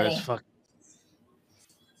 oh, that's fuck.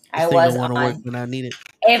 I was want to work when I need it.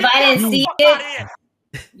 If I didn't see it,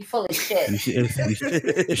 you full of shit.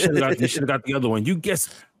 You should have got the other one. You guess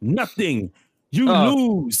nothing. You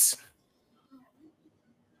lose.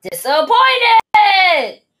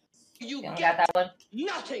 Disappointed. You don't got that one.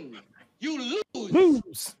 Nothing. You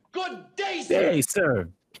lose. Good day, sir. Hey, sir.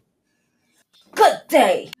 Good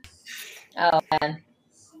day. Oh man.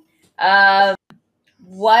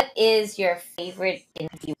 What is your favorite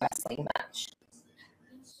indie wrestling match?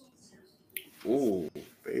 Ooh,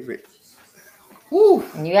 favorite. Ooh.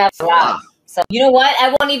 You have a lot. So you know what?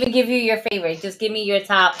 I won't even give you your favorite. Just give me your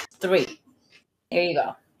top 3. There you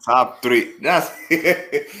go. Top 3. That's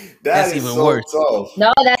That's is even so worse. tough.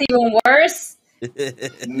 No, that's even worse.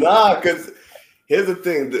 Nah, because here's the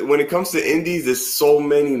thing: when it comes to indies, there's so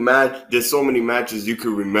many matches you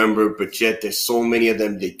could remember, but yet there's so many of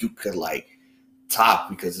them that you could like top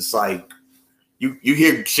because it's like you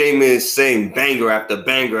hear Sheamus saying banger after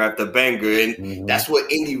banger after banger, and that's what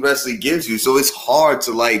indie wrestling gives you. So it's hard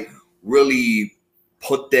to like really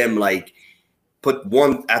put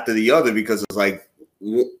one after the other because it's like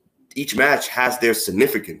each match has their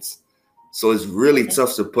significance. So it's really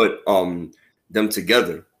tough to put them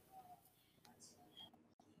together.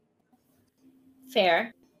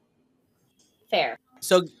 Fair.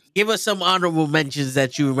 So give us some honorable mentions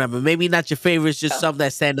that you remember. Maybe not your favorites, just some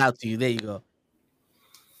that stand out to you. There you go.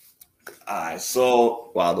 All right,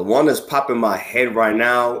 so the one that's popping my head right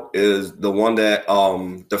now is the one that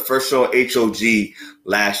the first show HOG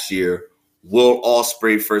last year, Will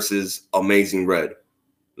Ospreay versus Amazing Red.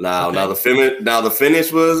 Now the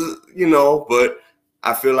finish was, but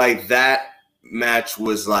I feel like that match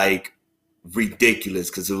was like ridiculous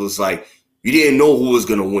because it was like you didn't know who was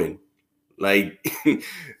gonna win, like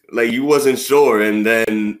like you wasn't sure, and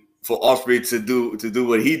then for Ospreay to do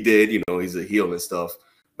what he did, he's a heel and stuff,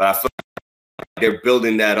 but I feel they're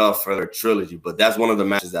building that up for their trilogy. But that's one of the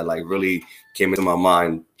matches that like really came into my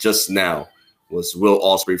mind just now was Will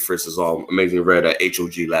Ospreay versus Amazing Red at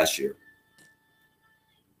HOG last year.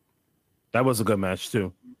 That was a good match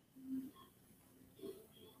too.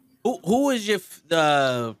 Who's your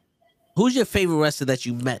favorite wrestler that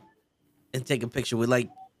you met and take a picture with? Like,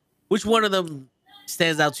 which one of them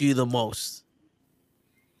stands out to you the most?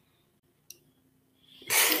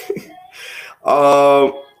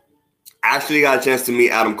 Actually got a chance to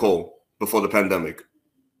meet Adam Cole before the pandemic.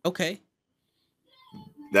 Okay.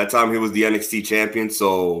 That time he was the NXT champion,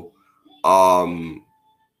 so I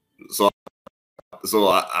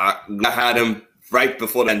had him right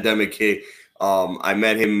before the pandemic hit. I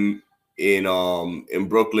met him in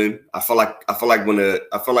Brooklyn. I felt like when a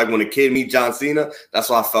kid meet John Cena, that's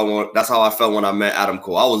how I felt when I met Adam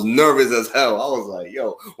Cole. I was nervous as hell. I was like,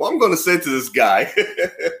 yo, what I'm gonna say to this guy?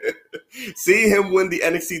 Seeing him win the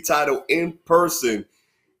NXT title in person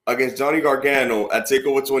against Johnny Gargano at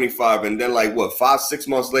TakeOver 25, and then 5-6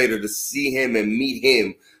 months later to see him and meet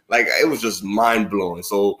him, like it was just mind blowing.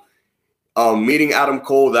 So meeting Adam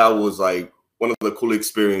Cole, that was like one of the cool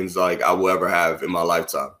experiences like I will ever have in my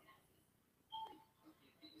lifetime.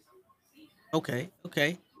 Okay.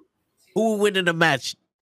 Who will win in the match?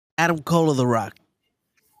 Adam Cole or The Rock?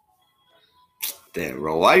 Damn,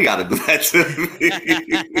 bro, why you gotta do that to me?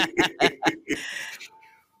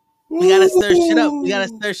 We gotta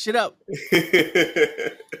stir shit up.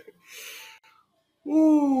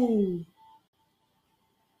 Ooh.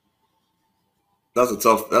 That's a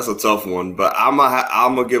tough one, but I'm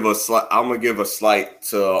gonna give a slight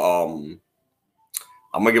to The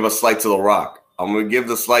Rock. I'm gonna give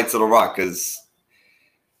the slight to The Rock because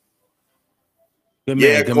good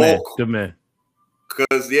man.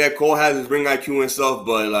 Because Cole has his ring IQ and stuff,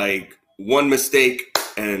 but like one mistake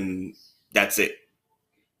and that's it.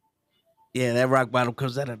 Yeah, that rock bottom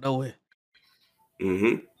comes out of nowhere.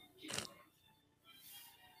 Mm-hmm.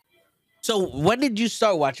 So when did you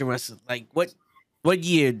start watching wrestling? Like what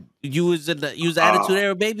year? You was Attitude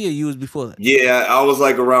Era baby, or you was before that? Yeah, I was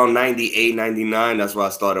like around 98, 99. That's when I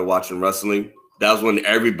started watching wrestling. That was when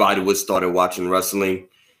everybody started watching wrestling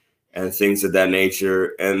and things of that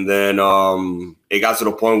nature. And then it got to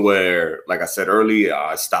the point where, like I said earlier,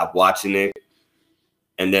 I stopped watching it,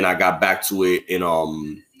 and then I got back to it in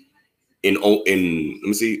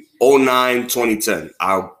 09, 2010.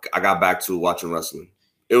 I got back to watching wrestling.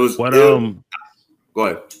 It was what go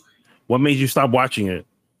ahead. What made you stop watching it?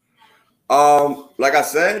 Like I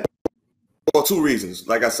said, well, two reasons.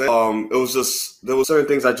 Like I said, it was just there were certain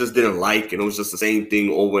things I just didn't like, and it was just the same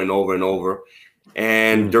thing over and over and over.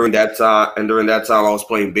 And during that time, I was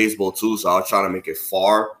playing baseball too, so I was trying to make it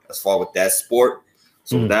far with that sport.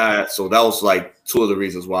 So that was like two of the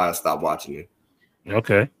reasons why I stopped watching it.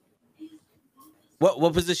 Okay.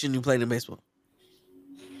 What position you played in baseball?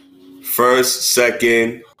 First,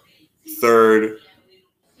 second, third,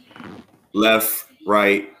 left,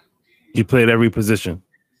 right. You played every position.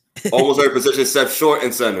 Almost every position except short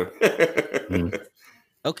and center.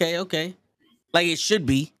 Okay. Like it should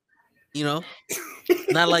be, Not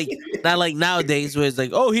like nowadays where it's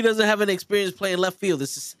like, oh, he doesn't have any experience playing left field.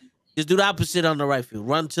 Just do the opposite on the right field.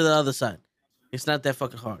 Run to the other side. It's not that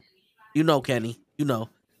fucking hard. Kenny.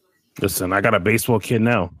 Listen, I got a baseball kid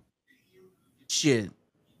now. Shit.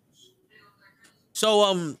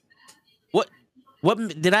 So what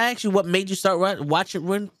did I ask you? What made you start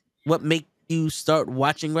watching? What made you start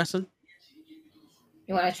watching wrestling?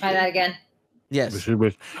 You want to try that again? Yes.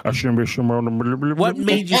 What What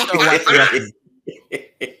made you start watching wrestling?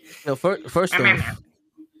 No, first off,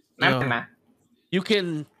 you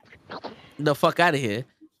can the fuck out of here,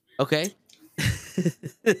 okay?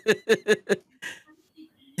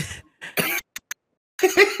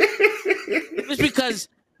 Just because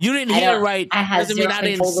you didn't hear it right doesn't mean I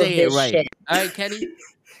didn't say it right. Shit. All right, Kenny?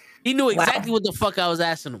 He knew exactly what the fuck I was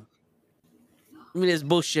asking him. I mean, it's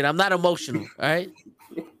bullshit. I'm not emotional, all right?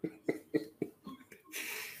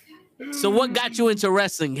 So what got you into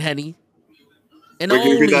wrestling, Henny? And Wait,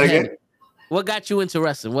 can you repeat that again? What got you into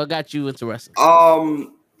wrestling?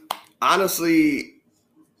 Honestly,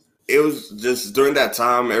 it was just during that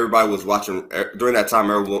time everybody was watching. During that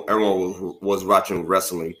time, everyone was watching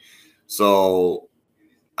wrestling. So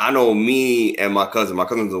I know me and my cousin. My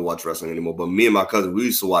cousin doesn't watch wrestling anymore, but me and my cousin, we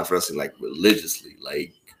used to watch wrestling like religiously.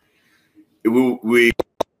 Like we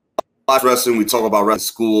watch wrestling. We talk about wrestling in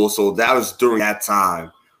school. So that was during that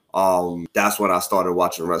time. That's when I started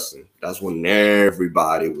watching wrestling. That's when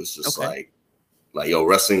everybody was just like, yo,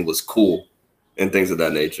 wrestling was cool and things of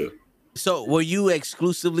that nature. So were you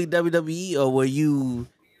exclusively WWE or were you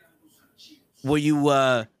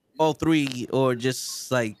all three or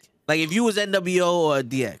just like if you was NWO or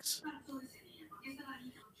DX?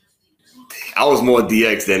 I was more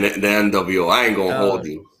DX than NWO. I ain't gonna hold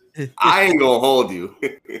you. I ain't gonna hold you.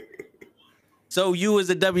 So you was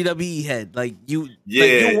a WWE head, like you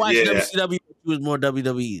watched WCW. You was more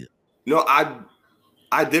WWE. No, I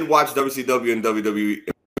did watch WCW and WWE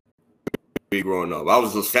growing up. I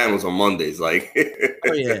was just families on Mondays, like.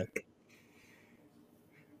 Oh yeah.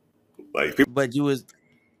 Like, people, but you was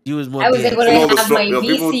more. I was able to have my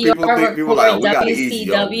VCR record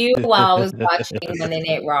WCW while I was watching Monday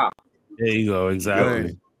Night Raw. There you go.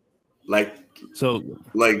 Exactly. Like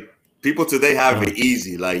people today have it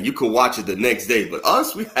easy. Like you could watch it the next day, but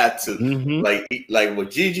us, we had to like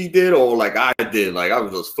what Gigi did or like I did. Like I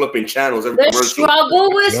was just flipping channels. Every the struggle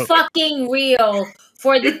was fucking real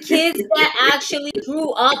for the kids that actually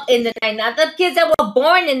grew up in the 90s, not the kids that were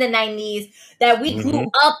born in the 90s. That we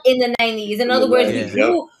grew up in the 90s. In other words,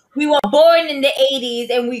 we were born in the 80s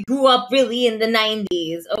and we grew up really in the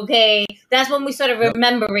 90s. Okay, that's when we started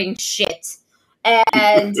remembering shit.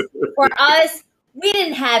 And for us, we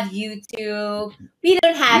didn't have YouTube. We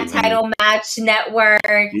didn't have Title Match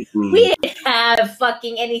Network. We didn't have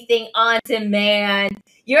fucking anything on demand.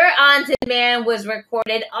 Your on demand was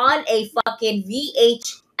recorded on a fucking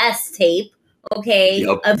VHS tape. Okay,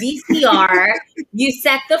 a VCR. You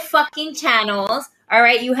set the fucking channels. All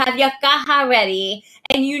right, you have your caja ready,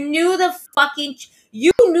 and you knew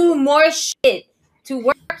you knew more shit to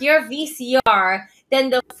work your VCR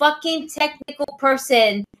than the fucking technical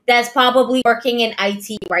person that's probably working in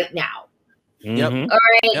IT right now. Yep. All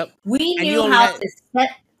right. Yep. We knew how to set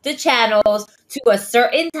the channels to a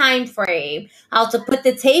certain time frame, how to put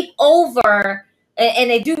the tape over,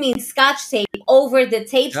 and I do mean Scotch tape over the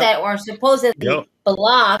tapes that are supposedly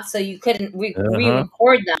blocked, so you couldn't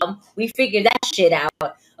re-record them. We figured that shit out.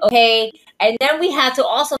 Okay. And then we had to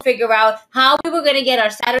also figure out how we were going to get our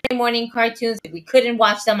Saturday morning cartoons if we couldn't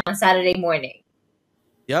watch them on Saturday morning.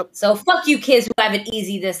 Yep. So fuck you kids who have it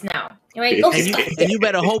easy this now. Right? And you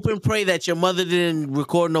better hope and pray that your mother didn't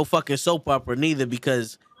record no fucking soap opera neither,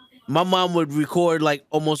 because my mom would record like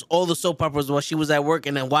almost all the soap operas while she was at work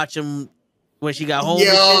and then watch them when she got home.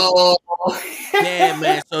 Yo. Yeah,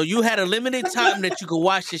 man. So you had a limited time that you could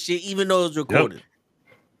watch this shit even though it was recorded.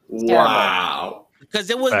 Wow. Because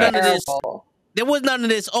there was none of this. There was none of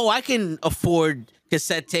this, oh, I can afford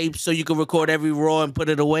cassette tapes so you can record every Raw and put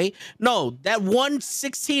it away. No, that one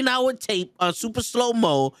 16-hour tape on super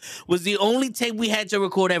slow-mo was the only tape we had to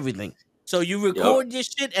record everything. So you record your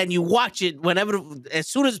shit and you watch it whenever, as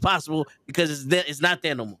soon as possible, because it's not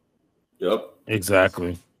there no more. Yep.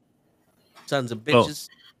 Exactly. Sons of bitches.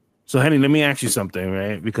 So Henny, let me ask you something,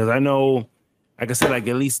 right? Because I know, like I said, like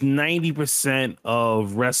at least 90%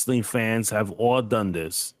 of wrestling fans have all done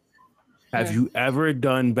this. Have you ever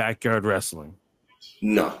done backyard wrestling?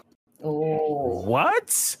 No. Oh.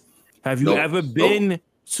 What? Have you ever been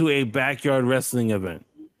to a backyard wrestling event?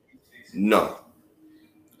 No.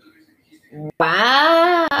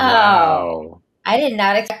 Wow. I did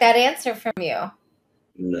not expect that answer from you.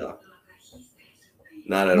 No.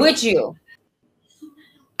 Not at all. Would you?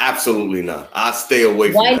 Absolutely not. I stay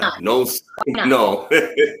away from Why that. not? No. Why not? No.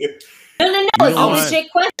 No. It's a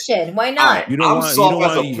legit question. Why not?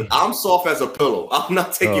 I'm soft as a pillow. I'm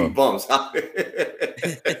not taking bumps.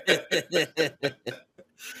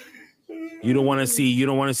 You don't want to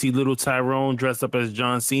see little Tyrone dressed up as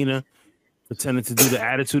John Cena, pretending to do the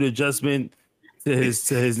attitude adjustment to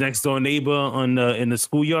his next door neighbor on in the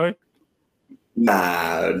schoolyard?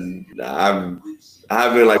 Nah, I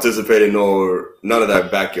haven't like participated nor none of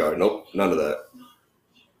that backyard. Nope, none of that.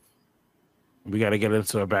 We got to get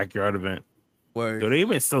into a backyard event. Word. Do they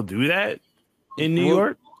even still do that in New We'll-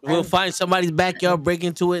 York? We'll find somebody's backyard, break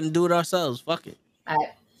into it, and do it ourselves. Fuck it.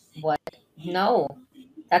 What? No,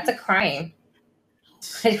 that's a crime.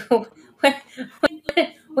 what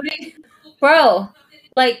are you, bro?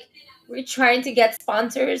 Like, we're trying to get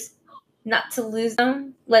sponsors, not to lose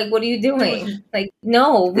them. Like, what are you doing? Like,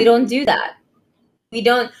 no, we don't do that. We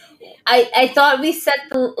don't. I thought we set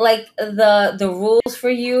the rules for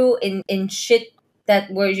you in shit that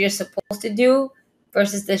you're supposed to do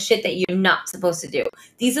versus the shit that you're not supposed to do.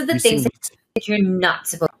 These are the things that you're not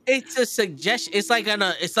supposed to do. It's a suggestion. It's like on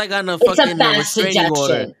a It's fucking a bad restraining order.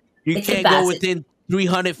 suggestion. You It's a can't bad go within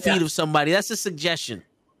 300 feet of somebody. That's a suggestion.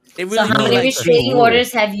 They really So how don't many like restraining that.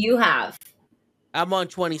 orders have you have? I'm on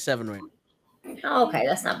 27 right now. Oh, okay,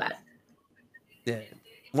 that's not bad. Yeah.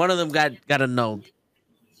 One of them got a no.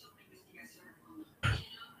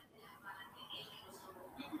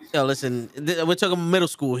 Yo, listen, we're talking middle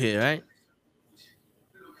school here, right?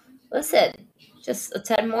 Listen, just a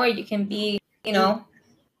 10 more, you can be, up to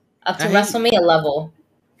I hear you. WrestleMania level.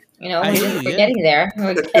 I We're hear just you, yeah. getting there.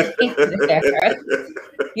 We're getting there.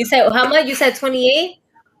 You said how much? You said 28?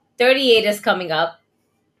 38 is coming up.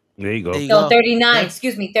 There you go. There you No, go. 39. Yeah.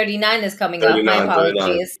 Excuse me, 39 is coming up. My 39,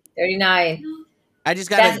 apologies. 39. I just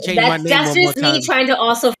gotta change my name That's one more just me time. trying to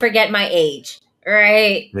also forget my age.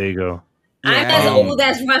 Right? There you go. I'm Yeah, as um, old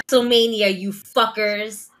as WrestleMania, you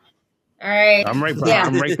fuckers. All right. I'm right. Yeah.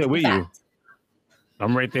 I'm right there with you. Fact.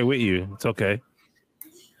 I'm right there with you. It's okay.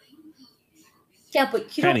 Yeah,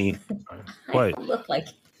 but you Kenny, don't what? look like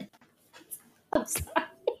it. I'm sorry.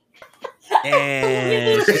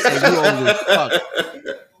 And she said, you old as fuck.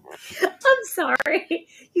 I'm sorry.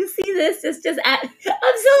 You see this? It's just I'm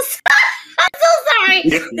so sorry. I'm so sorry.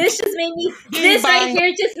 This just made me. This right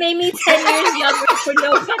here just made me 10 years younger for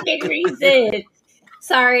no fucking reason.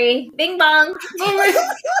 Sorry. Bing bong.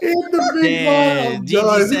 Damn,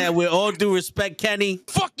 Gigi said, with all due respect, Kenny,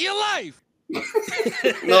 Fuck your life.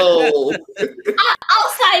 No.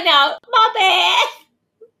 I'll sign out. My bad.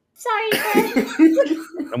 Sorry. Fred.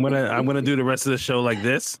 I'm gonna do the rest of the show like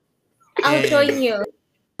this. I'll join you.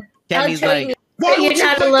 Kenny's I'll join like, you. You're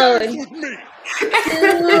not alone.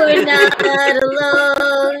 You're not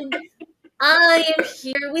alone. I am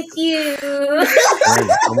here with you.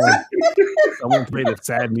 Someone play the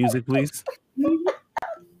sad music, please.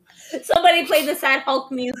 Somebody play the sad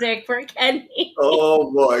Hulk music for Kenny. Oh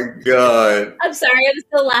my god. I'm sorry, I'm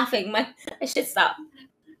still laughing. I should stop.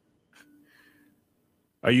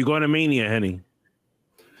 Are you going to Mania, Henny?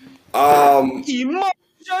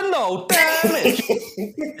 Emotional damage.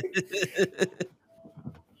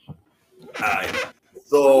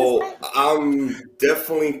 So I'm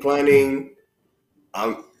definitely planning.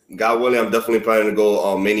 God willing, I'm definitely planning to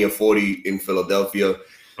go Mania 40 in Philadelphia. Okay.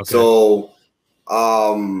 So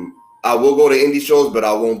I will go to indie shows, but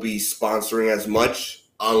I won't be sponsoring as much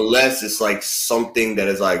unless it's like something that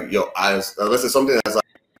is like, unless it's something that's like,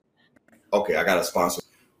 okay, I got to sponsor.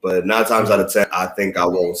 But 9 times out of 10, I think I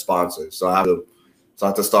won't sponsor. So I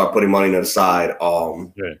have to start putting money to the side.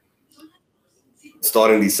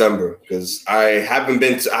 Starting December, because I haven't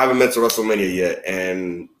been to WrestleMania yet,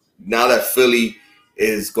 and now that Philly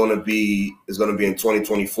is gonna be in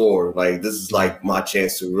 2024, like this is like my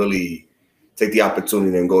chance to really take the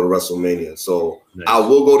opportunity and go to WrestleMania. So nice. I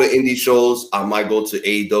will go to indie shows. I might go to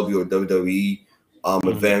AEW or WWE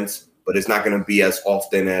events, but it's not gonna be as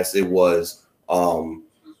often as it was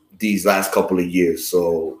these last couple of years.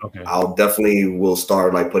 So I'll definitely will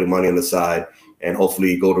start like putting money on the side and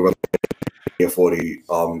hopefully go to WrestleMania 40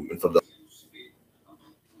 in Philadelphia.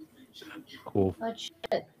 Cool. Oh,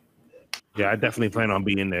 shit. Yeah, I definitely plan on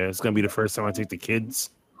being there. It's gonna be the first time I take the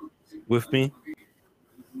kids with me,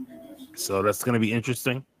 so that's gonna be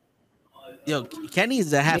interesting. yo,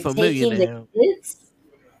 Kenny's a half a You're taking millionaire. the kids?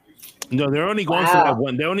 No, they're only going for like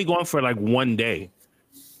one. They're only going for like one day.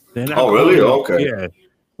 They're not Oh, really? going- Okay. Yeah.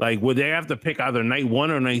 Like, would they have to pick either night 1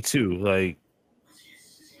 or night 2? Like,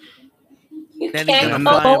 You Then he's can't gonna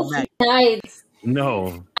fly go both back. nights.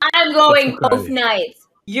 no. I'm going That's okay. both nights.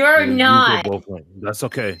 You're You not. go both ways. That's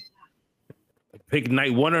okay. Pick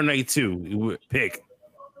night 1 or night 2. You would pick.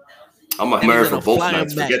 I'm a And married he's for gonna both fly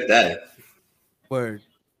nights. him back. Forget that. Word.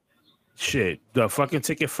 Shit. The fucking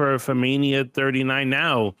ticket for Mania 39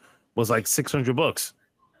 now was like $600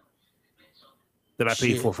 that I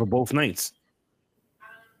paid Shit. for both nights.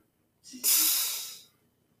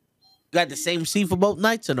 You got the same seat for both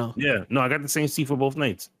nights or no? Yeah. No, I got the same seat for both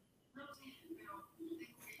nights.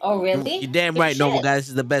 Oh, really? You're damn Good right, Nova shit. Guy. This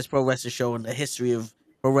is the best pro wrestling show in the history of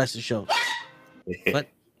pro wrestling shows. What?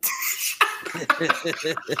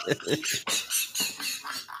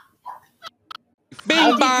 How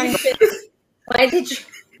Bing bong. did you? Why did you?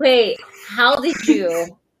 Wait. How did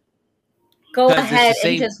you go 'Cause it's the ahead and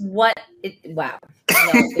same- just what? Wow.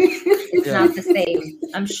 No, it's Yeah. not the same.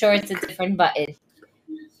 I'm sure it's a different button.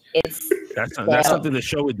 It's That's something the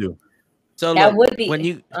show would do. So that look, would be. when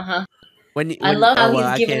you Uh-huh. when you I when, love how oh, well, he's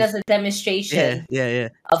I giving can't- us a demonstration yeah.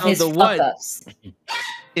 of So his the fuck what ups.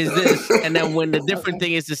 is this, and then when the different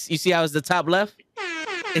thing is this, you see how it's the top left?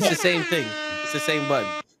 It's the same thing. It's the same button.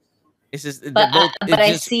 It's just they're But both. but it's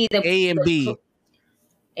I just see the A and B.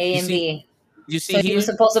 A You and see B. You see So you here? were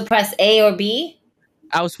supposed to press A or B.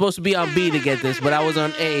 I was supposed to be on B to get this, but I was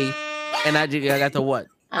on A, and I got the what?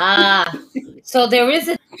 Ah, so there is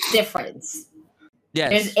a difference. Yes.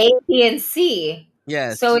 There's A, B, and C.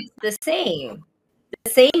 Yes. So it's the same.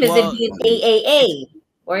 The same as Well, it being AAA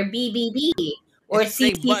or BBB or it's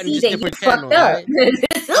the same button, CCC just that you different fucked channel, up. right?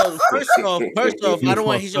 So first off, You I don't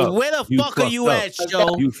want to fucked hear up. where the You fuck are you fucked at,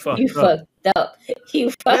 Joe? You fucked You up. fucked up. You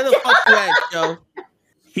Where fucked the up. fuck you at, Joe?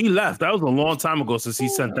 He left. That was a long time ago since he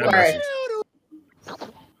sent that Word. message.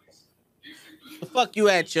 The fuck you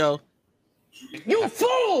at, Joe? You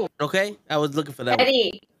fool! Okay, I was looking for that. One.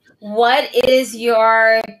 Eddie, what is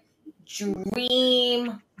your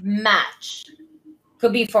dream match?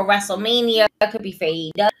 Could be for WrestleMania, could be for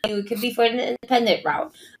AEW, it could be for an independent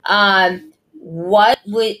route. What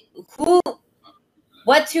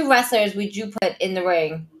two wrestlers would you put in the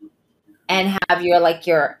ring and have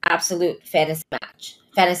your absolute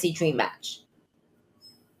fantasy dream match?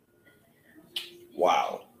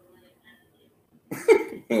 Wow.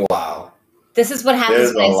 Wow. This is what happens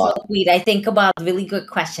There's when I a lot. smoke weed. I think about really good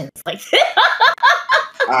questions. Like,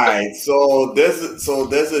 All right, so there's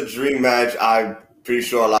a dream match. I'm pretty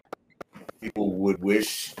sure a lot of people would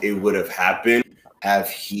wish it would have happened have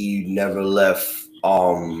he never left.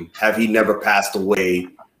 Have he never passed away?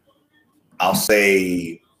 I'll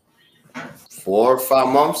say 4 or 5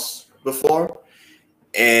 months before.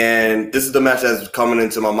 And this is the match that's coming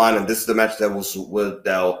into my mind, and this is the match that was supposed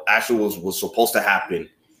to happen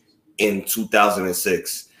in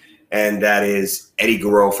 2006, and that is Eddie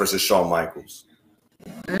Guerrero versus Shawn Michaels.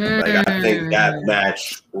 Like, I think that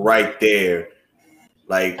match right there,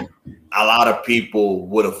 like, a lot of people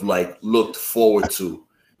would have looked forward to,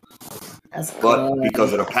 that's but cool.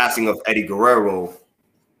 because of the passing of Eddie Guerrero,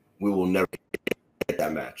 we will never get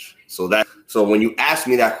that match. So when you asked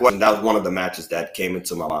me that question, that was one of the matches that came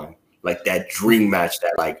into my mind, like that dream match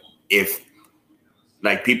that if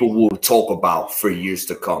people will talk about for years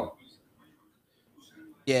to come.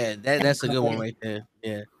 Yeah, that's a good one right there.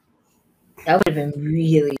 Yeah. That would have been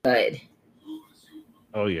really good.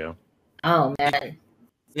 Oh yeah. Oh man.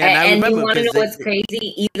 Yeah, and I and you remember want to know 'cause what's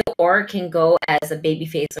crazy? Either or can go as a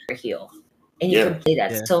babyface or a heel. And you Yeah. can play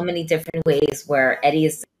that Yeah. so many different ways where Eddie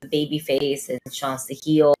is the babyface and Shawn's the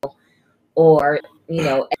heel, or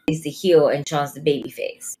Eddie's the heel and Shawn's the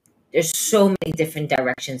babyface. There's so many different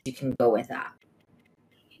directions you can go with that.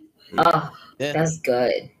 Oh, Yeah. that's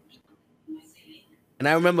good. And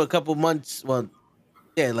I remember a couple months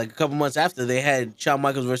after they had Shawn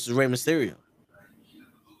Michaels versus Rey Mysterio.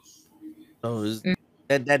 So it was,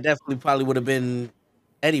 that definitely probably would have been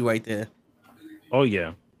Eddie right there. Oh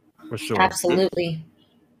yeah. For sure. Absolutely.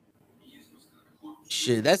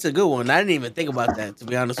 Shit, that's a good one. I didn't even think about that, to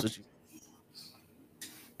be honest with you.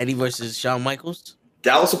 Eddie versus Shawn Michaels.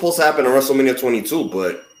 That was supposed to happen in WrestleMania 22,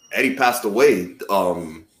 but Eddie passed away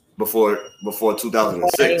before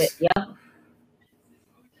 2006. Yeah.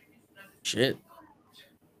 Shit.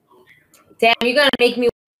 Damn, you're gonna make me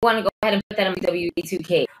want to go ahead and put that on my WWE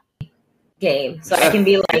 2K game, so I can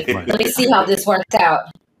be like, let me see how this works out.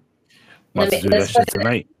 About to do that shit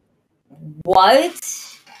tonight.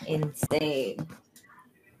 What? Insane.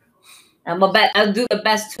 I'll do the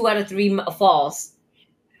best 2 out of 3 falls.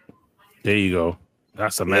 There you go.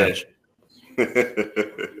 That's a match.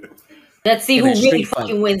 Let's see In who a really street fight.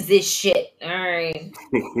 fucking wins this shit. All right.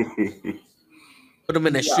 Put them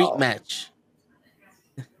in a street Yo. match.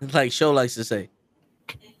 Like Show likes to say.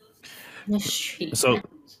 The street.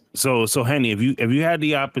 So Henny, if you had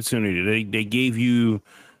the opportunity, they gave you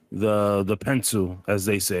the pencil, as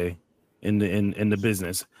they say in the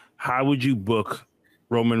business, how would you book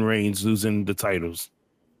Roman Reigns losing the titles?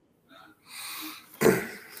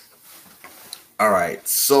 All right,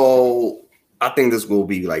 so I think this will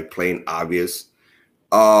be plain obvious.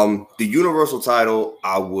 The Universal title,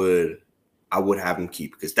 I would have him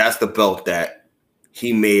keep, because that's the belt that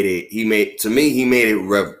he made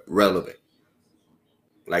it relevant.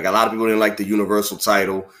 Like a lot of people didn't like the Universal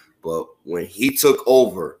title, but when he took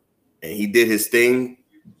over and he did his thing,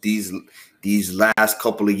 these last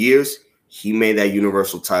couple of years, he made that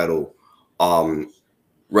Universal title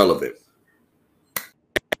relevant.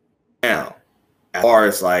 Now, as far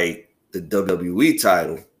as like the WWE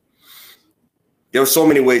title, there were so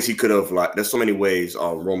many ways he could have like. There's so many ways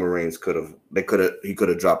Roman Reigns could have. He could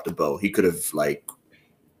have dropped the belt. He could have like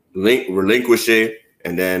relinquished it,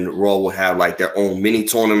 and then Raw will have like their own mini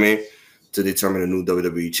tournament to determine a new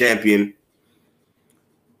WWE champion.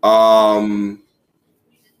 I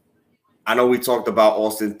know we talked about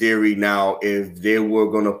Austin Theory. Now, if they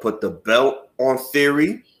were gonna put the belt on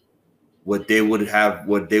Theory, what they would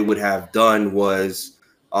have done was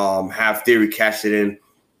have Theory cash it in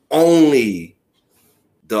only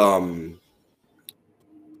the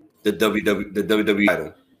WWE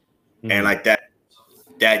title, and like that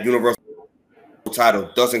Universal title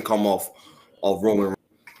doesn't come off of Roman Reigns.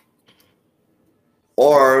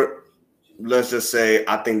 Or let's just say,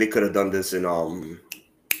 I think they could have done this in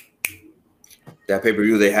that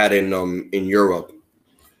pay-per-view they had in Europe.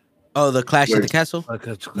 Oh, the Clash at the Castle?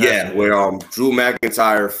 Yeah, where Drew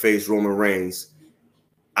McIntyre faced Roman Reigns.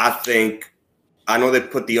 I know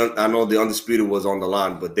the Undisputed was on the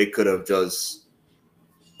line, but they could have just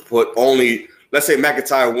put only, let's say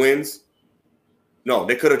McIntyre wins. No,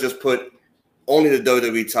 they could have just put only the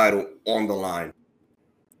WWE title on the line.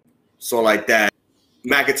 So like that,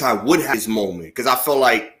 McIntyre would have his moment, because I feel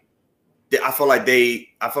like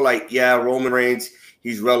Roman Reigns,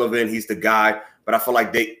 he's relevant, he's the guy, but I feel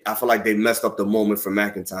like they messed up the moment for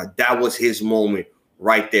McIntyre. That was his moment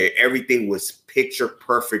right there. Everything was picture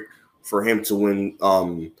perfect for him to win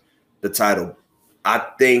the title. I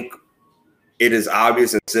think it is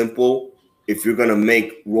obvious and simple. If you're gonna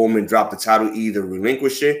make Roman drop the title, either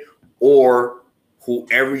relinquish it, or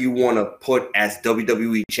whoever you want to put as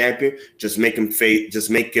WWE champion, just make him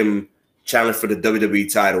challenge for the WWE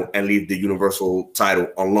title and leave the Universal title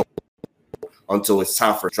alone until it's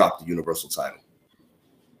time for drop the Universal title.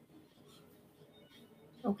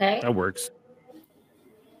 Okay. That works.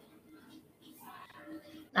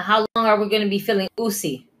 Now, how long are we going to be feeling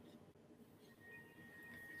Usi?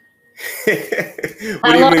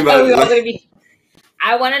 What do you mean by that?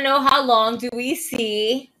 I want to know, how long do we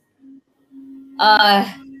see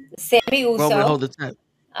Sammy Uso? Roman, hold the time.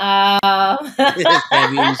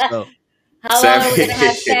 Sammy Uso. How long are we going to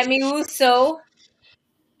have Sammy Uso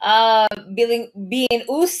being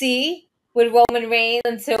Usi with Roman Reigns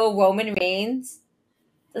until Roman Reigns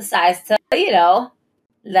decides to,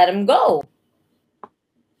 let him go?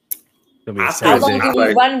 How long do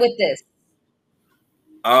we run with this?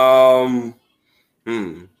 I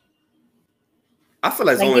feel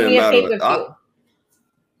like it's only a matter of,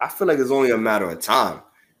 I feel like it's only a matter of time,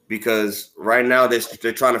 because right now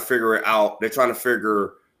they're trying to figure it out. They're trying to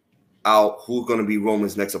figure out who's going to be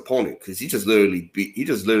Roman's next opponent, because he just literally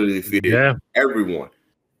defeated everyone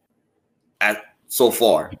so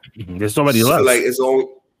far. There's somebody left. Like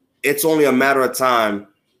it's only a matter of time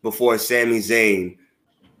before Sami Zayn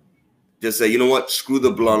just say, you know what, screw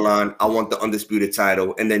the bloodline, I want the Undisputed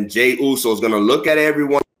title, and then Jey Uso is going to look at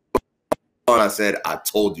everyone and I said, I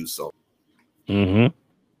told you so.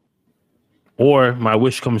 Or my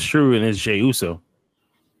wish comes true and it's Jey Uso.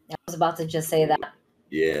 I was about to just say that.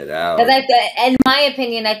 Yeah, that. Because in my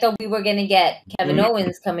opinion, I thought we were going to get Kevin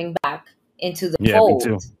Owens coming back into the fold.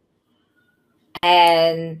 Me too.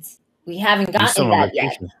 And we haven't gotten that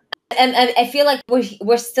yet. And I feel like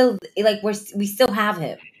we're still like we still have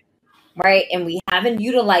him, right? And we haven't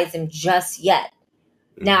utilized him just yet.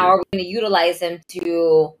 Now are we going to utilize him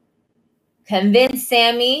to convince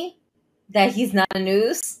Sammy that he's not a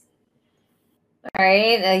noose? All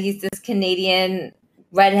right, he's this Canadian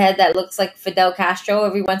redhead that looks like Fidel Castro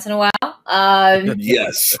every once in a while.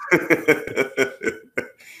 Yes.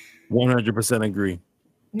 100% agree.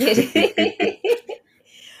 He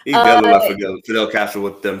does look like Fidel Castro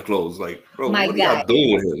with them clothes. Like, bro, what are y'all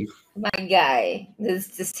doing with him? My guy,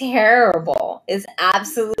 this is terrible. It's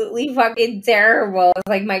absolutely fucking terrible. It's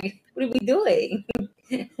like, what are we doing?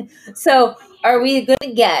 So, are we going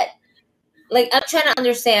to get, like, I'm trying to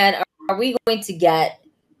understand, are we going to get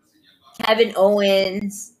Kevin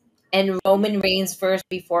Owens and Roman Reigns first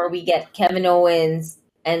before we get Kevin Owens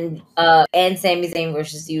and Sami Zayn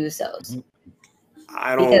versus the Usos?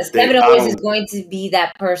 Because Kevin Owens is going to be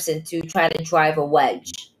that person to try to drive a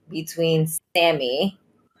wedge between Sammy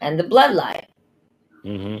and the bloodline.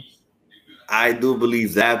 I do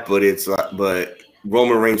believe that, but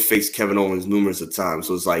Roman Reigns faced Kevin Owens numerous of times,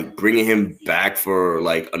 so it's like bringing him back for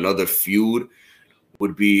like another feud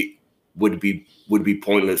would be would be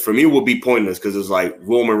pointless. For me, it would be pointless because it's like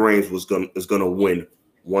Roman Reigns is gonna win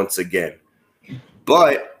once again.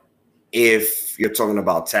 But if you're talking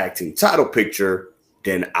about tag team title picture,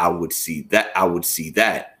 then I would see that.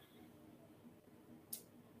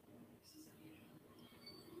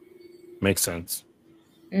 Makes sense.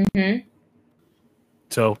 Mm-hmm.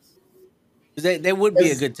 So They would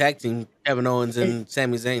be a good tag team, Kevin Owens and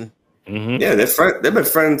Sami Zayn. Yeah, they've been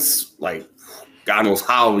friends like God knows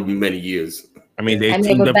how many years. I mean, they And they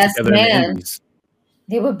teamed were up best together in the man. Indies.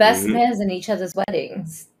 They were best mans in each other's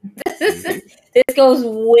weddings. This goes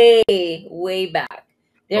way, way back.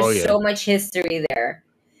 There's so much history there,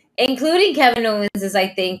 including Kevin Owens' I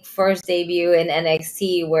think first debut in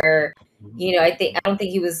NXT, where I don't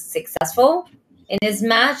think he was successful in his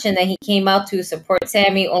match, and then he came out to support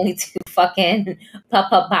Sammy, only to fucking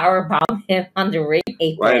power bomb him on the ring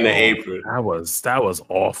apron. Right in the apron. That was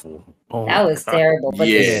awful. Oh, that was terrible. But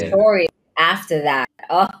the story after that,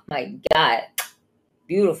 oh my god,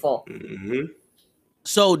 beautiful.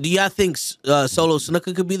 So, do y'all think Solo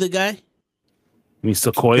Snuka could be the guy? You mean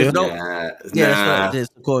Sequoia? That's right.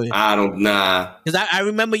 Sequoia. I don't. Because I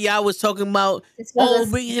remember y'all was talking about,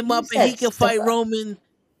 bring him up and he can fight Roman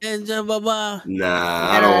and blah blah.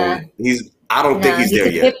 I don't think he's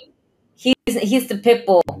there yet. He's the pit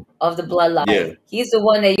bull of the bloodline. Yeah. He's the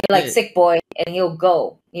one that you're like sick boy, and he'll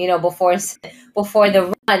go. Before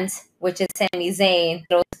the runt, which is Sami Zayn,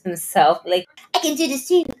 throws himself like, I can do this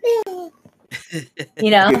too.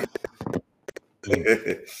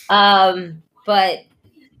 But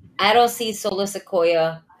I don't see Solo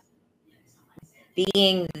Sequoia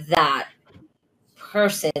being that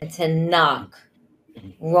person to knock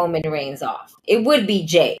Roman Reigns off. It would be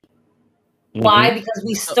Jay. Why? Because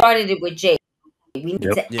we started it with Jay. We need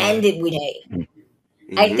to end it with Jay.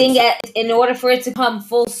 I think in order for it to come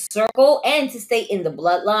full circle and to stay in the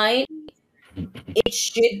bloodline, it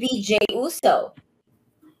should be Jay Uso,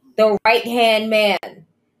 the right-hand man.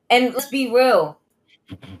 And let's be real,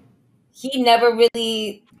 he never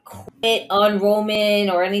really quit on Roman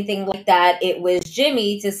or anything like that. It was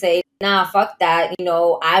Jimmy to say, nah, fuck that.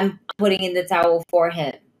 I'm putting in the towel for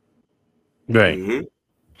him. Right.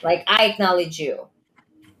 Like, I acknowledge you.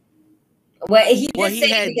 Well, he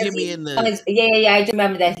had Jimmy in the... I just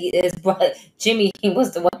remember that his brother, Jimmy, he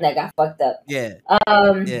was the one that got fucked up. Yeah.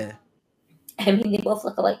 I mean, they both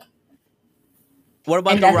look alike. What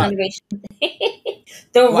about The Rock?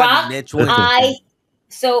 The Rock,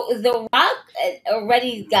 So The Rock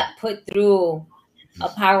already got put through a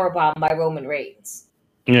powerbomb by Roman Reigns.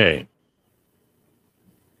 Yeah.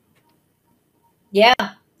 Yeah.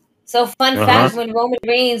 So fun fact: when Roman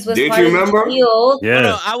Reigns was Did part you of remember? the Shield,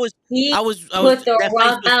 I was put The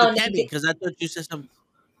Rock down because I thought you said something.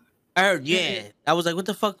 I heard, I was like, what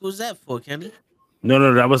the fuck was that for, Kenny?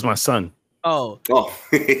 No, that was my son. Oh.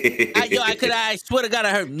 I swear to God,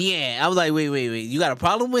 I heard, I was like, wait. You got a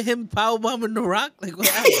problem with him powerbombing The Rock? Like, what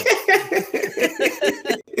happened?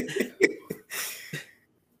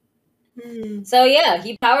 So,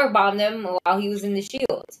 he powerbombed him while he was in the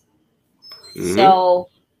Shield. So,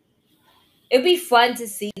 it'd be fun to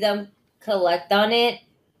see them collect on it.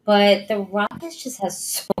 But The Rock just has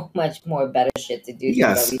so much more better shit to do in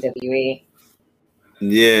WWE.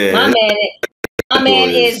 Yeah. My man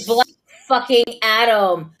is Black fucking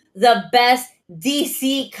Adam, the best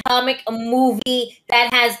DC comic movie that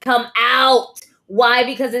has come out. Why?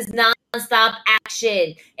 Because it's non-stop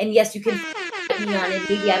action. And yes, you can put me on it.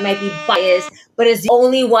 Maybe I might be biased, but it's the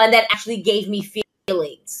only one that actually gave me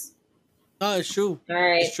feelings. No, it's true. All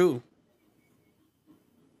right. It's true.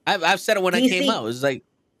 I've said it when I came out. It's like,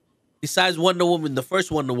 besides Wonder Woman, the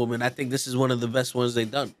first Wonder Woman, I think this is one of the best ones they've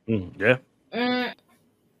done. Yeah.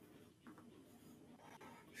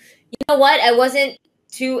 You know what? I wasn't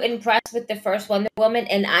too impressed with the first Wonder Woman,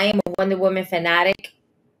 and I am a Wonder Woman fanatic.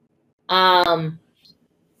 I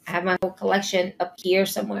have my whole collection up here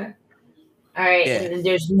somewhere. All right, and then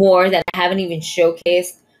there's more that I haven't even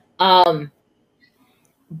showcased. But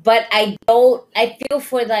I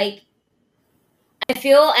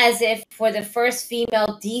feel as if for the first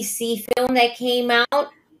female DC film that came out,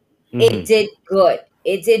 it did good.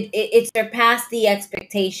 It surpassed the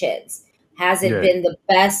expectations. Has it been the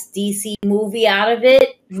best DC movie out of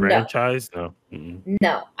it? Franchise? No.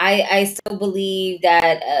 No. I still believe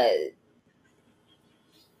that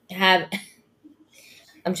I'm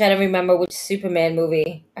trying to remember which Superman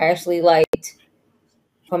movie I actually liked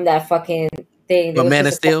from that fucking thing. The Man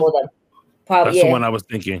of Steel? That's the one I was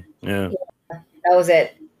thinking. Yeah. That was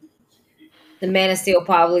it. The Man of Steel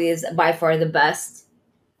probably is by far the best.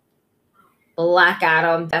 Black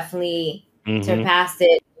Adam definitely surpassed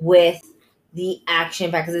it with the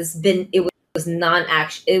action pack because it was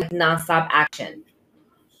non-action, it was non-stop action.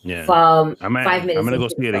 Yeah. From I'm 5 minutes. gonna go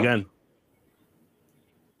into see the it film. again.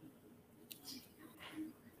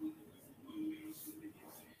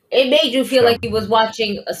 It made you feel like you was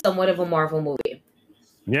watching somewhat of a Marvel movie.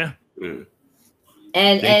 Yeah. And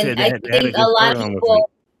They said they I had a think good a lot of storyline with people,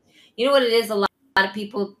 you know what it is? A lot of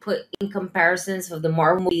people put in comparisons of the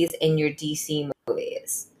Marvel movies and your DC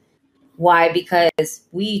movies. Why? Because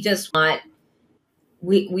we just want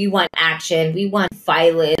we want action, we want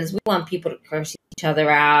violence, we want people to curse each other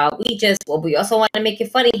out. We also want to make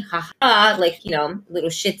it funny, haha, like little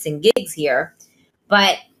shits and gigs here.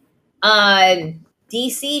 But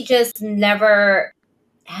DC just never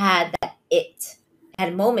had that it.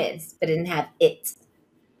 Had moments, but didn't have it.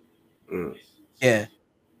 Yeah.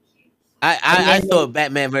 I thought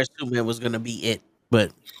Batman vs Superman was gonna be it,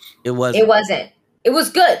 but it wasn't. It wasn't. It was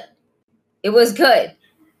good. It was good.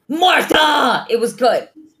 Martha! It was good.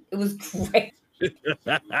 It was great.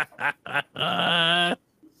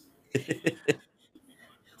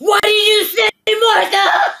 What did you say,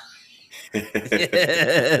 Martha?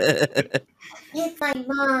 It's my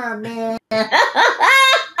mom, man.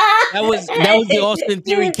 That was the Austin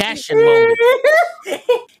Theory cash-in moment.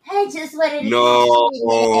 I just wanted to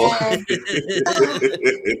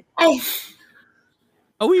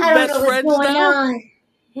Are we I don't best know what's friends going now? on.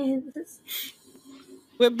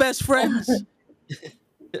 We're best friends.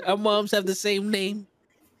 Our moms have the same name.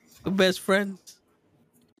 We're best friends.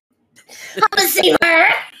 I'm gonna save her.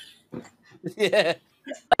 Yeah.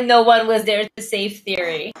 But no one was there to save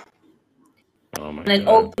Theory. Oh my An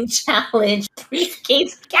God. open challenge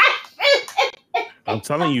briefcase cash. I'm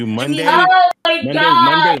telling you, Monday. Oh my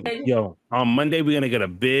God. Monday, yo, on Monday we're gonna get a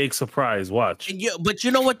big surprise. Watch. But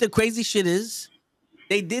you know what the crazy shit is?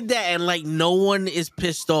 They did that and like no one is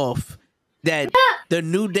pissed off that the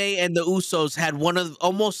New Day and the Usos had one of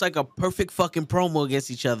almost like a perfect fucking promo against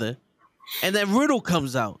each other. And then Riddle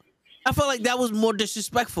comes out. I felt like that was more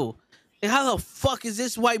disrespectful. Like, how the fuck is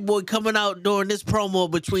this white boy coming out during this promo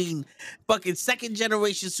between fucking second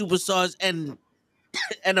generation superstars and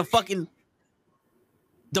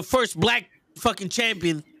the first black fucking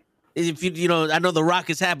champion? If I know The Rock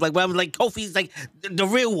is half black, but I'm like Kofi's like the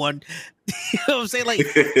real one. You know what I'm saying? Like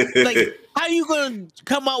how you gonna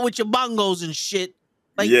come out with your bongos and shit?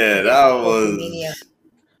 Like, yeah, that was.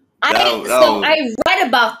 I read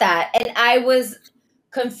about that and I was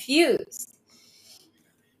confused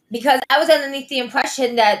because I was underneath the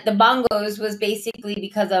impression that the bongos was basically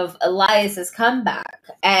because of Elias's comeback,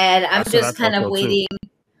 and I'm just kind of waiting.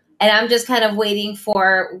 And I'm just kind of waiting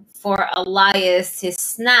for Elias to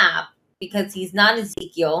snap because he's not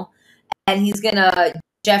Ezekiel, and he's gonna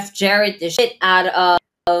Jeff Jarrett the shit out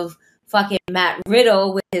of fucking Matt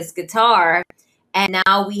Riddle with his guitar, and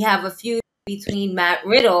now we have a feud between Matt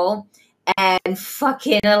Riddle and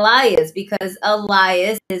fucking Elias because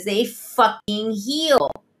Elias is a fucking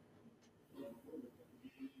heel.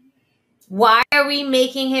 Why are we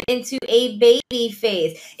making him into a baby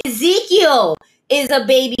face? Ezekiel is a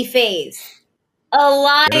baby face.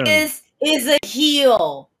 Elias is a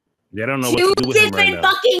heel. They don't know what to do with him right now. Two different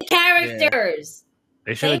fucking characters.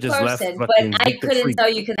 They should have just left. But I couldn't tell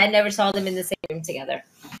you because I never saw them in the same room together.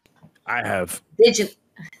 I have. Did you?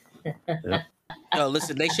 Yep. No,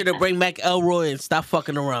 listen, they should have bring back Elroy and stop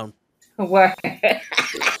fucking around. Word. They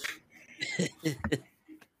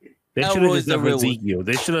should have just left Ezekiel.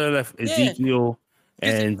 They should have left Ezekiel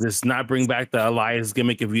and just not bring back the Elias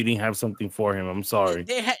gimmick if you didn't have something for him. I'm sorry.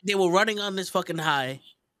 They were running on this fucking high,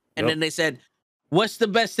 and then they said, "What's the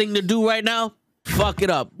best thing to do right now? Fuck it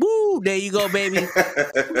up." Woo! There you go, baby. Yo,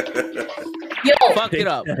 fuck it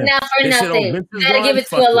up. Not for nothing. You gotta give it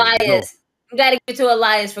to Elias. You gotta give it to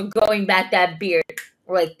Elias for growing back that beard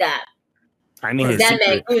like that. I need that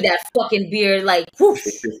man grew that fucking beard like.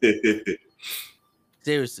 Whoosh.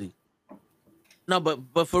 Seriously. No,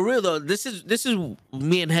 but for real though, this is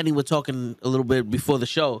me and Henny were talking a little bit before the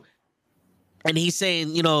show, and he's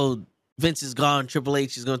saying, Vince is gone, Triple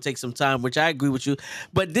H is gonna take some time, which I agree with you.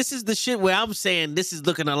 But this is the shit where I'm saying this is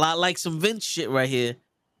looking a lot like some Vince shit right here.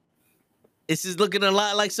 This is looking a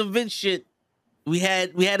lot like some Vince shit. We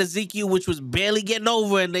had Ezekiel, which was barely getting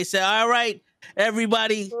over, and they said, "All right,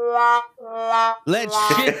 everybody, let's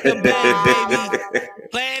shit the bed,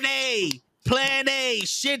 baby. Plan A,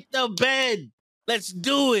 shit the bed. Let's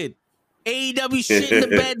do it. AEW shit in the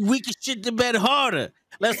bed. We can shit the bed harder.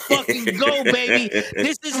 Let's fucking go, baby.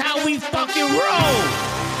 This is how we fucking roll.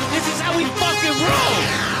 This is how we fucking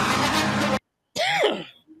roll."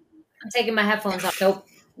 I'm taking my headphones off. Nope.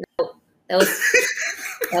 That was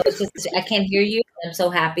just. I can't hear you. I'm so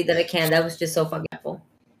happy that I can. That was just so fucking helpful.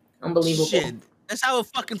 Unbelievable. Shit, that's how it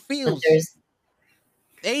fucking feels. There's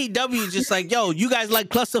AEW is just like, yo, you guys like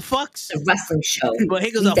clusterfucks? a wrestling show. Well,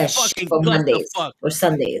 here goes Eat a that shit fucking for Mondays clusterfuck. or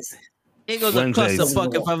Sundays. Here goes Wednesdays. a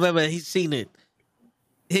clusterfuck if I've ever seen it.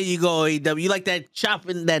 Here you go, AEW. You like that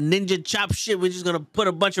chopping, that ninja chop shit? We're just gonna put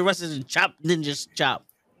a bunch of wrestlers and chop ninja chop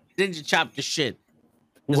the shit.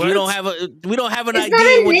 'Cause we What? don't have an It's not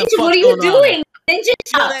idea a what the ninja. fuck What are you going on. doing? Ninja You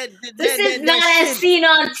know, chop. This is not as shit. seen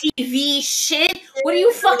on TV shit. What are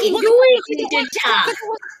you fucking doing, Ninja Chop?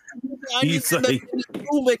 He's You in like- the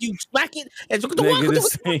room and you smack it and Nigga,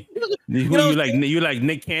 this thing. You like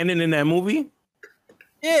Nick Cannon in that movie?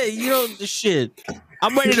 yeah, you know the shit.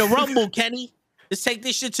 I'm ready to rumble, Kenny. Let's take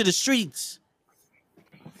this shit to the streets.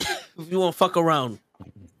 If you want to fuck around.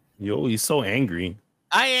 Yo, he's so angry.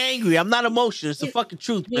 I ain't angry. I'm not emotional. It's the fucking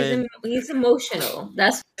truth, man. He's emotional.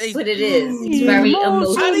 That's Hey, what it is. He's very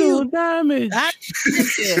emotional. How do you- damage? How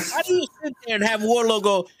do you sit there and have Warlow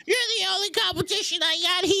go, you're the only competition I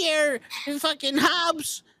got here in fucking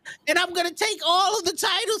Hobbs, and I'm going to take all of the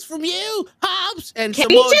titles from you, Hobbs. And Can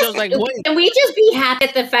Samoa Joe's like, wait. can we just be happy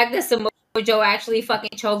at the fact that Samoa Joe actually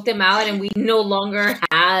fucking choked him out and we no longer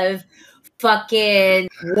have fucking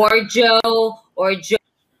War Joe or Joe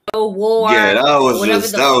War? Yeah, that was whatever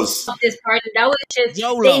just the that was fuck this part. That was just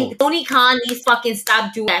YOLO. Tony Khan needs to fucking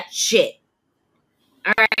stop doing that shit.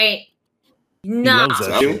 All right, He nah. loves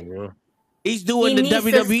that shit, bro. He's doing He the needs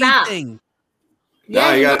to WWE stop. thing. Yeah,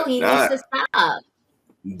 Nah, you no, got- he nah. needs to stop.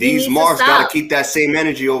 these needs to marks stop. gotta keep that same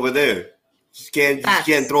energy over there. Just can't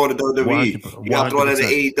throw it at WWE. You gotta throw it at the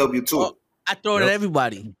 100%. AEW too. Oh, I throw it at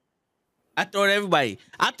everybody. I throw it at everybody.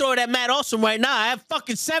 I throw it at Matt Awesome right now. I have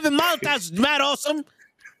fucking 7 mouths. That's Matt Awesome.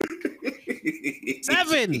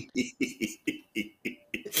 7.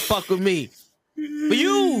 Fuck with me. For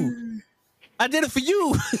you. I did it for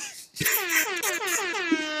you.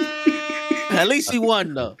 At least he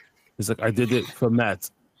won, though. He's like, I did it for Matt.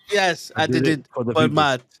 Yes, I did it for the for people.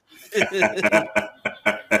 Matt.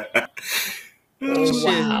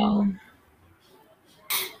 Wow.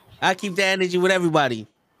 I keep the energy with everybody.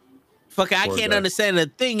 Fuck, I Poor can't guy. understand a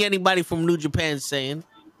thing anybody from New Japan's saying.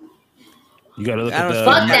 You gotta look I at don't- the.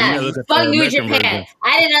 Fuck you that. gotta look at Fuck the New American Japan. version.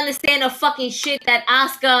 I didn't understand a fucking shit that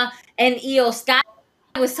Asuka and Io Sky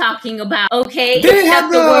was talking about. Okay, They have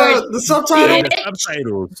except the subtitle. Yeah, the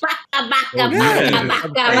subtitles. Baka, Oh, baka, yeah. baka,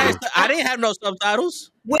 baka. I didn't have no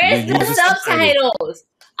subtitles. Where's You the use the subtitles?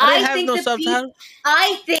 I didn't have think no the subtitles.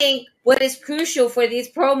 I think what is crucial for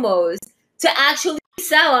these promos to actually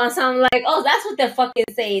sell on something like, oh, that's what they're fucking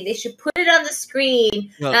saying. They should put it on the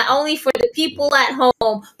screen, Yeah. not only for the people at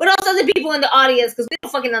home, but also the people in the audience, because we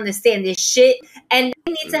don't fucking understand this shit. And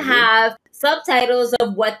they need to have subtitles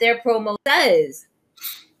of what their promo says.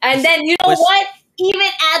 And then, you know Which- what? Even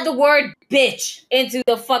add the word bitch into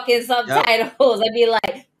the fucking subtitles. I'd be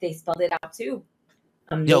like, they spelled it out too.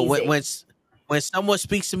 Amazing. Yo, when someone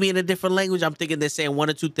speaks to me in a different language, I'm thinking they're saying one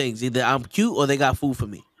or two things. Either I'm cute or they got food for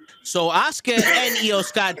me. So Oscar and Io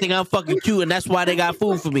Scott think I'm fucking cute, and that's why they got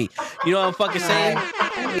food for me. You know what I'm fucking saying?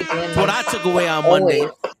 That's what I took away on Monday.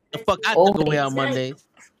 The fuck I took away on Monday.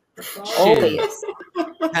 Always.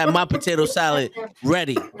 Had my potato salad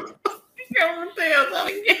ready.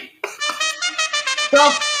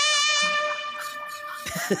 Well,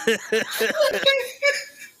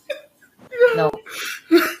 no.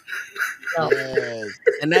 No. Yes.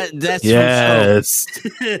 And that's Yes.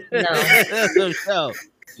 for sure.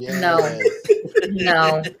 No.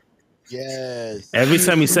 No. Yes. Every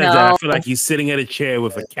time he says that, I feel like he's sitting at a chair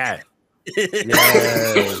with a cat.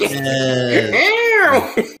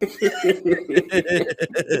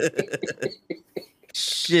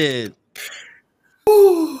 Shit.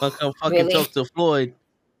 I'll come fucking Really? talk to Floyd.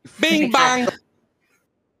 Bing bang.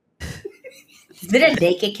 Is it a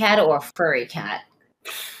naked cat or a furry cat?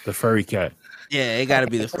 The furry cat. Yeah, it gotta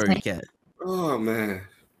be the furry cat. Oh man.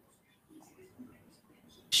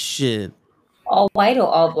 Shit. All white or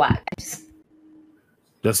all black?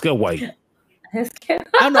 Let's go white. I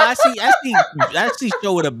don't know. I see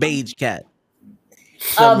show with a beige cat.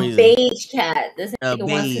 For some A reason. beige cat. This A nigga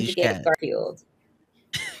wants him beige to get cat. Garfield.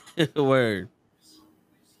 Word.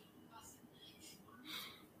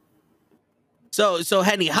 So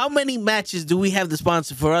Henny, how many matches do we have to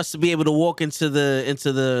sponsor for us to be able to walk into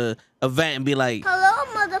the event and be like, Hello,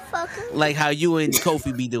 motherfucker. like how you and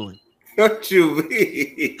Kofi be doing? What you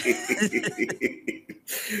mean?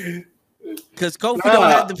 Because Kofi don't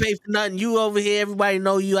have to pay for nothing. You over here, everybody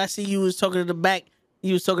know you. I see you was talking in the back.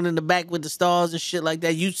 You was talking in the back with the stars and shit like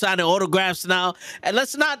that. You signing autographs now. And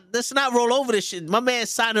let's not roll over this shit. My man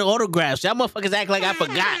signing autographs. Y'all motherfuckers act like I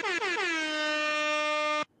forgot.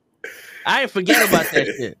 I ain't forget about that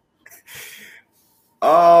shit.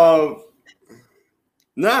 Nah.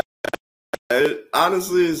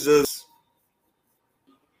 Honestly, it's just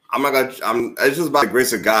it's just by the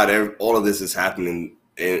grace of God. All of this is happening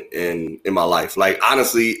in my life. Like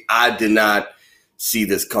honestly, I did not see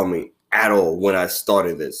this coming at all when I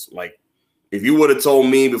started this. Like, if you would have told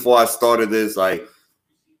me before I started this, like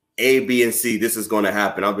A, B, and C, this is going to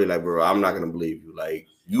happen, I'll be like, bro, I'm not going to believe you. Like,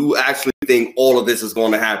 you actually think all of this is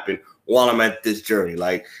going to happen while I'm at this journey?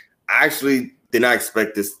 Like, I actually did not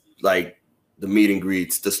expect this. Like the meet and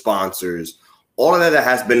greets, the sponsors, all of that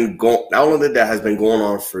has been going. All of that has been going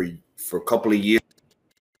on for a couple of years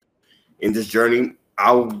in this journey.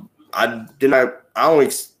 I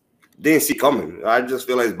didn't see coming. I just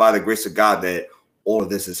feel like it's by the grace of God that all of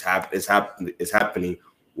this is happening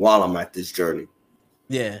while I'm at this journey.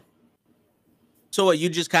 Yeah. So what, you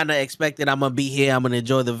just kind of expected I'm gonna be here, I'm gonna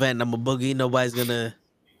enjoy the event, I'm a boogie, nobody's gonna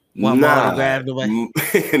want my autograph, nobody?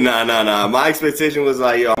 Nah. My expectation was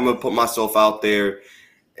like, yo, I'm gonna put myself out there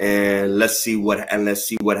and let's see what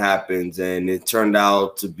happens. And it turned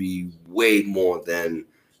out to be way more than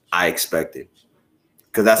I expected.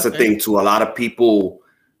 Because that's the thing too. A lot of people,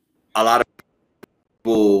 they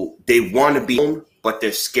want to be known, but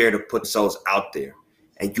they're scared to put themselves out there.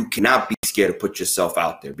 And you cannot be scared to put yourself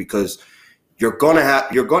out there, because you're gonna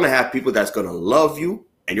have people that's gonna love you,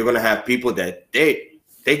 and you're gonna have people that they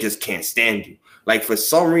just can't stand you. Like, for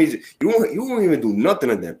some reason, you won't even do nothing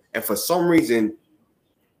to them, and for some reason,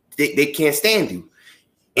 they can't stand you.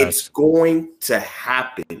 It's going to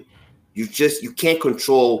happen. You can't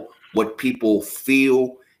control what people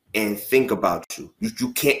feel and think about you.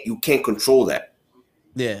 You can't control that.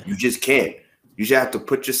 Yeah. You just can't. You just have to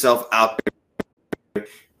put yourself out there,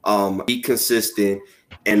 be consistent,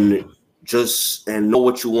 and know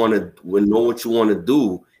what you want to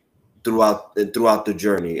do throughout the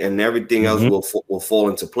journey, and everything else will fall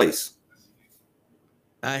into place.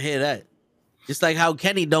 I hear that. Just like how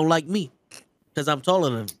Kenny don't like me because I'm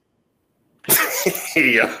taller than him.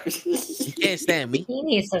 Yeah. He can't stand me. He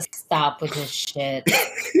needs to stop with his shit.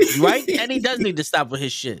 Right? Kenny does need to stop with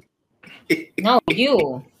his shit. No,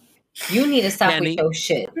 you need to stop Kenny. with your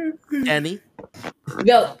shit. Kenny.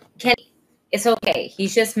 Yo, Kenny, it's okay.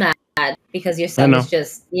 He's just mad because your son is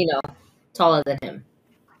just, taller than him.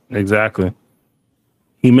 Exactly.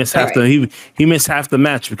 He missed half he missed half the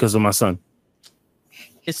match because of my son.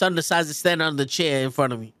 His son decides to stand on the chair in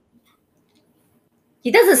front of me.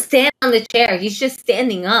 He doesn't stand on the chair. He's just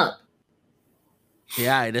standing up.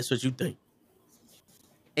 Yeah, all right, that's what you think.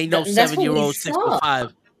 Ain't no 7-year-old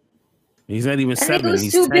 6'5". He's not even 7.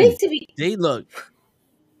 He's too 10. big to be. They look.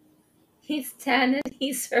 He's 10 and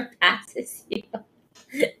he surpasses you.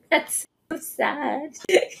 That's so sad.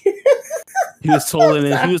 He was taller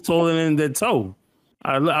than the toe.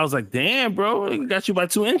 I was like, damn, bro, he got you by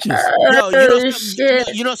 2 inches. Yo,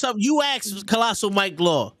 you know something? You ask Colossal Mike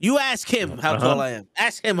Law. You ask him how tall I am.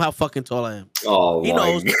 Ask him how fucking tall I am. Oh, he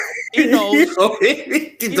knows. God. He knows.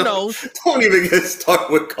 He knows. Don't even get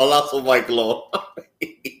started with Colossal Mike Law.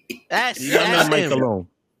 Ask Mike him. alone.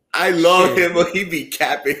 I love him, but he be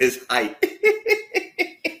capping his height.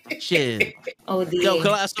 Shit. Oh, yo,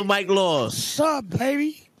 Colossal Mike Law. What's up,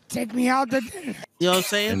 baby? Take me out to dinner. You know what I'm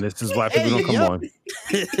saying? And this is why people don't come on.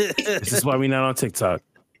 This is why we're not on TikTok.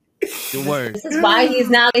 The word. This is why he's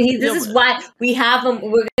now. This is why we have him.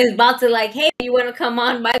 We're about to like, hey, you want to come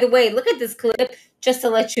on? By the way, look at this clip just to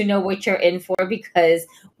let you know what you're in for, because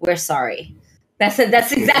we're sorry. That's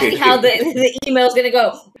exactly how the email is gonna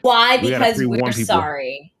go. Why? Because we're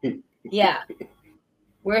sorry. Yeah.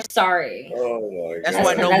 We're sorry. Oh my God. That's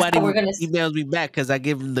why nobody emails me back, because I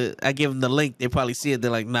give them the link. They probably see it.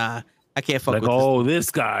 They're like, nah, I can't fuck with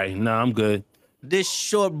this guy. Nah, I'm good. This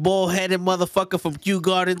short, bald-headed motherfucker from Kew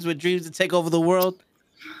Gardens with dreams to take over the world.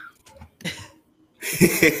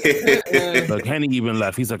 Look, Henny even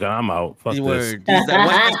left. He's like, I'm out. Fuck this. Word. He's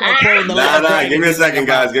like, nah, give me a second,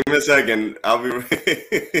 guys. Give me a second. I'll be.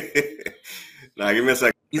 Nah, give me a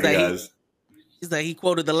second, guys. He's like, he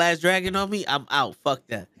quoted The Last Dragon on me. I'm out. Fuck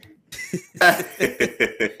that. That's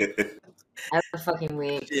fucking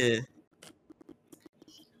weird. Yeah.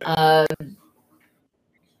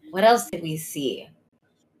 What else did we see?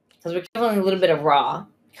 Because we're covering a little bit of Raw,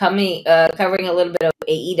 covering a little bit of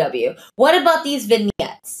AEW. What about these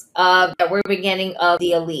vignettes that we're getting of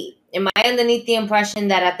the Elite? Am I underneath the impression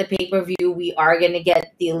that at the pay-per-view we are going to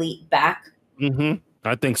get the Elite back? Mm-hmm.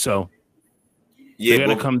 I think so. Yeah,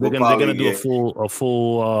 they're gonna do a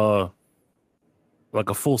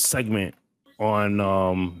full segment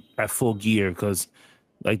on at Full Gear, because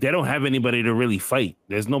like they don't have anybody to really fight.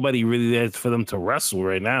 There's nobody really there for them to wrestle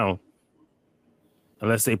right now,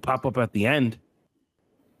 unless they pop up at the end.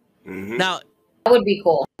 Mm-hmm. Now, That would be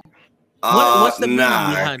cool. What's the meaning nah,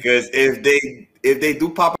 behind? because if they do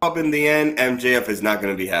pop up in the end, MJF is not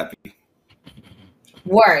gonna be happy.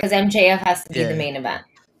 Word, because MJF has to be Yeah. the main event,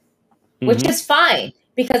 which Mhm. is fine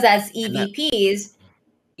because as And that- EVPs,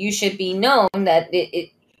 you should be known that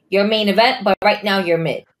your main event, but right now you're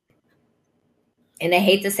mid. And I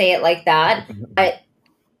hate to say it like that, but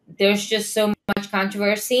there's just so much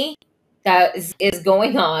controversy that is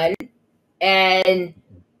going on, and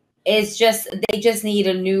it's just they just need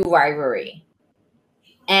a new rivalry.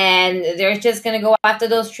 And they're just gonna go after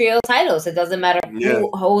those trio titles. It doesn't matter Yeah.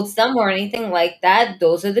 who holds them or anything like that.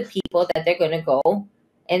 Those are the people that they're gonna go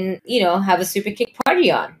and have a super kick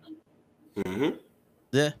party on. Mm-hmm.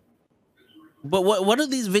 Yeah. But what do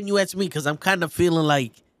these vignettes mean? Because I'm kind of feeling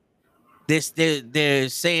like they're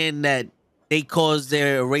saying that they caused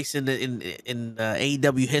their erasing in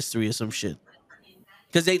AEW history or some shit.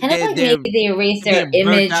 Because Kind of like maybe they erase their being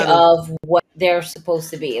burnt image out of what they're supposed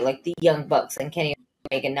to be, like the Young Bucks and Kenny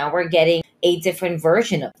Omega. Now we're getting a different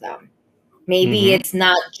version of them. Maybe Mhm. it's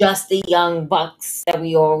not just the Young Bucks that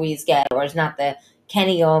we always get, or it's not the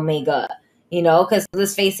Kenny Omega. Because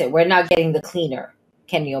let's face it, we're not getting the cleaner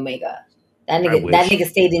Kenny Omega. That I nigga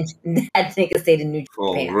stayed in New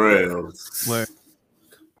For Japan. real. Word.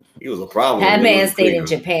 He was a problem. That when he man was stayed in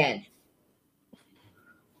cleaner. Japan.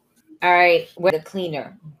 All right, we're the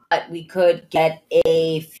cleaner, but we could get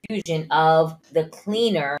a fusion of the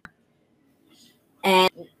cleaner and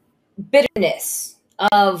bitterness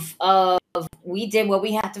of we did what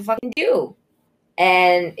we had to fucking do,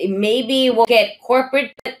 and maybe we'll get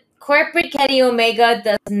corporate. But corporate Kenny Omega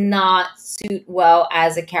does not suit well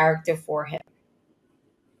as a character for him.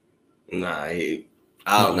 Nah, I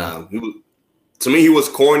don't know. To me, he was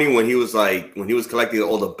corny when he was collecting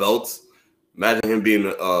all the belts. Imagine him being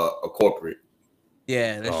a corporate.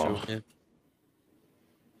 Yeah, that's Oh. true. Yeah.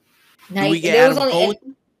 Now, Do we get there was Adam only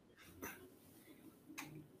Cole?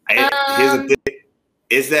 Here's the thing: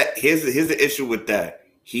 is that here's the issue with that.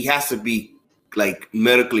 He has to be like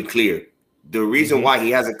medically clear. The reason why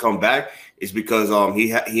he hasn't come back is because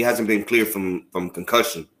he hasn't been clear from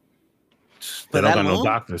concussion. They For don't that got no long?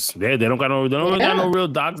 doctors. They don't got no real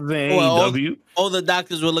doctors in Well, AEW. All the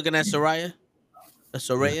doctors were looking at Soraya.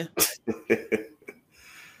 Soraya.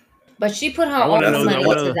 But she put her I wanna own know- money I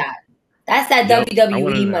wanna- into that. That's that Yep, I WWE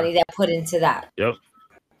wanna know. money that put into that. Yep.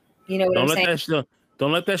 You know what Don't I'm let saying? that shit.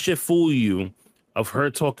 Don't let that shit fool you. Of her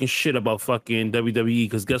talking shit about fucking WWE,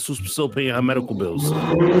 because guess who's still paying her medical bills?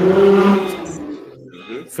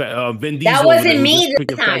 Vin Diesel. That over wasn't there who me just this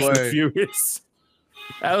picking time. Fast and Word. Furious.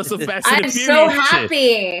 That was some Fast and I'm the so Furious shit.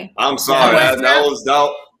 happy. I'm sorry. That That was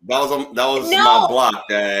was No. my block.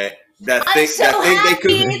 That I'm thing so that thing happy. they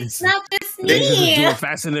could. It's not just They just me. doing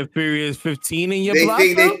Fast and the Furious 15 in your They block,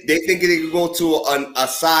 think bro? they think they can go to a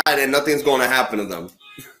side and nothing's going to happen to them.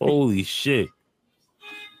 Holy shit.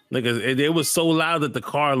 Like it was so loud that the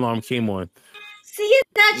car alarm came on. See, it's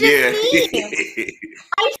not just Yeah. me.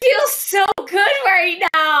 I feel so good right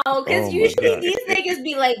now because Oh my usually God. these niggas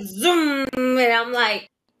be like zoom, and I'm like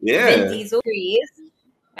Vin Yeah. Diesel breeze.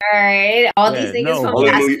 All right, all Yeah, these niggas no, from but-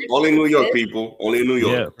 Fast and Only New York Furious. people. Only New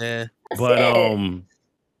York. Yeah. That's But it.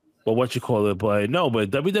 but what you call it? But no, but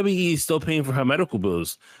WWE is still paying for her medical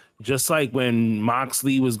bills. Just like when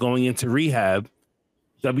Moxley was going into rehab,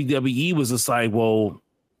 WWE was just like, well,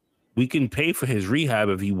 we can pay for his rehab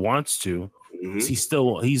if he wants to.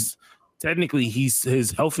 Mhm. He's technically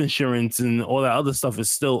his health insurance and all that other stuff is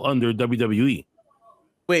still under WWE.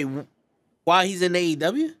 Wait, while he's in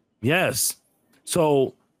AEW? Yes.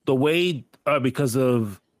 So the way because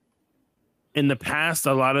of in the past,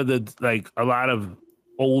 a lot of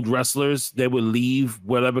old wrestlers, they would leave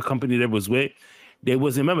whatever company they was with. They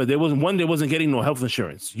wasn't getting no health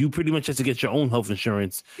insurance. You pretty much had to get your own health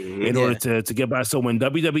insurance in order to get by. So when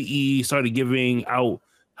WWE started giving out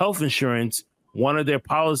health insurance, one of their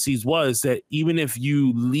policies was that even if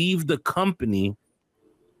you leave the company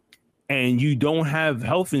and you don't have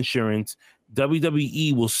health insurance,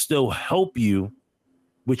 WWE will still help you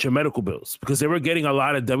with your medical bills, because they were getting a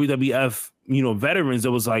lot of WWF, veterans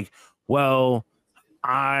that was like, well,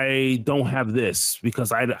 I don't have this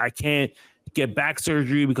because I can't get back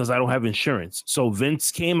surgery because I don't have insurance. So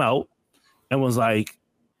Vince came out and was like,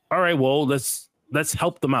 all right, well, let's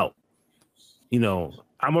help them out.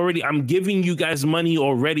 I'm giving you guys money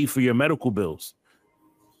already for your medical bills.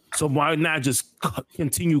 So why not just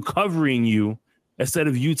continue covering you instead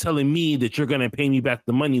of you telling me that you're going to pay me back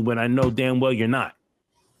the money when I know damn well you're not?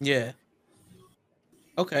 Yeah.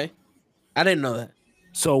 Okay. I didn't know that.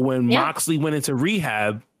 So when Yeah. Moxley went into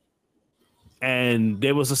rehab and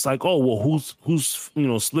they was just like, oh, well, who's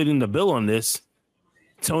splitting the bill on this?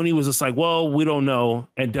 Tony was just like, well, we don't know.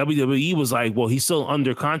 And WWE was like, well, he's still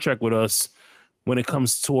under contract with us when it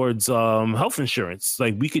comes towards health insurance.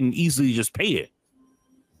 Like, we can easily just pay it.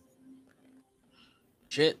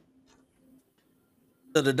 Shit.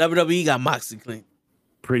 So the WWE got Moxley clean.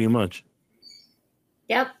 Pretty much.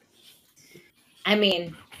 Yep. I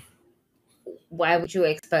mean, why would you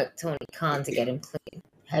expect Tony Khan to get him clean?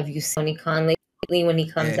 Have you seen Tony Khan lately when he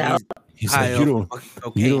comes out? He's like, you don't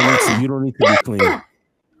need to be clean.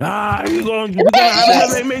 You're going to have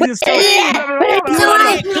another amazing his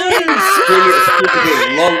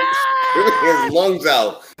lungs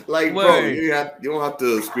out. Like, bro, you don't have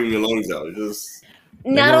to scream your lungs out. Just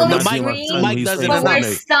not only Mike doesn't but we're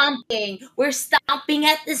stomping. We're stomping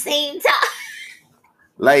at the same time.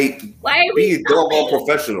 Like, why are be we doggone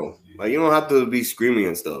professional. Like, you don't have to be screaming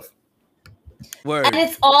and stuff. Word. And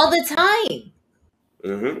it's all the time.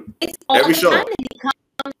 Mm-hmm. It's all every the show. time.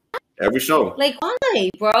 Every show. Like, why,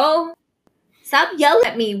 bro? Stop yelling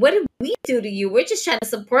at me. What did we do to you? We're just trying to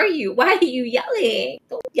support you. Why are you yelling?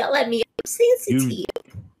 Don't yell at me. I'm sensitive.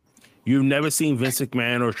 You've never seen Vince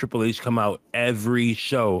McMahon or Triple H come out every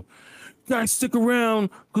show. Guys, stick around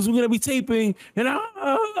because we're gonna be taping and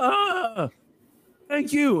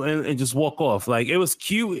thank you and just walk off. Like, it was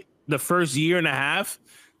cute the first year and a half.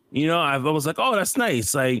 You know, I was like, oh, that's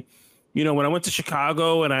nice. Like, you know, when I went to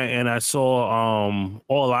Chicago and I saw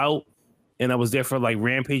All Out and I was there for like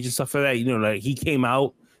Rampage and stuff like that, you know, like he came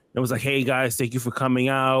out and was like, hey guys, thank you for coming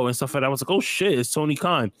out and stuff like that. I was like, oh shit, it's Tony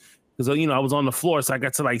Khan. Because, you know, I was on the floor, so I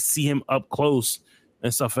got to like see him up close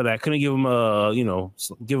and stuff like that. Couldn't give him a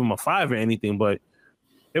 5 or anything, but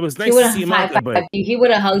it was nice to see him out there. But he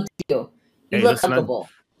would have hugged you. You look huggable.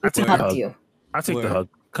 I take the hug. You. I take the hug.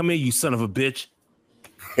 Come here, you son of a bitch.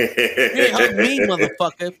 You ain't hug me,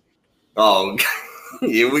 motherfucker. Oh,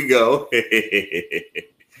 here we go.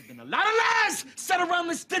 A lot of lies set around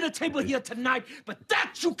this dinner table here tonight, but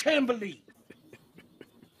that you can't believe.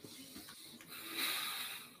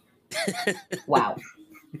 Wow.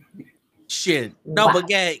 Shit. No, wow. But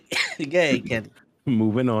gay, Kenny.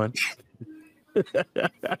 Moving on.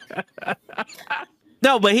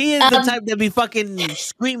 No, but he is the type that be fucking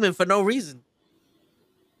screaming for no reason.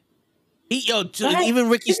 Even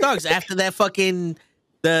Ricky Starks after that fucking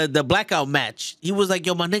the blackout match, he was like,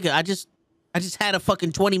 "Yo, my nigga, I just had a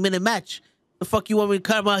fucking 20-minute match. The fuck you want me to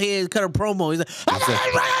cut him out here and cut a promo?" He's like,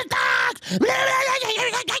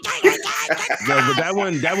 No, but that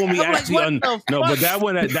one we actually but that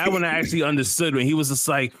one I actually understood when he was just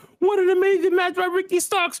like, "What an amazing match by Ricky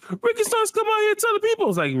Starks! Ricky Starks, come out here and tell the people." I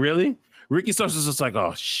was like, really? Ricky Starks was just like,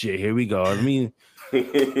 "Oh shit, here we go." I mean,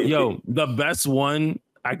 yo, the best one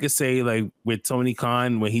I could say, like with Tony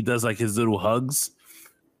Khan when he does like his little hugs,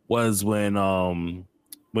 was when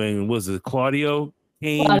was it Claudio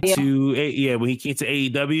came to when he came to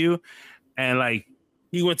AEW and like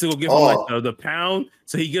he went to go give him like the pound,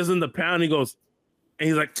 so he gives him the pound and he goes and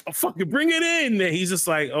he's like, oh, fucking bring it in, and he's just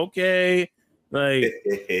like, okay, like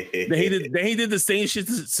then he did the same shit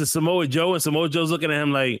to Samoa Joe, and Samoa Joe's looking at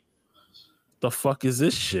him like, the fuck is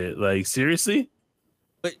this shit, like seriously?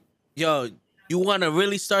 But yo, you want to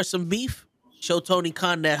really start some beef? Show Tony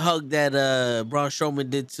Khan that hug that Braun Strowman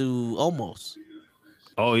did to Omos.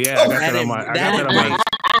 Oh yeah, I got that on my.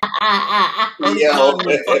 Tony Khan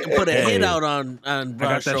would fucking put a hit out on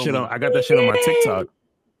Braun Strowman. I got that shit on my TikTok.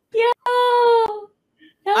 Yo,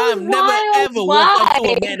 I've never ever walked up to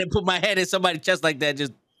a man and put my head in somebody's chest like that.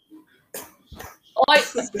 Just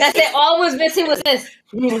that's it. All was missing was this.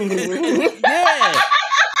 Yeah.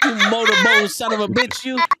 You motorboat son of a bitch,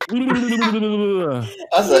 you.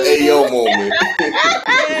 That's an AO moment.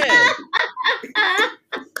 Yeah.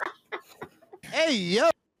 Hey, yo.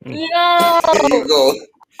 Yo. There you go.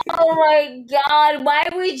 Oh my God. Why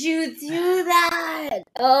would you do that?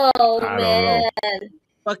 Oh, man.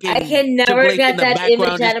 Fucking I can never get that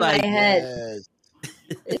image out of my head.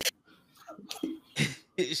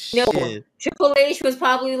 No, Triple H was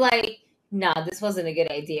probably like, nah, this wasn't a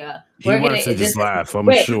good idea. He wants to just laugh,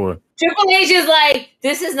 I'm sure. Triple H is like,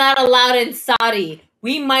 this is not allowed in Saudi.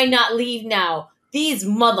 We might not leave now. These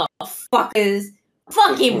motherfuckers.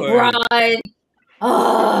 Fucking Braun.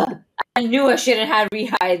 I knew I shouldn't have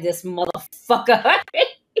rehired this motherfucker.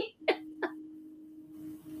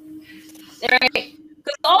 Alright.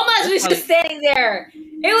 Because Omos was just standing there.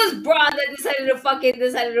 It was Braun that decided to fucking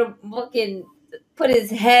put his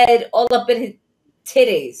head all up in his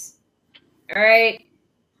titties. All right.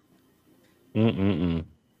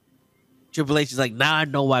 Triple H is like, now I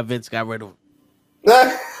know why Vince got rid of him.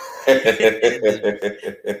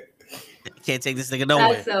 Can't take this nigga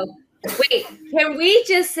nowhere. So, wait, can we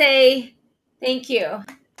just say thank you?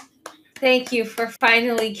 Thank you for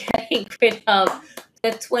finally getting rid of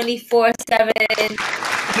the 24/7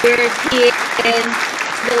 European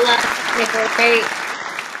to the left,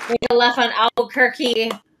 make a left on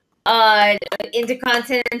Albuquerque,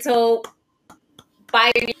 intercontinental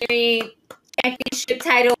binary championship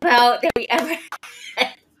title belt that we ever.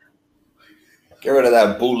 Get rid of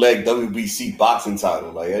that bootleg WBC boxing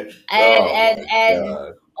title, like And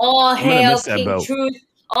all I'm gonna hail miss that King belt. Truth.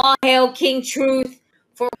 All hail King Truth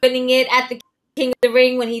for winning it at the King of the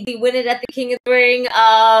Ring when he did win it at the King of the Ring.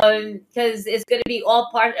 Because it's gonna be all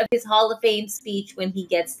part of his Hall of Fame speech when he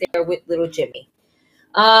gets there with little Jimmy.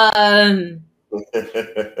 I'm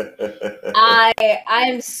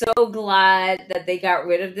so glad that they got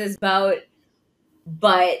rid of this bout,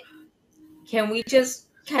 but can we just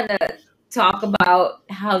kind of talk about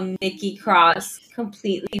how Nikki Cross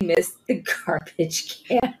completely missed the garbage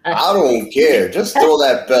can? I don't care. Just throw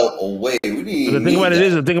that belt away. We need. The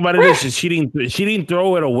thing about it is, she didn't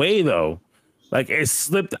throw it away though. Like it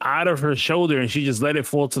slipped out of her shoulder and she just let it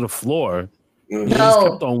fall to the floor. Mm-hmm. She just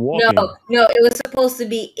kept on walking. No, it was supposed to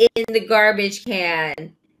be in the garbage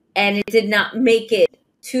can, and it did not make it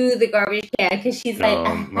to the garbage can because she's I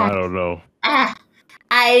don't know.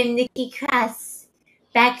 I'm Nikki Cross,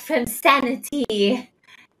 back from Sanity.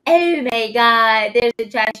 Oh my god, there's a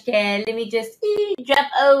trash can. Let me just drop.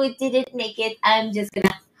 Oh, it didn't make it. I'm just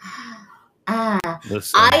gonna.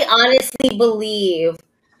 Listen, I honestly believe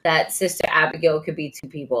that Sister Abigail could be two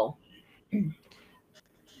people.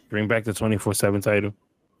 bring back the 24/7 title.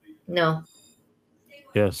 No.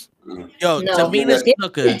 Yes. Yo, No. Tamina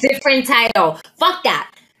Snuka. Different title. Fuck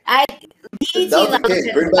that. If that was the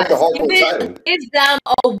case, bring back the hardcore title. Give them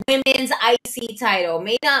a women's IC title.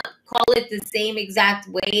 May not call it the same exact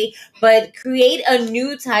way, but create a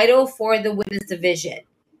new title for the women's division.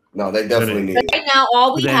 No, they definitely need it. Right now,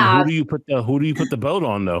 all we Then have. who do you put the belt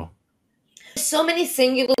on though? So many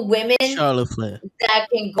singular women Charlotte Flair. that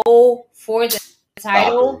can go for the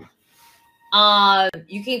title.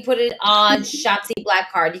 You can put it on Shotzi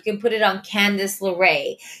Blackheart. You can put it on Candice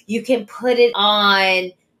LeRae. You can put it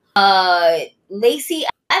on Lacey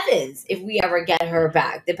Evans if we ever get her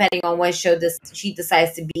back, depending on what show she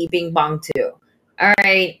decides to be Bing Bong too. All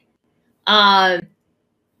right. And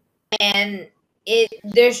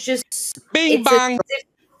there's just Bing Bong.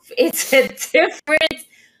 It's a different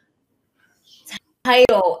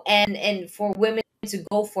title and for women to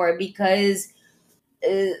go for it because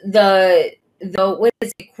the what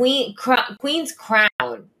is it, Queen's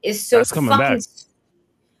Crown is so That's coming fucking back.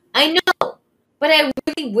 I know, but I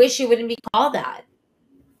really wish it wouldn't be called that.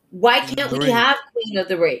 Why can't we have Queen of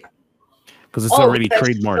the Ring? Because it's already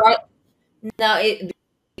trademarked.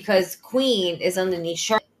 Because Queen is underneath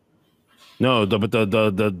Charlotte. No, but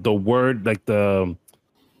the word, like that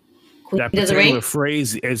particular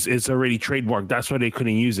phrase is already trademarked. That's why they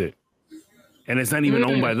couldn't use it, and it's not even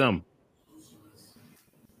owned by them.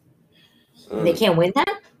 They can't win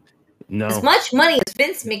that. No, as much money as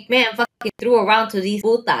Vince McMahon fucking threw around to these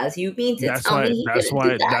putas, you mean to tell me he couldn't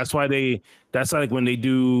do that? That's why like when they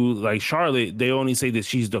do like Charlotte, they only say that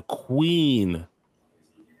she's the queen.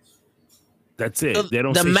 That's it. They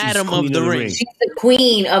don't say Madam she's queen of the ring. She's the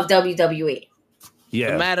queen of WWE.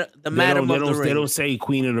 Yeah, the madam of the ring. They don't say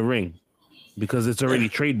queen of the ring because it's already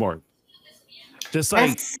trademarked. Just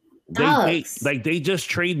like they just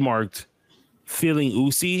trademarked feeling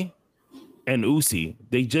Usi and Usi.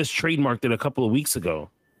 They just trademarked it a couple of weeks ago,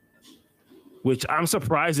 which I'm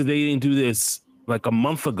surprised that they didn't do this like a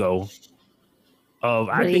month ago.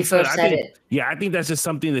 I think that's just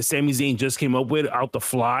something that Sami Zayn just came up with out the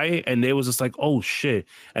fly, and they was just like, oh shit,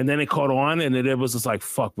 and then it caught on, and then it was just like,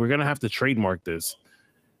 fuck, we're gonna have to trademark this,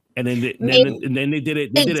 and then they did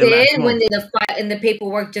it. They did it when the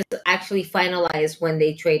paperwork just actually finalized when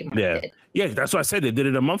they trademarked it. Yeah, that's why I said they did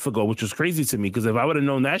it a month ago, which was crazy to me because if I would have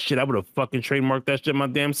known that shit, I would have fucking trademarked that shit my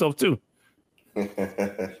damn self too.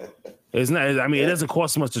 It's not. I mean, it doesn't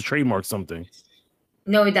cost much to trademark something.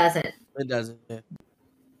 No, it doesn't. It doesn't. Yeah.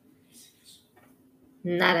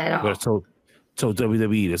 Not at all. But told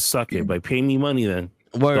WWE to suck it. Like, pay me money then.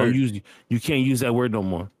 Word. You can't use that word no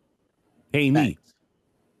more. Pay me.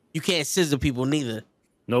 You can't scissor people neither.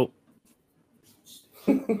 Nope.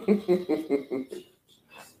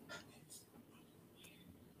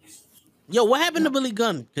 Yo, what happened to Billy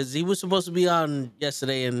Gunn? Because he was supposed to be on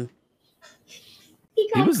yesterday, and he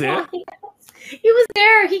was there. He was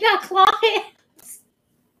there. He got claws.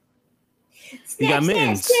 He got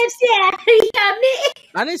mittens. He got mittens.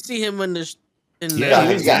 I didn't see him in the.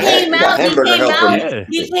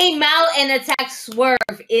 He came out and attacked Swerve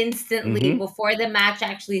instantly before the match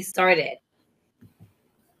actually started.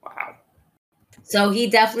 Wow. So he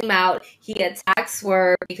definitely out. He attacked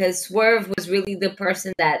Swerve because Swerve was really the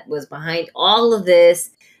person that was behind all of this,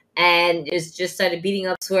 and just started beating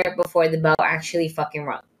up Swerve before the bell actually fucking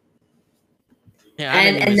rung. Yeah,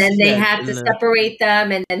 And then they had to separate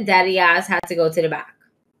them, and then Daddy Ass had to go to the back.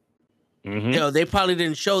 Mm-hmm. Yo, they probably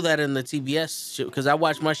didn't show that in the TBS shit because I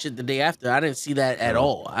watched my shit the day after. I didn't see that at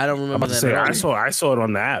all. I don't remember that at all. I saw it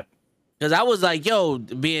on the app. Because I was like, yo,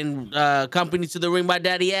 being accompanied to the ring by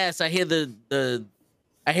Daddy Ass, I hear the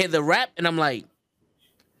rap, and I'm like,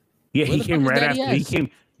 yeah, where he the came fuck is right Daddy after. Ass?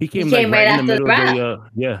 He came like right in the middle rap. of the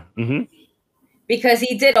yeah. Mm-hmm. Because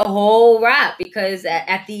he did a whole rap. Because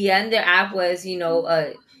at the end, the app was,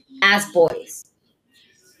 Ass Boys.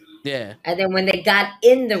 Yeah. And then when they got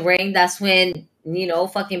in the ring, that's when,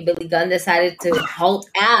 fucking Billy Gunn decided to halt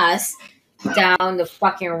Ass down the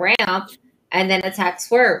fucking ramp and then attack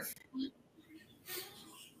Swerve.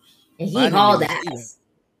 And he hauled Ass.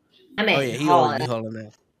 I mean, he hauling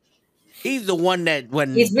ass. He's the one that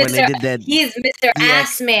when he's when they did that. He's Mr. DX.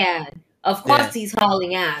 Ass Man. Of course, he's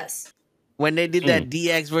hauling ass. When they did that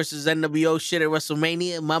DX versus NWO shit at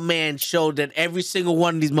WrestleMania, my man showed that every single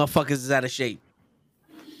one of these motherfuckers is out of shape.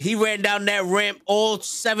 He ran down that ramp all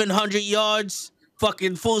 700 yards,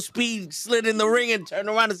 fucking full speed, slid in the ring and turned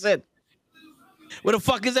around and said, "Where the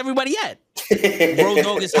fuck is everybody at?" Road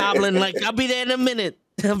Dogg is hobbling like, "I'll be there in a minute.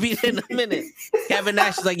 I'll be there in a minute." Kevin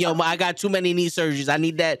Nash is like, "Yo, I got too many knee surgeries. I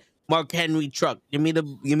need that Mark Henry truck. Give me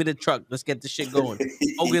the truck. Let's get this shit going."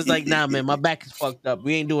 Hogan's like, "Nah, man, my back is fucked up.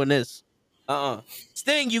 We ain't doing this."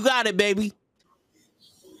 Sting, you got it, baby.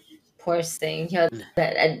 Poor Sting. Yo,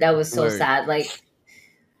 that was so sad. Like,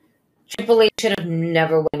 Triple H should have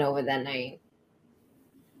never went over that night.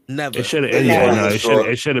 Never. It should have.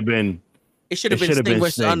 It should have been. It should have been Sting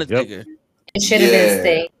versus Undertaker. Yep. It should have been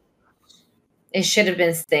Sting. It should have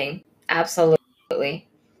been Sting. Absolutely.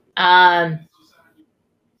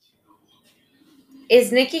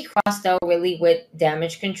 Is Nikki Cross though really with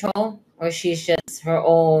Damage Control, or she's just her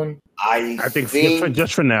own? I think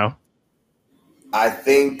just for now. I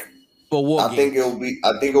think it'll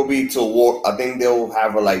be to war. I think they'll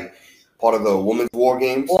have her like part of the women's war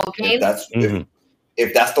games. War games.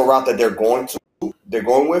 If that's the route that they're going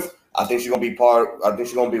with, I think she's gonna be part. I think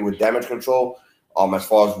she's gonna be with Damage Control. As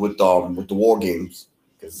far as with the war games,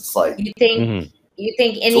 because it's like you think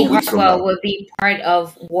Indy Hartwell would be part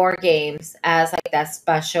of War Games as like that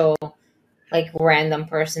special, like random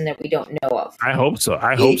person that we don't know of. I hope so.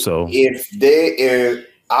 I hope so. If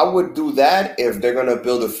I would do that if they're gonna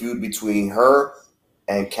build a feud between her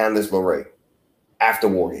and Candice LeRae after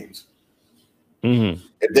War Games.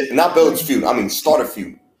 Mm-hmm. Not build a feud. I mean, start a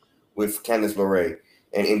feud with Candice LeRae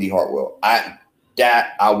and Indy Hartwell. I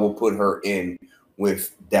will put her in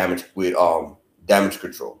with Damage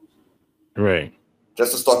Control. Right.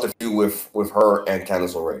 Just to start the feud with her and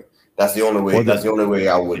Candice LeRae. That's the only way. That's the only way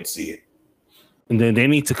I would see it. And then they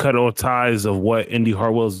need to cut all ties of what Indy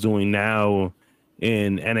Hartwell's doing now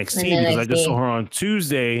in NXT because I just saw her on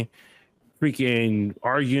Tuesday, freaking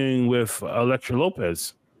arguing with Elektra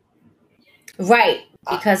Lopez. Right,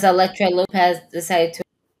 because Elektra Lopez decided to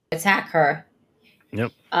attack her.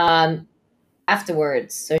 Yep.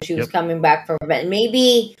 Afterwards, so she was coming back for revenge.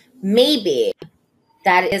 Maybe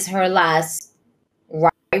that is her last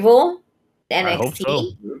rival, NXT. I hope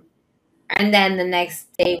so. And then the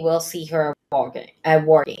next day we'll see her at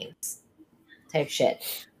War Games type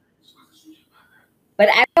shit. But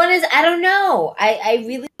I don't know. I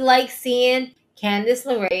really like seeing Candice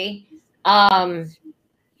LeRae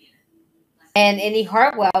and Indy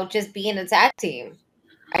Hartwell just being a tag team.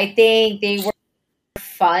 I think they were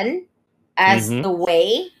fun as the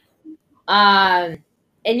Way. And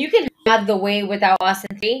you can have the Way without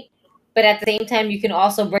Austin 3, but at the same time you can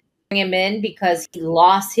also bring him in because he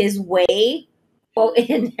lost his way. Quote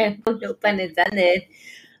in there, no pun intended.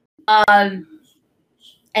 And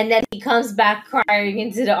then he comes back crying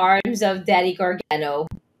into the arms of Daddy Gargano.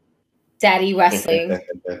 Daddy Wrestling.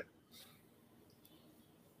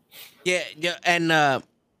 Yeah, and am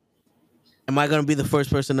I gonna be the first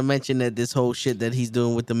person to mention that this whole shit that he's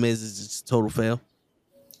doing with the Miz is just a total fail?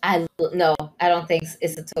 No, I don't think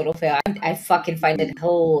it's a total fail. I fucking find it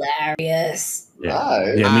hilarious.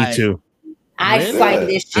 Yeah, me too. I find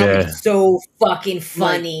this shit so fucking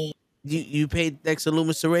funny. Like, you paid Dexter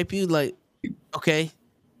Lumis to rape you? Like, okay.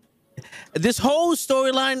 This whole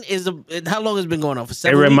storyline is how long has it been going on for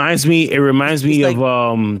 7 weeks? It reminds me of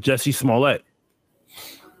Jussie Smollett.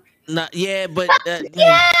 But yeah, exactly.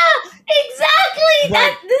 This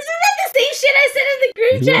is like the same shit I said in the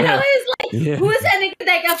group chat. I was like, who is that nigga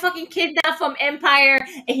that got fucking kidnapped from Empire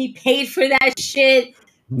and he paid for that shit?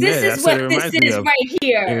 This that's is what it this reminds me is of. right It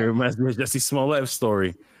here. reminds me of Jesse Smollett's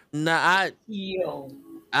story. Nah, Yo,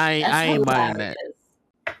 I that's ain't buying hilarious.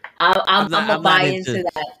 that. I'm not- gonna I'm buy not into into-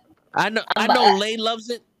 that. I know I'm- Lay loves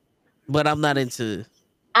it, but I'm not into.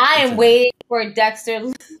 I am Into waiting for Dexter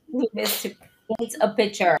Loomis to paint a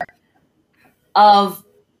picture of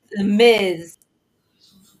the Miz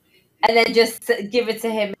and then just give it to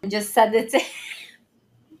him and just send it to him.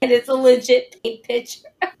 And it's a legit paint picture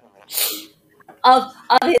of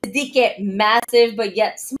his DK massive but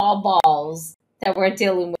yet small balls that we're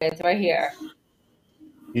dealing with right here.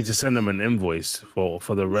 You just send him an invoice for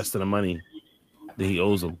the rest of the money that he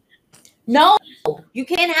owes him. No, you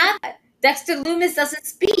can't have it. Dexter Loomis doesn't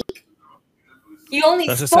speak. He only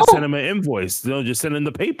That's just spoke. send him an invoice. They'll just send him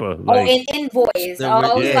the paper. Oh, Like, an invoice. The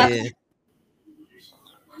Oh, re- yeah. yeah.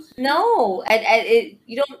 no,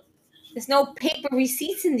 you don't. There's no paper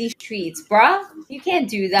receipts in these streets, bruh. You can't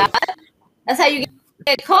do that. That's how you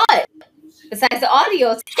get caught. Besides the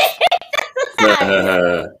audio,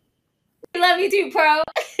 we love you too, pro.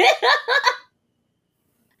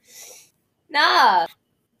 Nah,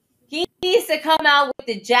 he needs to come out with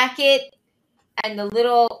the jacket and the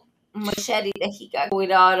little machete that he got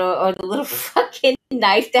going on, or the little fucking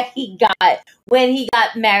knife that he got when he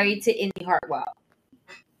got married to Indy Hartwell.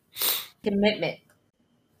 Commitment.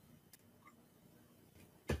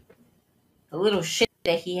 The little shit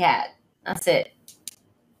that he had. That's it.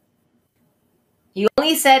 He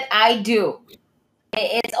only said, I do.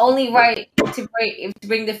 It's only right to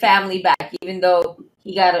bring the family back, even though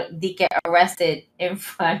he got get arrested in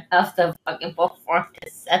front of the fucking performance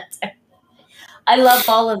center. I love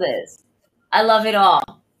all of this. I love it all.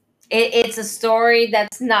 It's a story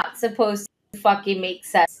that's not supposed to fucking make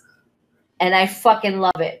sense. And I fucking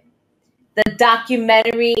love it. The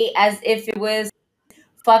documentary, as if it was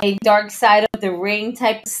fucking Dark Side of the Ring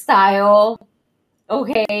type of style,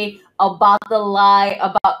 okay, about the lie,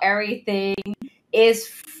 about everything, is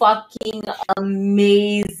fucking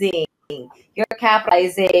amazing. You're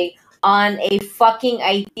capitalizing on a fucking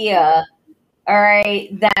idea, all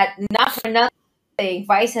right, that not for nothing,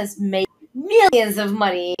 Vice has made millions of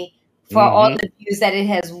money for all the views that it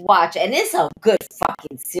has watched, and it's a good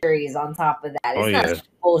fucking series on top of that. It's not some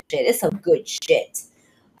bullshit. It's some good shit.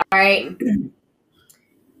 All right.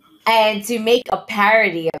 And to make a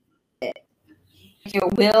parody of it, your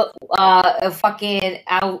Will fucking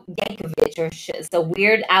Al Yankovic or shit, so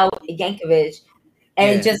Weird Al Yankovic,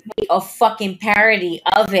 and just make a fucking parody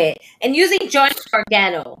of it, and using Johnny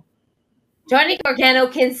Gargano. Johnny Gargano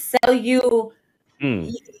can sell you.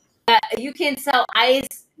 You can sell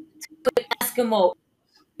ice to an Eskimo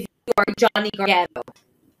if you are Johnny Gargano,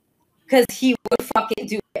 because he would fucking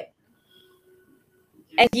do it.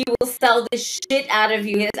 And he will sell the shit out of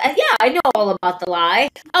you. Yeah, I know all about the lie.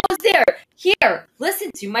 I was there. Here,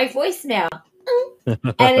 listen to my voicemail. And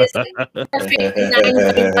it's perfect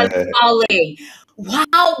 911 calling.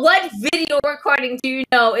 Wow, what video recording do you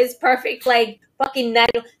know is perfect? Like fucking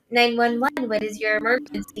 911. What is your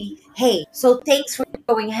emergency? Hey, so thanks for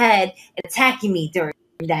going ahead and attacking me during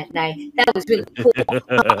that night. That was really cool.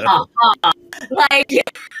 Like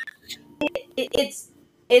it's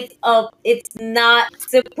not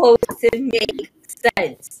supposed to make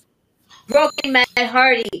sense. Broken Matt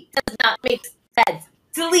Hardy does not make sense.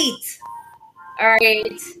 Delete. All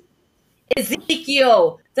right.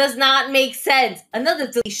 Ezekiel does not make sense. Another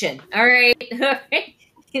deletion. All right. All right.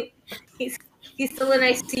 He's still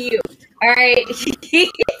nice to you. All right.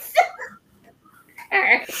 All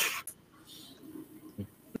right.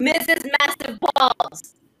 Mrs. Massive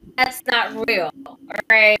Balls. That's not real. All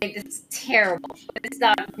right. It's terrible. But it's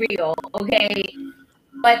not real. Okay.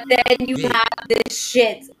 But then you have this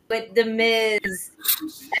shit with The Miz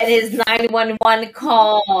and his 911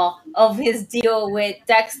 call of his deal with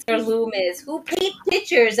Dexter Loomis, who paint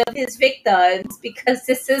pictures of his victims because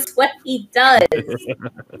this is what he does.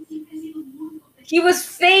 He was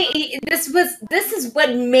fake. This is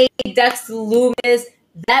what made Dexter Loomis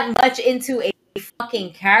that much into a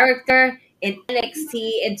fucking character in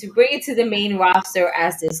NXT, and to bring it to the main roster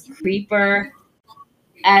as this creeper,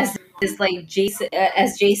 as this like Jason,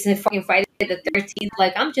 as Jason fucking Friday the 13th.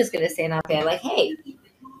 Like, I'm just gonna stand out there, like, hey,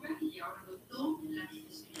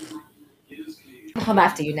 I'll come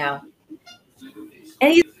after you now.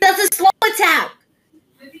 And he does a slow attack.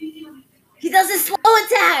 He does a slow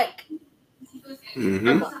attack.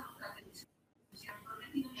 I'm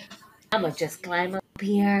gonna just climb up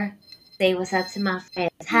here, say what's up to my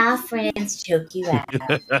friends. Hi, friends, choke you out.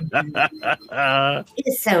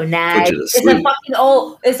 It's so nice. It's a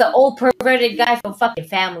fucking it's an old perverted guy from fucking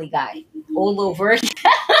Family Guy. All over.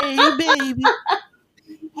 Hey, baby.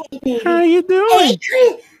 Hey, baby. How you doing? Hey,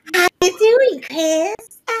 Chris. How you doing,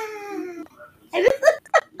 Chris?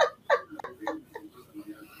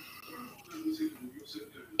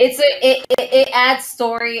 It adds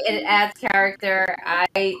story, it adds character.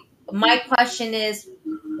 My question is,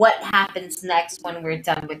 what happens next when we're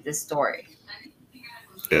done with this story?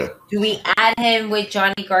 Yeah. Do we add him with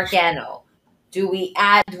Johnny Gargano? Do we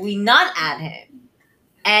not add him?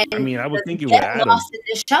 And I mean, I would does think he you would get add him. lost in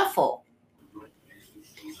the shuffle?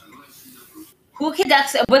 Who can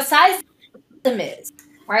Dexter besides the Miz,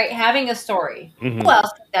 right? Having a story. Mhm. Who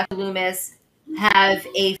else can Dexter Loomis have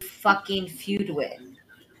a fucking feud with?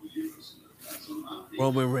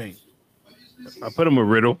 Roman Reigns. I put him with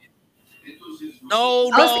Riddle. No.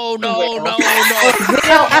 Riddle. No.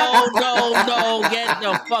 Get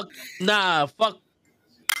the fuck. Nah, fuck.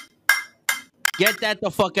 Get that the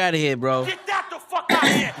fuck out of here, bro. Get that the fuck out of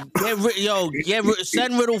here!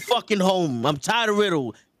 Send Riddle fucking home. I'm tired of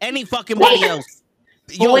Riddle. Any fucking body else.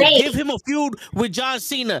 Yo, Wait. give him a feud with John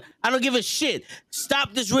Cena. I don't give a shit.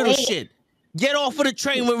 Stop this Riddle shit. Get off of the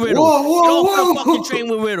train with Riddle. Get off of the fucking train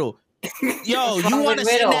with Riddle. Yo, you want to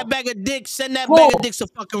send that bag of dicks? Send that bag of dicks to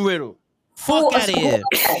fucking Riddle. Fuck out of here.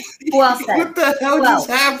 Who else said? What the hell just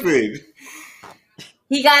happened?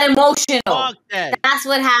 He got emotional. Fuck that. That's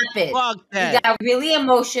what happened. Fuck that. He got really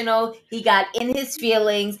emotional. He got in his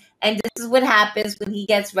feelings. And this is what happens when he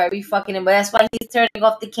gets very fucking emotional. That's why he's turning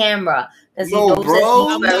off the camera. Because he knows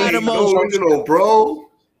bro. that he's very No original, bro.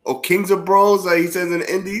 Or Kings of Bros, like he says in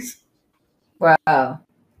the Indies. Bro.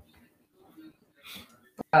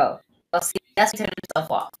 Well, see, that's turning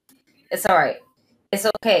himself off. It's all right. It's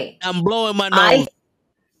okay. I'm blowing my nose.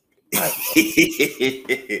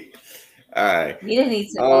 All right. You didn't need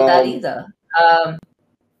to know that either.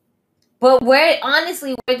 But where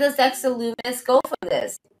does Dexter Loomis go for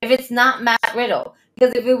this? If it's not Matt Riddle,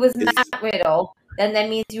 because if it was Matt Riddle, then that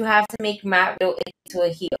means you have to make Matt Riddle into a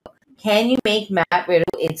heel. Can you make Matt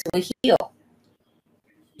Riddle into a heel?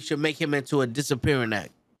 You should make him into a disappearing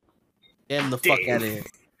act. Get him the fuck out of here.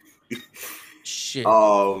 Shit.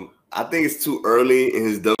 I think it's too early in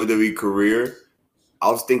his WWE career. I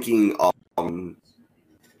was thinking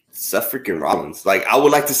Seth freaking Rollins. Like, I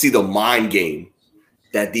would like to see the mind game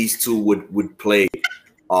that these two would play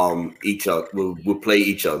each other would play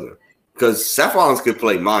each other. Because Seth Rollins could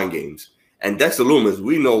play mind games. And Dexter Loomis,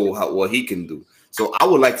 we know what he can do. So I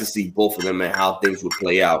would like to see both of them and how things would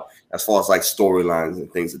play out as far as like storylines and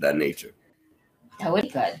things of that nature. That would be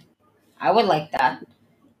good. I would like that.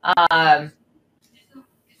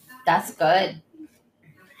 That's good.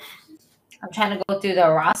 I'm trying to go through the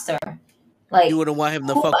roster. Like, you wouldn't want him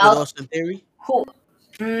to fuck with Austin Theory? Who?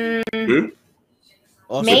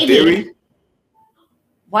 Austin Maybe. Theory?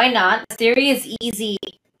 Why not? Theory is easy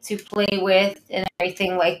to play with and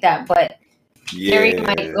everything like that, but Theory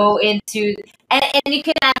might go into and you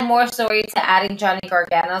can add more story to adding Johnny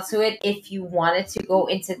Gargano to it if you wanted to go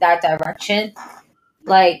into that direction.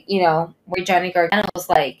 Like, you know, where Johnny Gargano was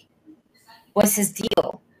like, what's his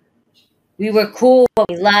deal? We were cool, but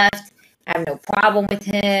we left. I have no problem with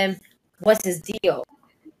him. What's his deal?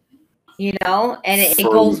 You know? And it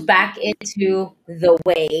goes back into the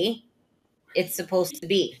way it's supposed to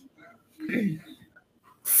be.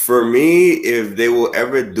 For me, if they will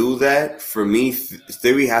ever do that, for me,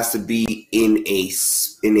 Theory has to be in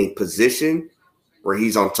a position where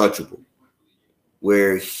he's untouchable,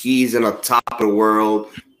 where he's in the top of the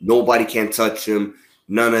world, nobody can touch him,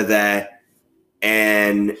 none of that,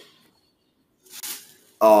 and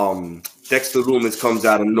Dexter Loomis comes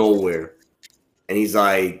out of nowhere, and he's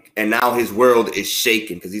like, and now his world is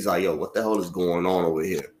shaking because he's like, yo, what the hell is going on over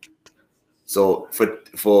here? So for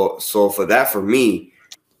that, for me,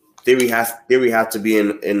 Theory has to be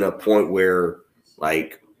in a point where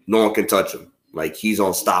like no one can touch him. Like he's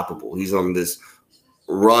unstoppable. He's on this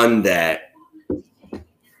run that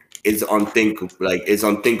is unthinkable. Like it's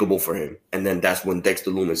unthinkable for him. And then that's when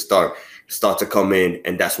Dexter Loomis start to come in,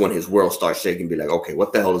 and that's when his world starts shaking. Be like, okay,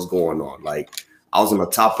 what the hell is going on? Like I was on the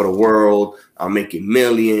top of the world. I'm making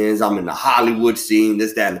millions. I'm in the Hollywood scene.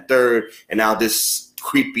 This, that, and the third. And now this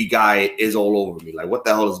creepy guy is all over me. Like what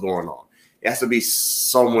the hell is going on? It has to be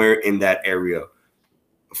somewhere in that area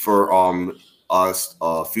for us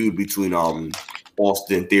feud between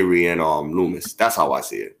Austin Theory and Loomis. That's how I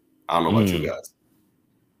see it. I don't know about you guys.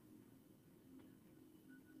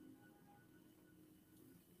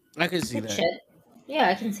 I can see that. Shit. Yeah,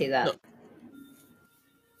 I can see that.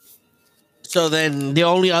 So then the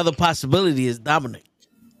only other possibility is Dominic.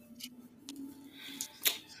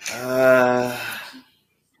 How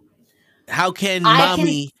can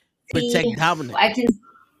Mommy protect Dominic? I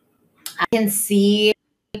can see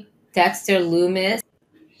Dexter Loomis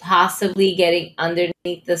possibly getting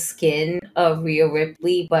underneath the skin of Rhea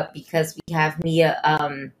Ripley, but because we have Rhea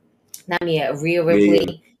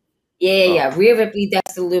Ripley. Yeah. Rhea Ripley,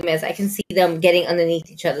 Dexter Lumis. I can see them getting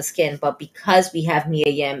underneath each other's skin, but because we have Mia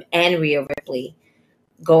Yim and Rhea Ripley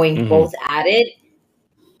going both at it,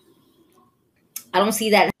 I don't see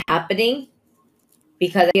that happening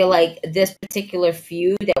because I feel like this particular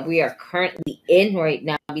feud that we are currently in right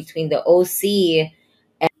now between the OC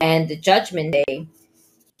and the Judgment Day,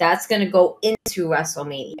 that's going to go into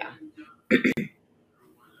WrestleMania.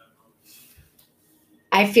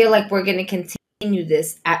 I feel like we're going to continue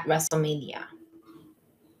this at WrestleMania.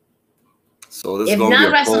 So this If is gonna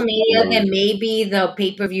not be a WrestleMania, then maybe the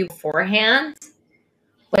pay-per-view beforehand.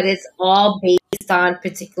 But it's all based on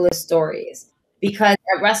particular stories. Because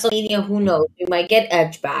at WrestleMania, who knows? We might get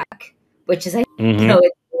Edge back, which is,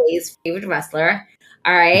 his favorite wrestler.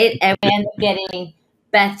 All right. And we end up getting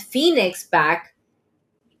Beth Phoenix back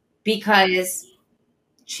because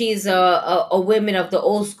she's a woman of the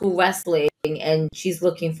old school wrestling and she's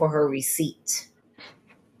looking for her receipt.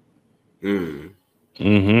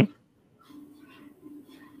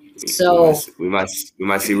 So we might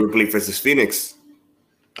see Ripley versus Phoenix.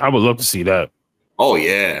 I would love to see that. Oh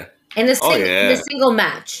yeah. In a single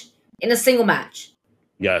match.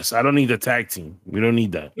 Yes, I don't need the tag team. We don't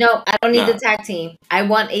need that. No, I don't need the tag team. I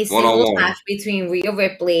want a single match between Rhea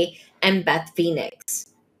Ripley and Beth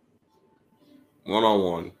Phoenix.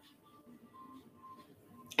 1-on-1.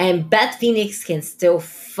 And Beth Phoenix can still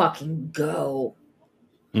fucking go.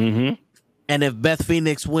 And if Beth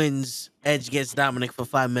Phoenix wins, Edge gets Dominic for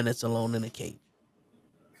 5 minutes alone in a cage.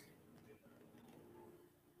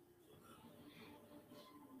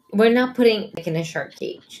 We're not putting Nick in a shark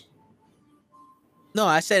cage. No,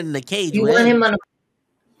 I said in the cage. You want him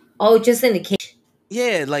on just in the cage.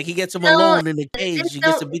 Yeah, like he gets him alone in the cage. He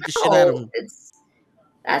gets to beat the shit out of him.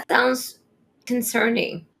 That sounds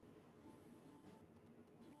concerning.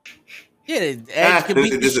 Yeah, Edge can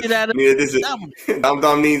beat the shit out of him.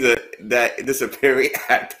 Dom needs that disappearing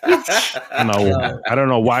act. I don't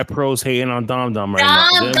know why pros hating on Dom right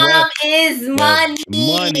now. Dom is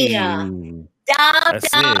money. Dom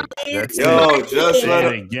is yo, just let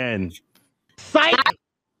it again. Fight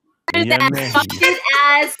that fucking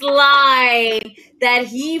ass line that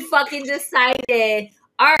he fucking decided.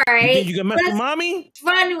 All right, you think you can mess with mommy?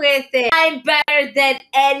 Run with it. I'm better than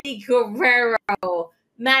Eddie Guerrero.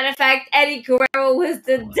 Matter of fact, Eddie Guerrero was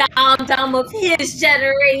the Dom of his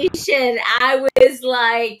generation. I was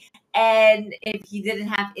like, and if he didn't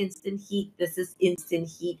have instant heat, this is instant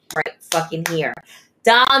heat right fucking here.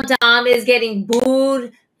 Dom is getting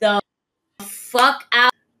booed the fuck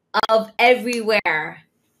out of everywhere.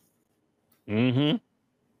 I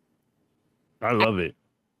love it.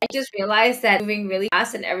 I just realized that moving really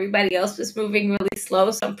fast and everybody else was moving really slow,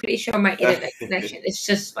 so I'm pretty sure my internet connection is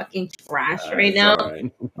just fucking trash right now.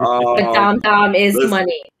 Right. But Dom is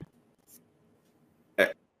money.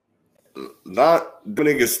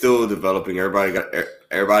 Dominic is still developing.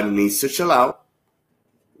 Everybody needs to chill out.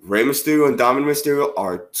 Rey Mysterio and Dominic Mysterio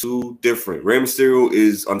are two different. Rey Mysterio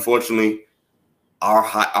is unfortunately our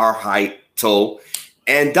height, tall,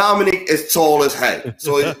 and Dominic is tall as heck.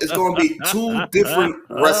 So it's going to be two different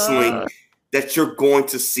wrestling that you're going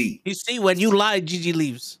to see. You see, when you lie, Gigi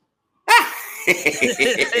leaves.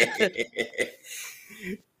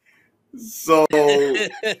 So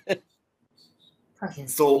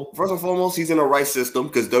first and foremost, he's in the right system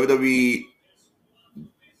because WWE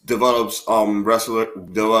develops wrestlers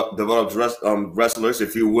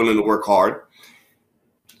if you're willing to work hard.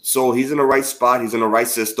 So he's in the right spot. He's in the right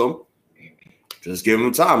system. Just give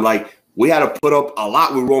him time. Like, we had to put up a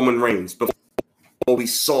lot with Roman Reigns before we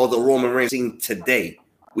saw the Roman Reigns scene today.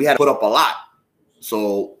 We had to put up a lot.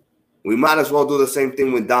 So we might as well do the same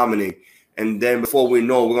thing with Dominic. And then before we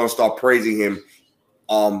know, we're going to start praising him.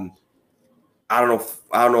 I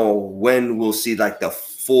don't know when we'll see like the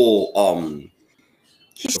full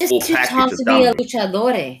he's just too tall to be a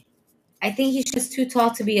luchador. I think he's just too tall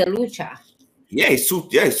to be a lucha. Yeah, he's too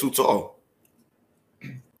tall.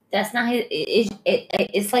 That's not his.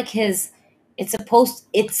 It's like his. It's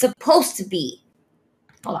supposed to be.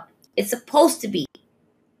 Hold on. It's supposed to be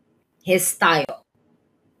his style,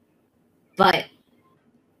 but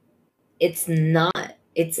it's not.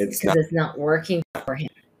 It's because it's not working for him.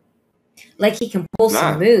 Like he can pull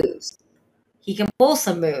some moves. He can pull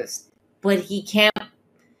some moves, but he can't.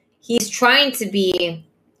 He's trying to be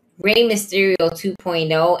Rey Mysterio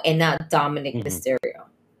 2.0 and not Dominic Mysterio.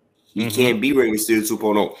 He can't be Rey Mysterio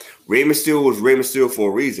 2.0. Rey Mysterio was Rey Mysterio for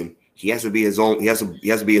a reason. He has to be his own. He has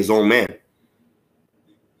to be his own man.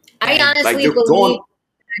 I honestly believe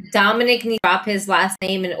Dominic needs to drop his last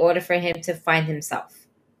name in order for him to find himself.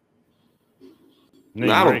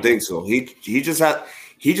 No, I don't think so. He just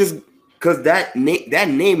because that last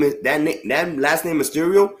name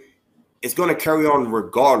Mysterio is going to carry on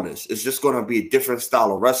regardless. It's just going to be a different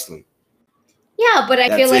style of wrestling. Yeah, but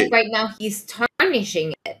I feel like right now he's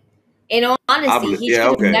tarnishing it. In all honesty, he should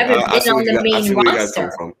have never been on the main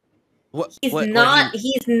roster.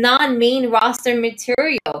 He's non-main roster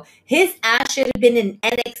material. His ass should have been in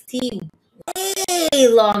NXT way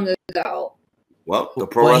long ago. Well, the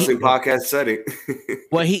Pro Wrestling Podcast said it.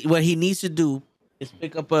 What he needs to do is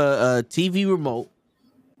pick up a TV remote,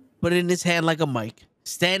 put it in his hand like a mic,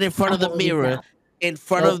 stand in front of the mirror, in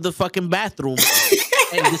front of the fucking bathroom,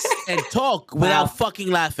 and talk without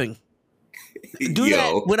fucking laughing. Do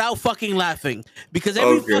that without fucking laughing, because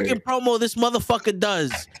every fucking promo this motherfucker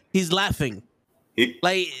does, he's laughing.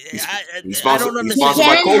 I don't understand. He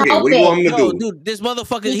can't help it. Dude, this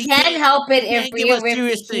motherfucker. He can't help it if Rhea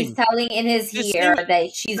Ripley keeps telling in his ear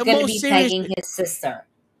that she's going to be pegging his sister.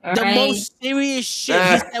 The most serious shit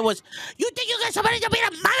he said was, "You think you got somebody to be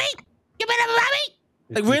a mommy? You been a mommy?"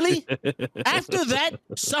 Like, really? After that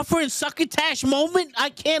suffering succotash moment, I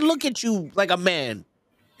can't look at you like a man.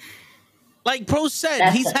 Like Pro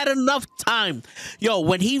said, he's had enough time. Yo,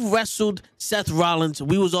 when he wrestled Seth Rollins,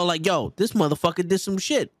 we was all like, yo, this motherfucker did some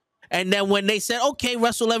shit. And then when they said, okay,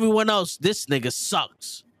 wrestle everyone else, this nigga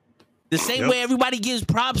sucks. The same way everybody gives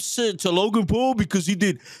props to Logan Paul because he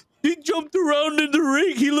jumped around in the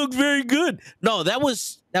ring. He looked very good. No, that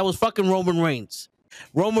was fucking Roman Reigns.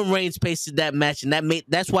 Roman Reigns pasted that match, and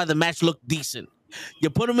that's why the match looked decent. You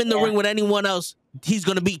put him in the ring with anyone else, he's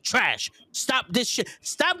gonna be trash. Stop this shit.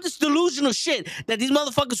 Stop this delusional shit that these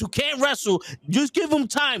motherfuckers who can't wrestle, just give them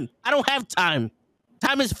time. I don't have time.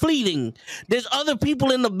 Time is fleeting. There's other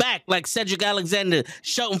people in the back like Cedric Alexander,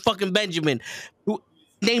 Shelton fucking Benjamin, who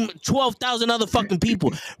name 12,000 other fucking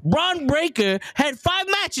people. Braun Breaker had 5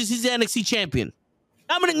 matches. He's the NXT champion.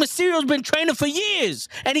 Dominic Mysterio's been training for years,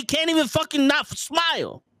 and he can't even fucking not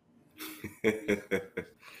smile.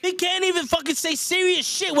 He can't even fucking say serious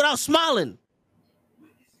shit without smiling.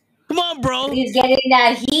 Come on, bro. He's getting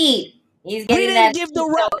that heat. He's getting that heat.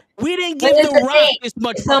 We didn't give The Rock this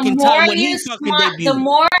much fucking time when he fucking debuted. The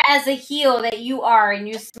more as a heel that you are and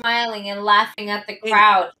you're smiling and laughing at the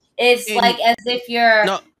crowd, it's like as if you're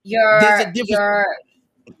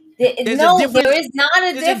there is not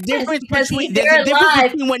a difference between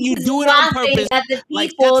when you do it on purpose,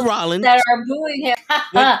 like Seth Rollins, that are booing him.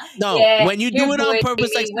 When you do it on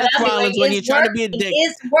purpose, like Seth Rollins, when you're trying to be a dick,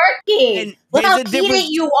 it's working. Look how heated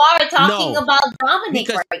you are talking about Dominic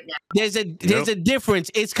right now. There's a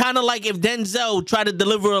difference. It's kind of like if Denzel tried to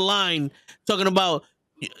deliver a line talking about,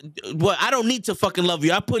 well, I don't need to fucking love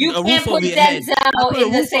you. I put a roof over your head.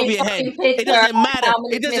 It doesn't matter.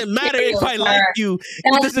 It doesn't matter if I like you.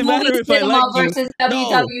 It doesn't matter if I like you. Versus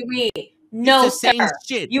WWE. No, sir.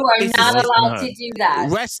 Shit. You are not allowed to do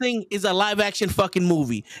that. Wrestling is a live action fucking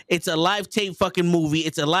movie. It's a live tape fucking movie.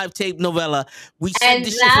 It's a live tape novella. We said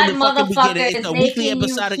this shit from the fucking beginning. It's a weekly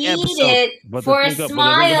episodic episode. For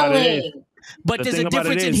smiling. But there's a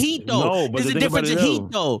difference in heat, though. There's a difference in heat,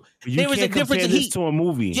 though. There is a difference in heat to a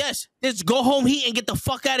movie. Yes, just go home heat and get the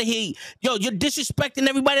fuck out of here. Yo, you're disrespecting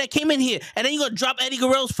everybody that came in here, and then you're gonna drop Eddie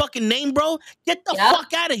Guerrero's fucking name, bro. Get the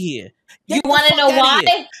fuck out of here. You want to know why?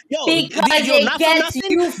 Because it gets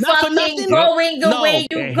you fucking going the way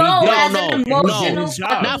you go as an emotional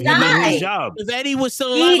guy. If Eddie was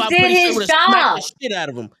still alive, I'm pretty sure would have smacked the shit out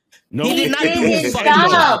of him. No, he did not do his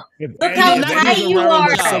job. Look how tight you are.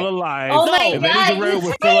 Oh my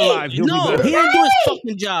God. No, he didn't do his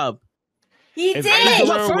fucking job. He did.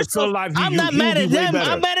 I'm not mad at them.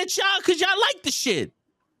 I'm mad at y'all because y'all like the shit.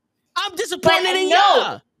 I'm disappointed in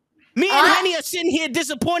y'all. Me and Henny are sitting here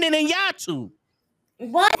disappointed in y'all too.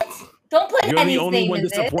 What? Don't put Henny's name in this. You're the only one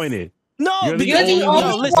disappointed. No, you're the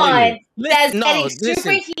only one that's getting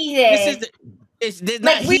super heated.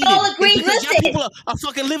 Like we all agree. Listen, people are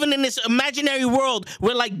fucking living in this imaginary world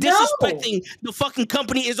where like disrespecting the fucking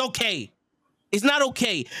company is okay. It's not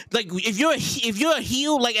okay. Like if you're a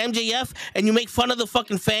heel like MJF and you make fun of the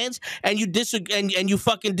fucking fans and you and you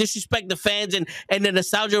fucking disrespect the fans and the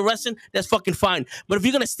nostalgia of wrestling, that's fucking fine. But if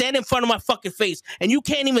you're gonna stand in front of my fucking face and you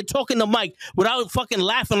can't even talk in the mic without fucking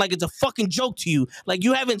laughing like it's a fucking joke to you, like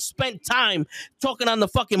you haven't spent time talking on the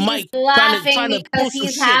fucking mic trying to because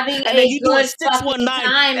he's having a good fucking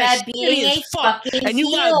time at being a fucking and you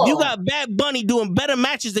heel. got Bad Bunny doing better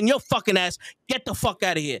matches than your fucking ass. Get the fuck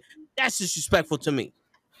out of here. That's disrespectful to me.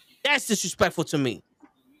 That's disrespectful to me.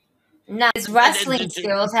 Now, his wrestling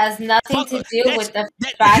skills has nothing to do with the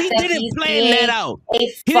fact he that didn't he's plan being that out. a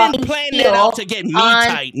He fucking didn't plan that out to get me on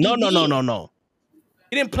tight. No. TV.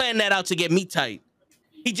 He didn't plan that out to get me tight.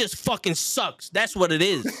 He just fucking sucks. That's what it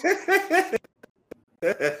is.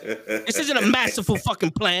 This isn't a masterful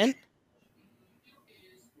fucking plan.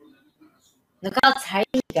 Look how tight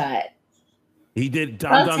he got. He did.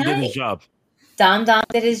 Dom did his job. Dom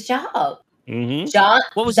did his job. Mm-hmm.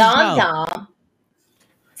 What was his job? Dom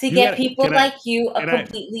to get people like you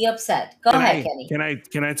completely upset. Go ahead, Kenny.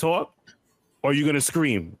 Can I talk? Or are you gonna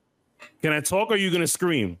scream? Can I talk or are you gonna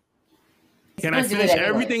scream? Can I finish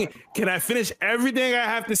everything? Can I finish everything I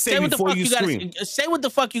have to say before you scream? Say what the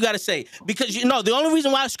fuck you gotta say. Because you know the only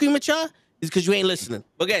reason why I scream at y'all is because you ain't listening.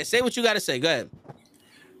 Okay, say what you gotta say. Go ahead.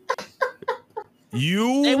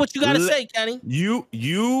 Say what you gotta say, Kenny.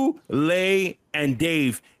 You, Lay, and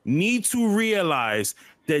Dave need to realize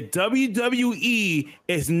that WWE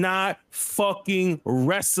is not fucking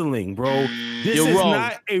wrestling, bro. This is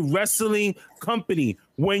not a wrestling company.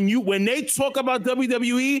 When they talk about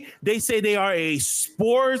WWE, they say they are a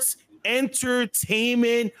sports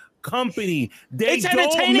entertainment company. It's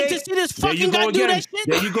entertaining to see this fucking guy do that shit.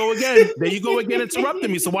 There you go again,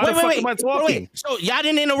 interrupting me. So why the fuck am I talking? So y'all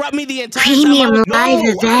didn't interrupt me the entire Premium time. live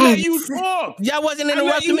events. You talk. Y'all wasn't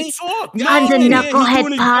interrupting me. Talk. On the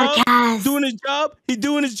Knucklehead Podcast. Doing his job. He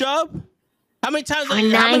doing his job. How many times? For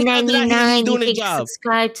 $9.99, you can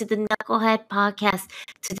subscribe to the Knucklehead Podcast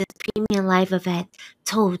to this premium live event.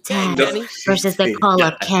 Toe Tag versus the Call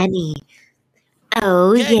Up Kenny.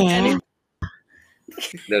 Oh yeah. Kenny.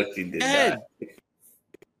 No, she did not.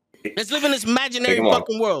 Let's live in this imaginary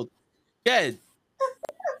fucking world. Go ahead.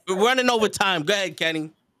 We're running over time. Go ahead, Kenny.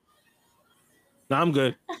 No, I'm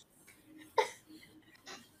good.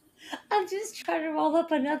 I'm just trying to roll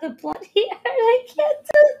up another blunt here. I can't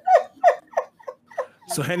do that.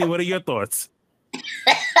 So, Henny, what are your thoughts?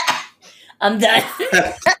 I'm done.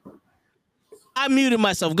 I muted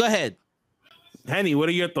myself. Go ahead. Henny, what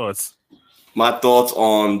are your thoughts? My thoughts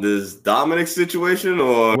on this Dominic situation,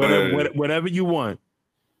 or whatever you want.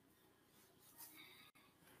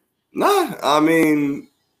 Nah, I mean,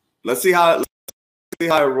 let's see how it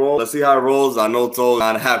rolls. Let's see how it rolls. I know Toe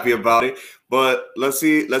not happy about it, but let's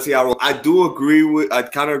see how it rolls. I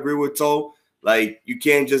kind of agree with Toe. Like, you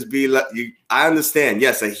can't just be like you. I understand.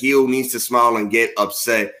 Yes, a heel needs to smile and get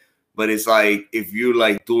upset, but it's like if you're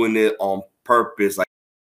like doing it on purpose, like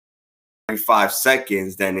every 5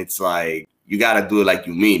 seconds, then it's like you gotta do it like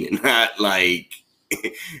you mean it, not like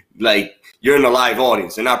you're in a live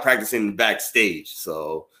audience. You're not practicing backstage.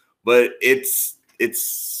 So, but it's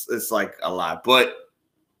like a lot. But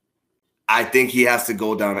I think he has to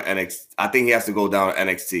go down to NXT. I think he has to go down to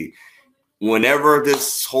NXT. Whenever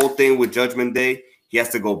this whole thing with Judgment Day, he has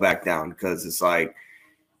to go back down because it's like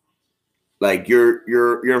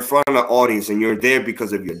you're in front of the audience and you're there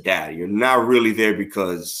because of your dad. You're not really there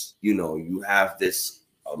because you have this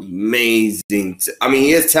amazing. I mean,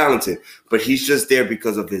 he is talented, but he's just there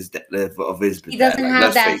because of his. He doesn't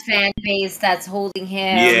have that fan base that's holding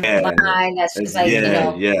him behind. That's just like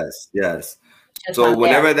yes. So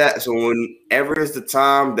whenever is the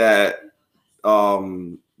time that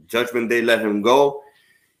Judgment Day let him go,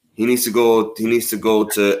 he needs to go. He needs to go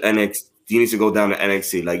to NXT. He needs to go down to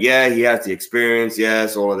NXT. Like, yeah, he has the experience,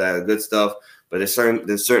 yes, all of that good stuff. But there's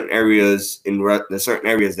certain areas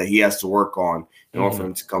that he has to work on in order for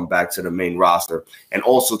him to come back to the main roster, and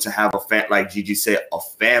also to have a fan, like Gigi said, a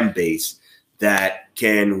fan base that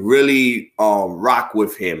can really rock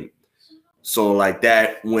with him. So like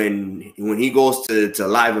that, when he goes to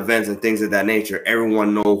live events and things of that nature,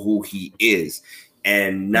 everyone know who he is,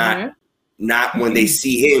 and not when they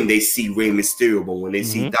see him, they see Rey Mysterio, but when they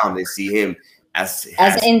see Dom, they see him as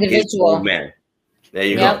an individual man. There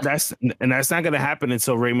you go. That's not going to happen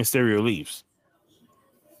until Rey Mysterio leaves.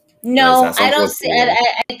 No, I don't see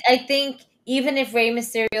it. I think even if Rey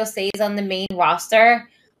Mysterio stays on the main roster,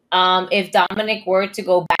 if Dominic were to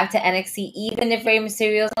go back to NXT, even if Rey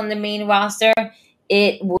Mysterio's on the main roster,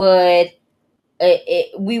 we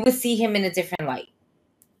would see him in a different light.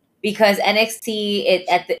 Because NXT,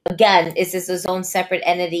 it's just its own separate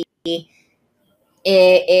entity.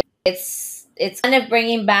 It's kind of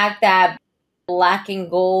bringing back that black and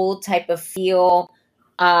gold type of feel.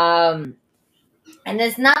 And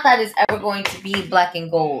it's not that it's ever going to be black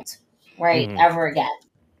and gold, right? Ever again.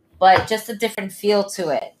 But just a different feel to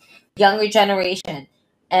it. Younger generation.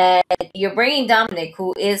 And you're bringing Dominic,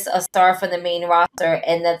 who is a star for the main roster,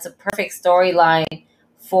 and that's a perfect storyline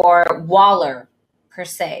for Waller, per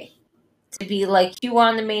se. To be like, you were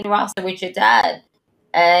on the main roster with your dad,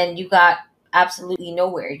 and you got absolutely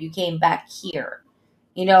nowhere. You came back here.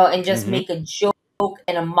 and just make a joke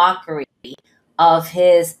and a mockery of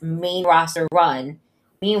his main roster run.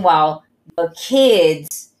 Meanwhile, the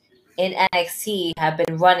kids in NXT have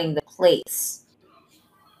been running the place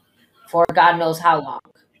for God knows how long.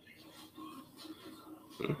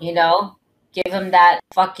 Give him that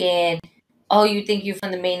fucking, oh, you think you're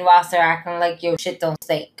from the main roster acting like your shit don't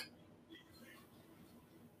stink.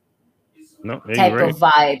 No, type of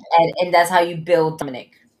vibe. And that's how you build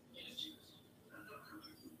Dominic.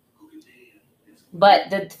 But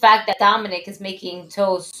the fact that Dominic is making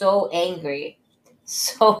Toes so angry,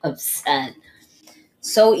 so upset,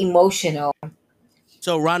 so emotional.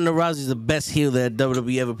 So Ronda Rousey is the best heel that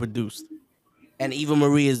WWE ever produced. And Eva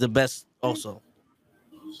Marie is the best also.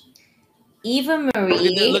 Eva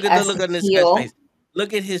Marie, look at this guy's face.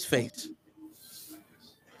 Look at his face.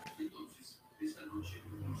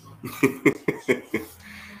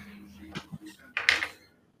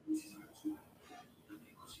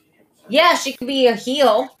 Yeah, she can be a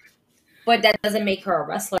heel, but that doesn't make her a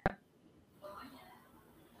wrestler.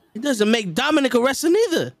 It doesn't make Dominic a wrestler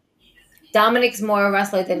neither. Dominic's more a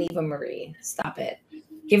wrestler than Eva Marie. Stop it.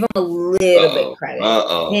 Give him a little bit credit.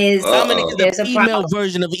 Dominic is the female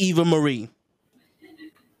version of Eva Marie.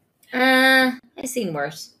 I've seen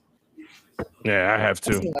worse. Yeah, I have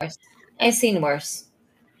too. I've seen worse.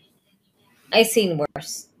 You see,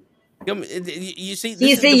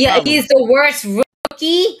 he's the worst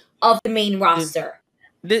rookie of the main roster.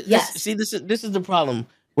 This is the problem.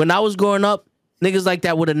 When I was growing up, niggas like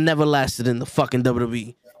that would have never lasted in the fucking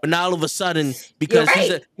WWE. But now all of a sudden, because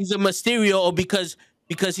he's a Mysterio, or because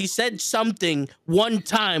he said something one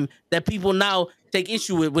time that people now take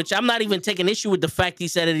issue with, which I'm not even taking issue with the fact he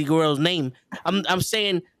said Eddie Guerrero's name. I'm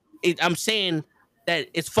saying that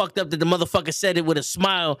it's fucked up that the motherfucker said it with a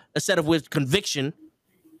smile instead of with conviction.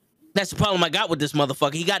 That's the problem I got with this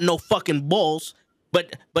motherfucker. He got no fucking balls,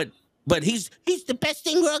 but he's the best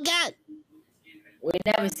thing girl got. We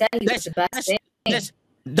never said he was the best thing.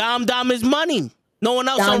 Dom is money. No one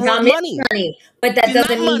else Dom on money. But that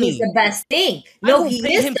doesn't mean he's the best thing. No, he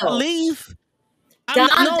is him though. To leave. Dom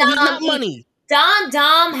he's not money.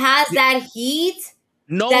 Dom has that heat.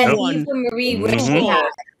 No that one Eva Marie wishes he had.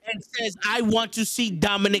 And says, I want to see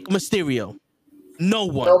Dominic Mysterio. No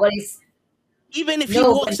one. Even if he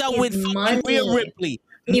walks out with fucking Rhea Ripley,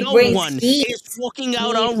 no one is walking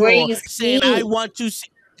out on Raw saying, I want to see.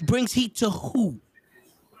 Brings heat to who?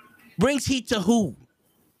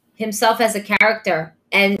 Himself as a character.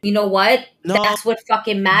 And you know what? No, that's what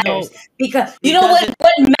fucking matters. Because you know what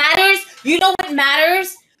matters? You know what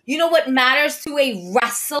matters? You know what matters to a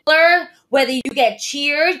wrestler? Whether you get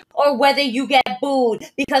cheered or whether you get booed.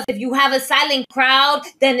 Because if you have a silent crowd,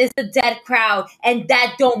 then it's a dead crowd. And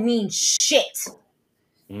that don't mean shit.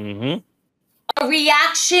 Mm-hmm. A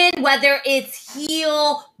reaction, whether it's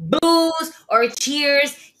heel, boos, or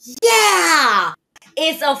cheers, yeah!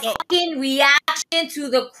 It's a fucking reaction to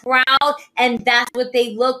the crowd, and that's what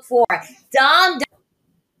they look for. Dom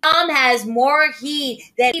has more heat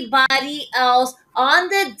than anybody else on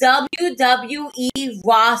the WWE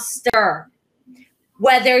roster.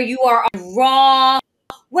 Whether you are on Raw,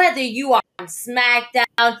 whether you are on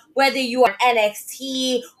SmackDown, whether you are on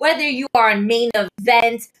NXT, whether you are on main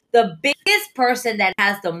event, the biggest person that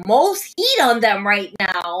has the most heat on them right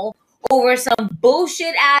now over some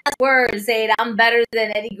bullshit ass words saying I'm better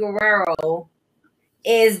than Eddie Guerrero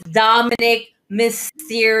is Dominic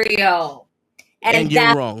Mysterio. And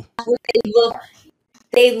you're wrong. What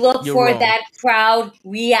they look for that crowd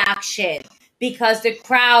reaction because the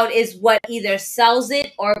crowd is what either sells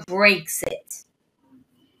it or breaks it.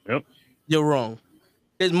 Yep. You're wrong.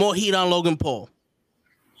 There's more heat on Logan Paul.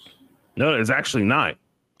 No, it's actually not.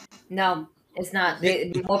 No, it's not.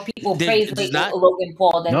 More people praise Logan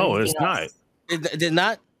Paul than anything else. It did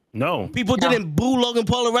not? No. People didn't boo Logan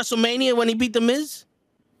Paul at WrestleMania when he beat The Miz?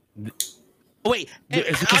 Wait,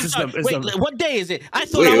 what day is it? I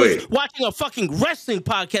thought I was watching a fucking wrestling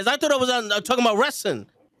podcast. I thought I was talking about wrestling.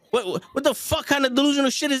 What the fuck kind of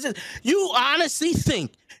delusional shit is this? You honestly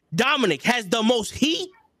think Dominic has the most heat?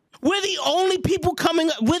 We're the only people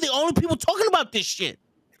talking about this shit.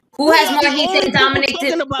 Who has more heat than Dominic?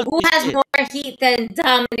 Who has more heat than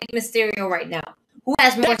Dominic Mysterio right now? Who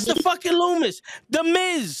has more heat? That's the fucking Loomis. The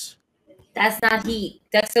Miz. That's not heat.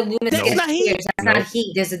 That's the Loomis. That's not heat. That's not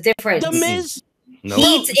heat. There's a difference. The Miz.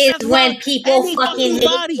 Heat is when people fucking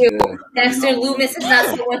hate you. Dexter Loomis is not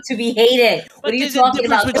someone to be hated. What are you talking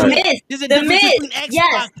about? The Miz. The Miz.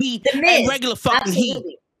 Yes. The Miz. And regular fucking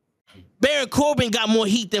heat. Baron Corbin got more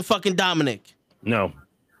heat than fucking Dominic. No.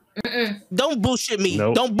 Don't bullshit me.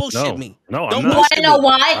 Nope. Don't bullshit me. No, don't I'm not. You want to know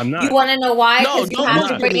why? I'm not. You want to know why? No, Because you don't have to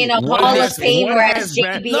bullshit bring me. in a What Hall of has- Famer what as has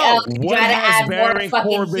Bar- JBL to What try to has add more Baron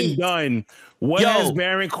fucking Corbin heat. done? What Yo, has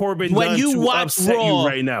Baron Corbin when done you to watch upset Raw, you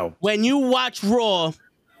right now? When you watch Raw,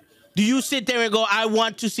 do you sit there and go, I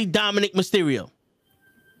want to see Dominic Mysterio?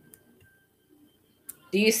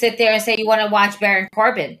 Do you sit there and say you want to watch Baron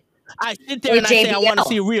Corbin? I sit there Or and I say I want to JBL?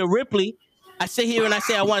 see Rhea Ripley. I sit here and I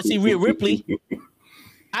say I want to see Rhea Ripley.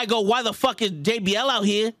 I go, why the fuck is JBL out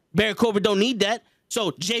here? Baron Corbin don't need that.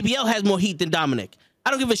 So JBL has more heat than Dominic.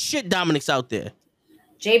 I don't give a shit Dominic's out there.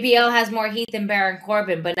 JBL has more heat than Baron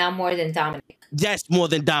Corbin, but not more than Dominic. That's more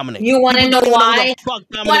than Dominic. You want to People know don't why? who the fuck You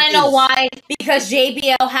Dominic want to know is. why? Because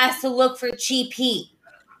JBL has to look for cheap heat.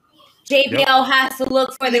 JBL has to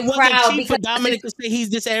look for the It wasn't crowd cheap for because Dominic to say he's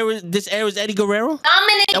this era's Eddie Guerrero. That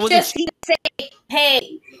Dominic wasn't just cheap. say,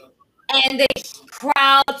 "Hey," and the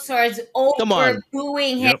crowd starts Come on. over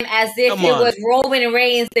booing him Yep. as if Come it on. was Roman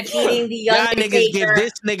Reigns defeating the Y'all niggas give Undertaker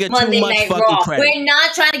this nigga Monday too much Night fucking Raw. credit. We're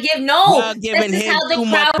not trying to give Y'all this giving is him how the too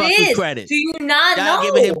much crowd fucking is. credit. Do you not Y'all know?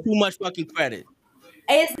 giving him too much fucking credit.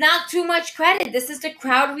 It's not too much credit. This is the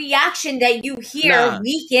crowd reaction that you hear Nah.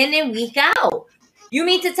 week in and week out. You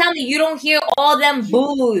mean to tell me you don't hear all them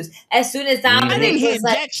boos as soon as Dominic I didn't hear was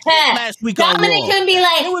like, jack shit "Huh." last week on Dominic Raw. couldn't be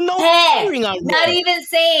like, There was no "Hey," cheering on not Raw. even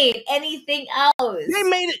saying anything else. They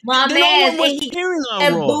made it. My no man, one was and he cheering on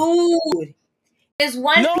and Raw. booed. There's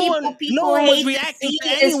one No people one was hate reacting to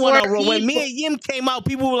to see is anyone for on Raw. When people. me and Yim came out,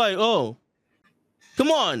 people were like, "Oh, come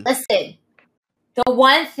on." Listen, the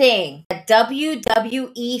one thing that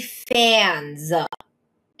WWE fans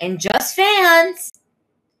and just fans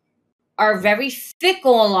are very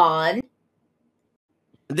fickle on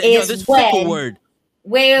Yo, is this fickle when- word.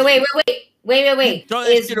 wait, Throw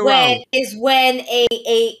that is shit when around.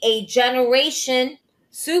 a generation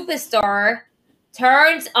superstar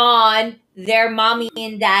turns on their mommy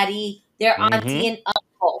and daddy, their auntie and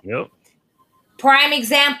uncle. Yep. Prime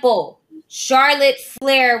example, Charlotte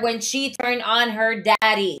Flair when she turned on her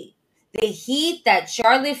daddy. The heat that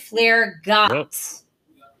Charlotte Flair got Yep.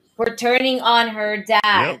 for turning on her dad.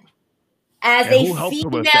 Yep. As And a who helped her female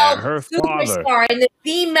with that? Her father. superstar in the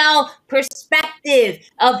female perspective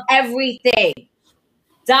of everything.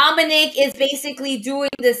 Dominic is basically doing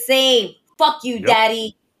the same. Fuck you, Yep.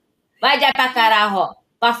 daddy. Vaya pa carajo.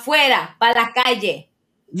 Pa fuera. Pa la calle.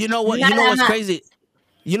 You know what? You know what's crazy?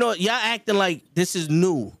 You know, y'all acting like this is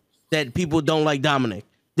new that people don't like Dominic.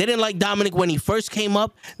 They didn't like Dominic when he first came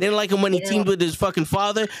up. They didn't like him when he teamed with his fucking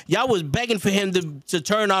father. Y'all was begging for him to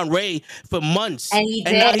turn on Ray for months. And he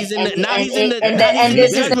did. now he's in the And he's in the and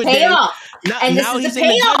this is the Judgment Day. payoff. And this Now is he's the in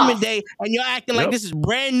the payoff. Judgment Day, and you're acting like Yep. this is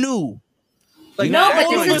brand new. Like, No, but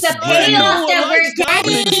all this of is us the brand new. payoff that we're Likes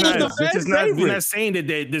Dominic. getting. He's the This fan is not, we're favorite. not saying that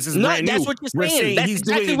this is No, brand that's new. what you're We're saying. saying That's he's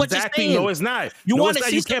exactly doing what you're exactly. saying. No, it's not. You no, wanna it's not.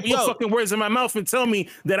 see You can't some- put yo. fucking words in my mouth and tell me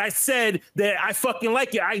that I said that I fucking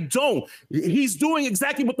like it. I don't. He's doing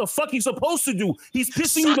exactly what the fuck he's supposed to do. He's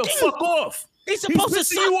pissing you the Sucking. fuck off. He's He's supposed to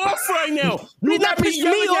pissing suck. you off right now. You He's not got me pissing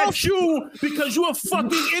me yelling off. at you because you're a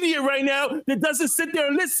fucking idiot right now that doesn't sit there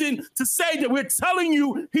and listen to say that we're telling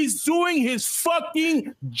you he's doing his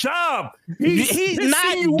fucking job. He's pissing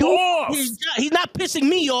not you doing. off. He's not pissing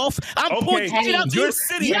me off. I'm Okay, pointing shit out to you're you.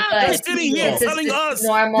 sitting, Y'all you're pissing sitting me here off. This is telling just us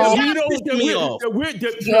normal. that we Y'all don't, pissing that me we're, off. that we're,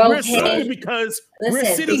 that You're we're okay. sorry because we're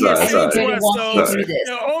Listen, sitting people here are saying to trying to walk you ourselves, through this.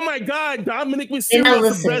 oh my God, Dominic They're Mysterio not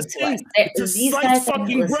is the listening best to thing us. They're- to these slice guys are not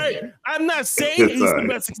fucking listening. bread. I'm not saying It's he's all the right.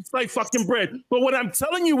 best to slice fucking bread, but what I'm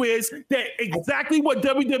telling you is that exactly what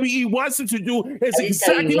WWE wants him to do is I just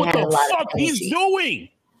tell you exactly we what had a the lot of fuck he's energy. doing.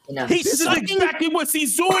 You know, He's This is sucking. exactly what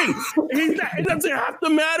he's doing. It doesn't have to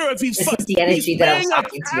matter if he's This is fucking. the energy He's that I was playing a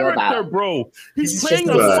talking to you about. character, bro. This He's is playing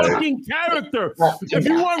just a Right. fucking character. Well, If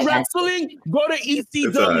you want I got wrestling, go to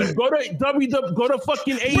ECW, right. go to WWE, go to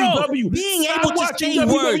fucking AEW. being Stop able to watching say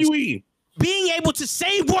words. WWE. Being able to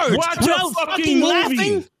say words Watch a without fucking fucking movie.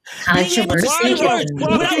 laughing. Being able to say Controversy words is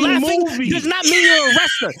without fucking laughing movie. does not mean you're a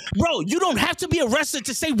wrestler. Bro, you don't have to be a wrestler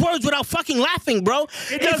to say words without fucking laughing, bro. It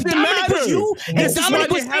If doesn't Dominic matter. was you, This if is why Dominic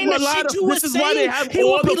they was have saying a the lot shit of. you were This is why they saying, have he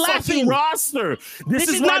all would the be fucking laughing. roster. This This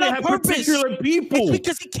is is why not they on have purpose. particular people. It's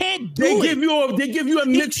because he can't do They it. give you a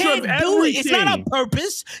He mixture can't of do everything. it. It's not on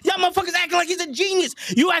purpose. Y'all motherfuckers acting like he's a genius.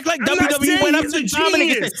 You act like I'm not WWE saying went up he's to a Dominic and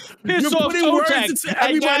genius. said, You're "Piss off putting toe words tag. into I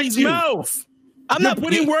everybody's got you." mouth. I'm You're not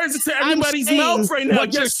putting words into I'm everybody's saying mouth right now.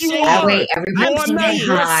 what you're Yes, you saying. are. Wait, No, everybody's I'm not. saying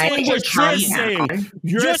You're high. saying Just what you're calm saying. down.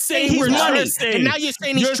 You're You're saying saying he's what money, you're saying. and now you're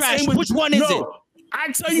saying he's You're trash. saying what- Which one is no. it?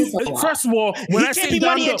 I tell you, first of all, when I say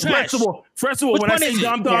money Dom, and trash. first of all, when I say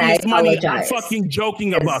Dom is money, I'm fucking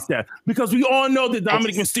joking about that because we all know that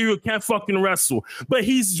Dominic Mysterio can't fucking wrestle, but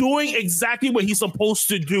he's doing exactly what he's supposed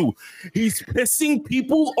to do. He's pissing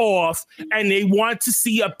people off, and they want to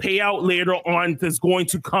see a payout later on that's going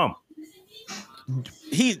to come.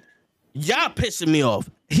 Y'all pissing me off.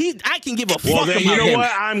 I can give a fuck well, then, about you know him.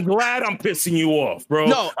 What? I'm glad I'm pissing you off, bro.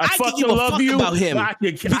 No, I fucking give a love fuck you about him. I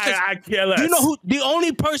care less. You know who? The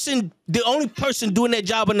only person doing that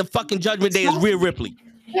job on the fucking Judgment Day is Rhea Ripley.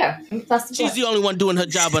 Yeah, she's the only one doing her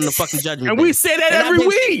job on the fucking Judgment Day. And we say that every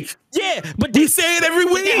week. Yeah, but we say it every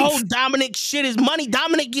week. The whole Dominic shit is money.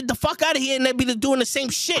 Dominic, get the fuck out of here, and they be doing the same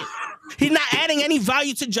shit. He's not adding any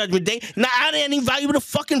value to Judgment Day. Not adding any value to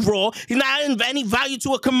fucking Raw. He's not adding any value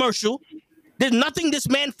to a commercial. There's nothing this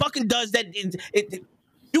man fucking does that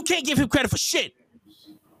you can't give him credit for shit.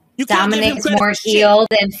 Dominic's more heel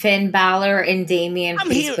than Finn Balor and Damian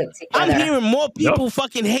Priest put together. I'm hearing more people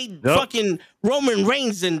fucking hate fucking Roman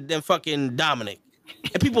Reigns than fucking Dominic.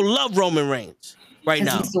 And people love Roman Reigns right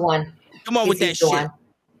now. He's the one. Come on with that shit.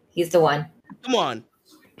 He's the one. Come on.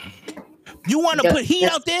 You want to put heat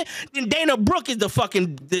out there? Then Dana Brooke is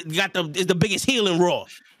the biggest heel in Raw.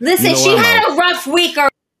 Listen, she had a rough week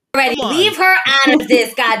already. Leave her out of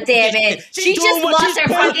this, goddammit. She just lost her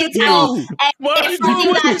fucking title and fucking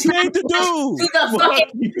got trash to the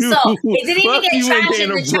fucking so it didn't even get trash in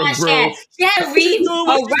the trash can. She had a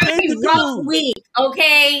very rough week,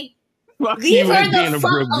 okay? Leave her the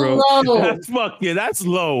fuck alone. That's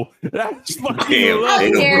low. That's fucking low. How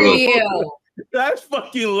dare you? That's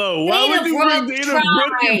fucking low. Why would you bring Dana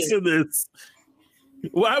Brooke into this?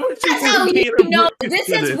 Why would you? That's how you know. This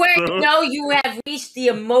is where you know you have reached the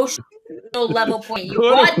emotional level point. You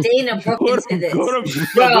brought Dana Brooke into this.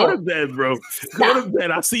 Go to bed, bro. Go to bed.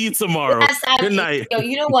 I'll see you tomorrow. Good night. Yo,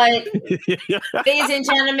 you know what? Ladies and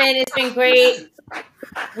gentlemen, it's been great.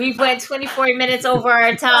 We've went 24 minutes over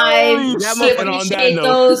our time. We appreciate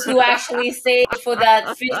those who actually stayed for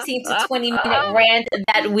that 15 to 20 minute rant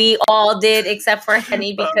that we all did, except for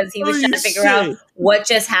Henny because he was trying to figure out what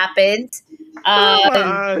just happened.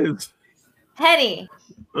 Henny,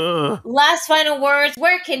 last final words.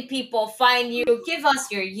 Where can people find you? Give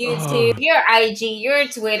us your YouTube, your IG, your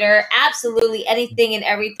Twitter, absolutely anything and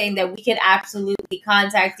everything that we can absolutely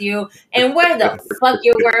contact you, and where the fuck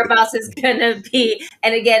your whereabouts is gonna be.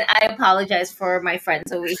 And again, I apologize for my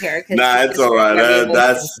friends over here. Nah, it's all right.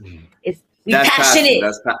 That's passionate.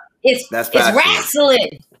 That's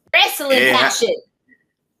passionate. Wrestling passion.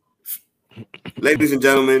 Ladies and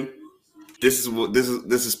gentlemen, this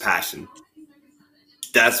is passion.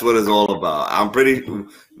 That's what it's all about. I'm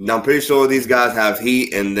pretty sure these guys have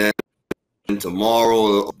heat, and then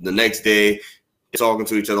tomorrow, the next day, talking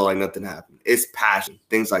to each other like nothing happened. It's passion.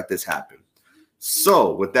 Things like this happen.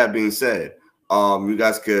 So, with that being said, you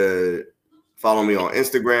guys could follow me on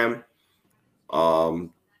Instagram,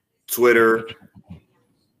 Twitter.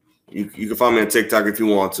 You can find me on TikTok if you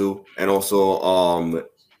want to, and also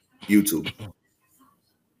YouTube.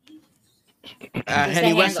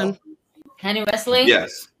 Henny Weston. Henny Wrestling?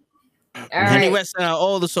 Yes. Henny Weston on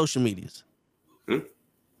all the social medias.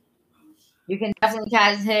 You can definitely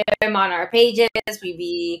catch him on our pages. We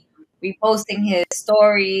be reposting his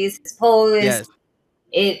stories, his posts.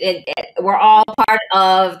 Yes. We're all part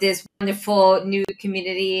of this wonderful new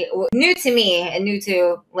community. New to me and new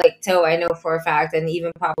to Toe, I know for a fact, and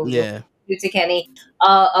even probably new to Kenny,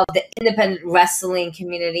 of the independent wrestling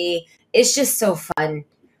community. It's just so fun.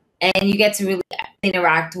 And you get to really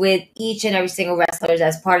interact with each and every single wrestler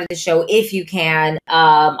as part of the show if you can.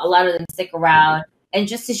 A lot of them stick around and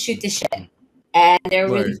just to shoot the shit. And they're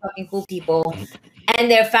really fucking cool people.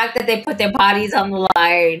 And the fact that they put their bodies on the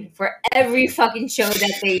line for every fucking show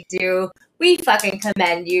that they do, we fucking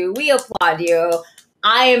commend you. We applaud you.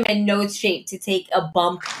 I am in no shape to take a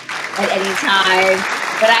bump at any time,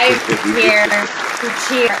 but I am here to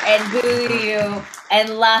cheer and boo you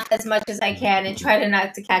and laugh as much as I can and try to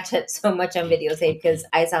not to catch it so much on videotape because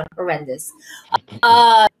I sound horrendous.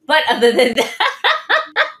 But other than that,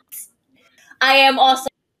 I am also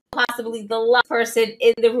possibly the last person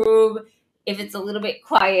in the room if it's a little bit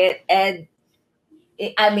quiet. And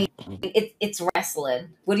it's wrestling.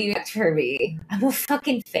 What do you expect for me? I'm a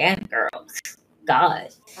fucking fangirl. God.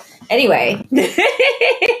 Anyway.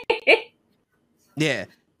 Yeah.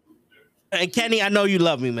 And Kenny, I know you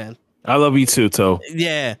love me, man. I love you too, Toe.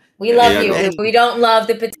 Yeah. We love you. And we don't love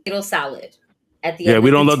the potato salad. At the end we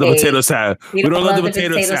don't love the potato salad. We don't love the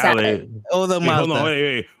potato salad. Oh, the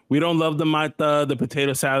wait. We don't love the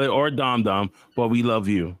potato salad or Dom Dom, but we love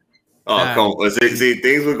you. Oh, come on. See,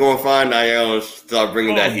 things were going fine. Now y'all start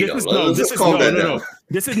bringing that heat up. Let's calm that down.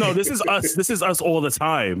 This is us. This is us all the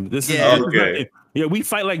time. This is okay. We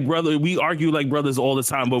fight like brother. We argue like brothers all the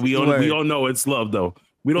time, but we all know it's love though.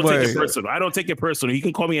 We don't take it personal. I don't take it personal. You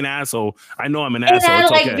can call me an asshole. I know I'm an asshole. And I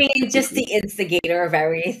it's like okay. being just the instigator of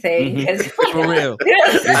everything. For real.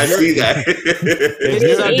 I see that. This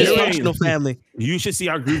is our dysfunctional family. You should see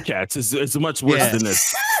our group chats. It's much worse than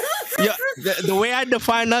this. Yeah, the way I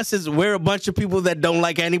define us is we're a bunch of people that don't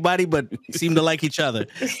like anybody but seem to like each other.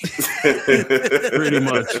 Pretty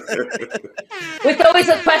much. With always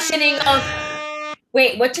a questioning of,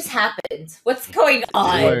 wait, what just happened? What's going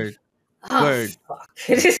on? Word. Oh, Word. fuck.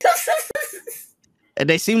 And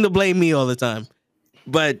they seem to blame me all the time.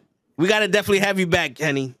 But we got to definitely have you back,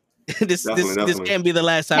 Henny. This can't be the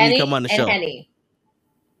last time Henny you come on the show. Henny,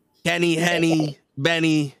 Henny,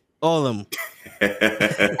 Benny, all of them.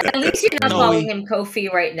 At least you're not calling him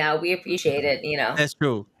Kofi right now. We appreciate it, you know. That's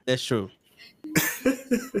true. That's true.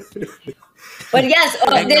 But yes,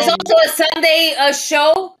 there's also a Sunday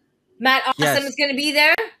show. Matt Awesome is going to be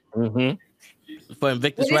there. Mm-hmm. For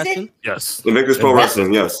Invictus Wrestling? Yes. Invictus Pro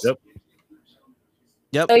Wrestling, yes.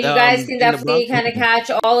 Yep. So you guys can definitely kind of catch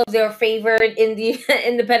all of their favorite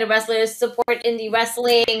independent wrestlers. Support indie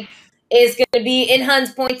wrestling. Is going to be in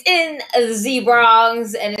Hunts Point in the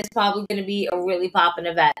Bronx, and it's probably going to be a really poppin'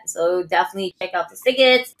 event. So definitely check out the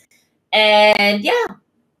tickets. And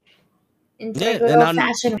enjoy good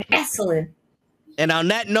old-fashioned wrestling. And on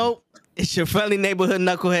that note, it's your friendly neighborhood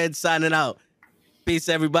knucklehead signing out. Peace,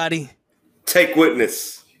 everybody. Take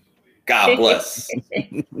witness. God bless.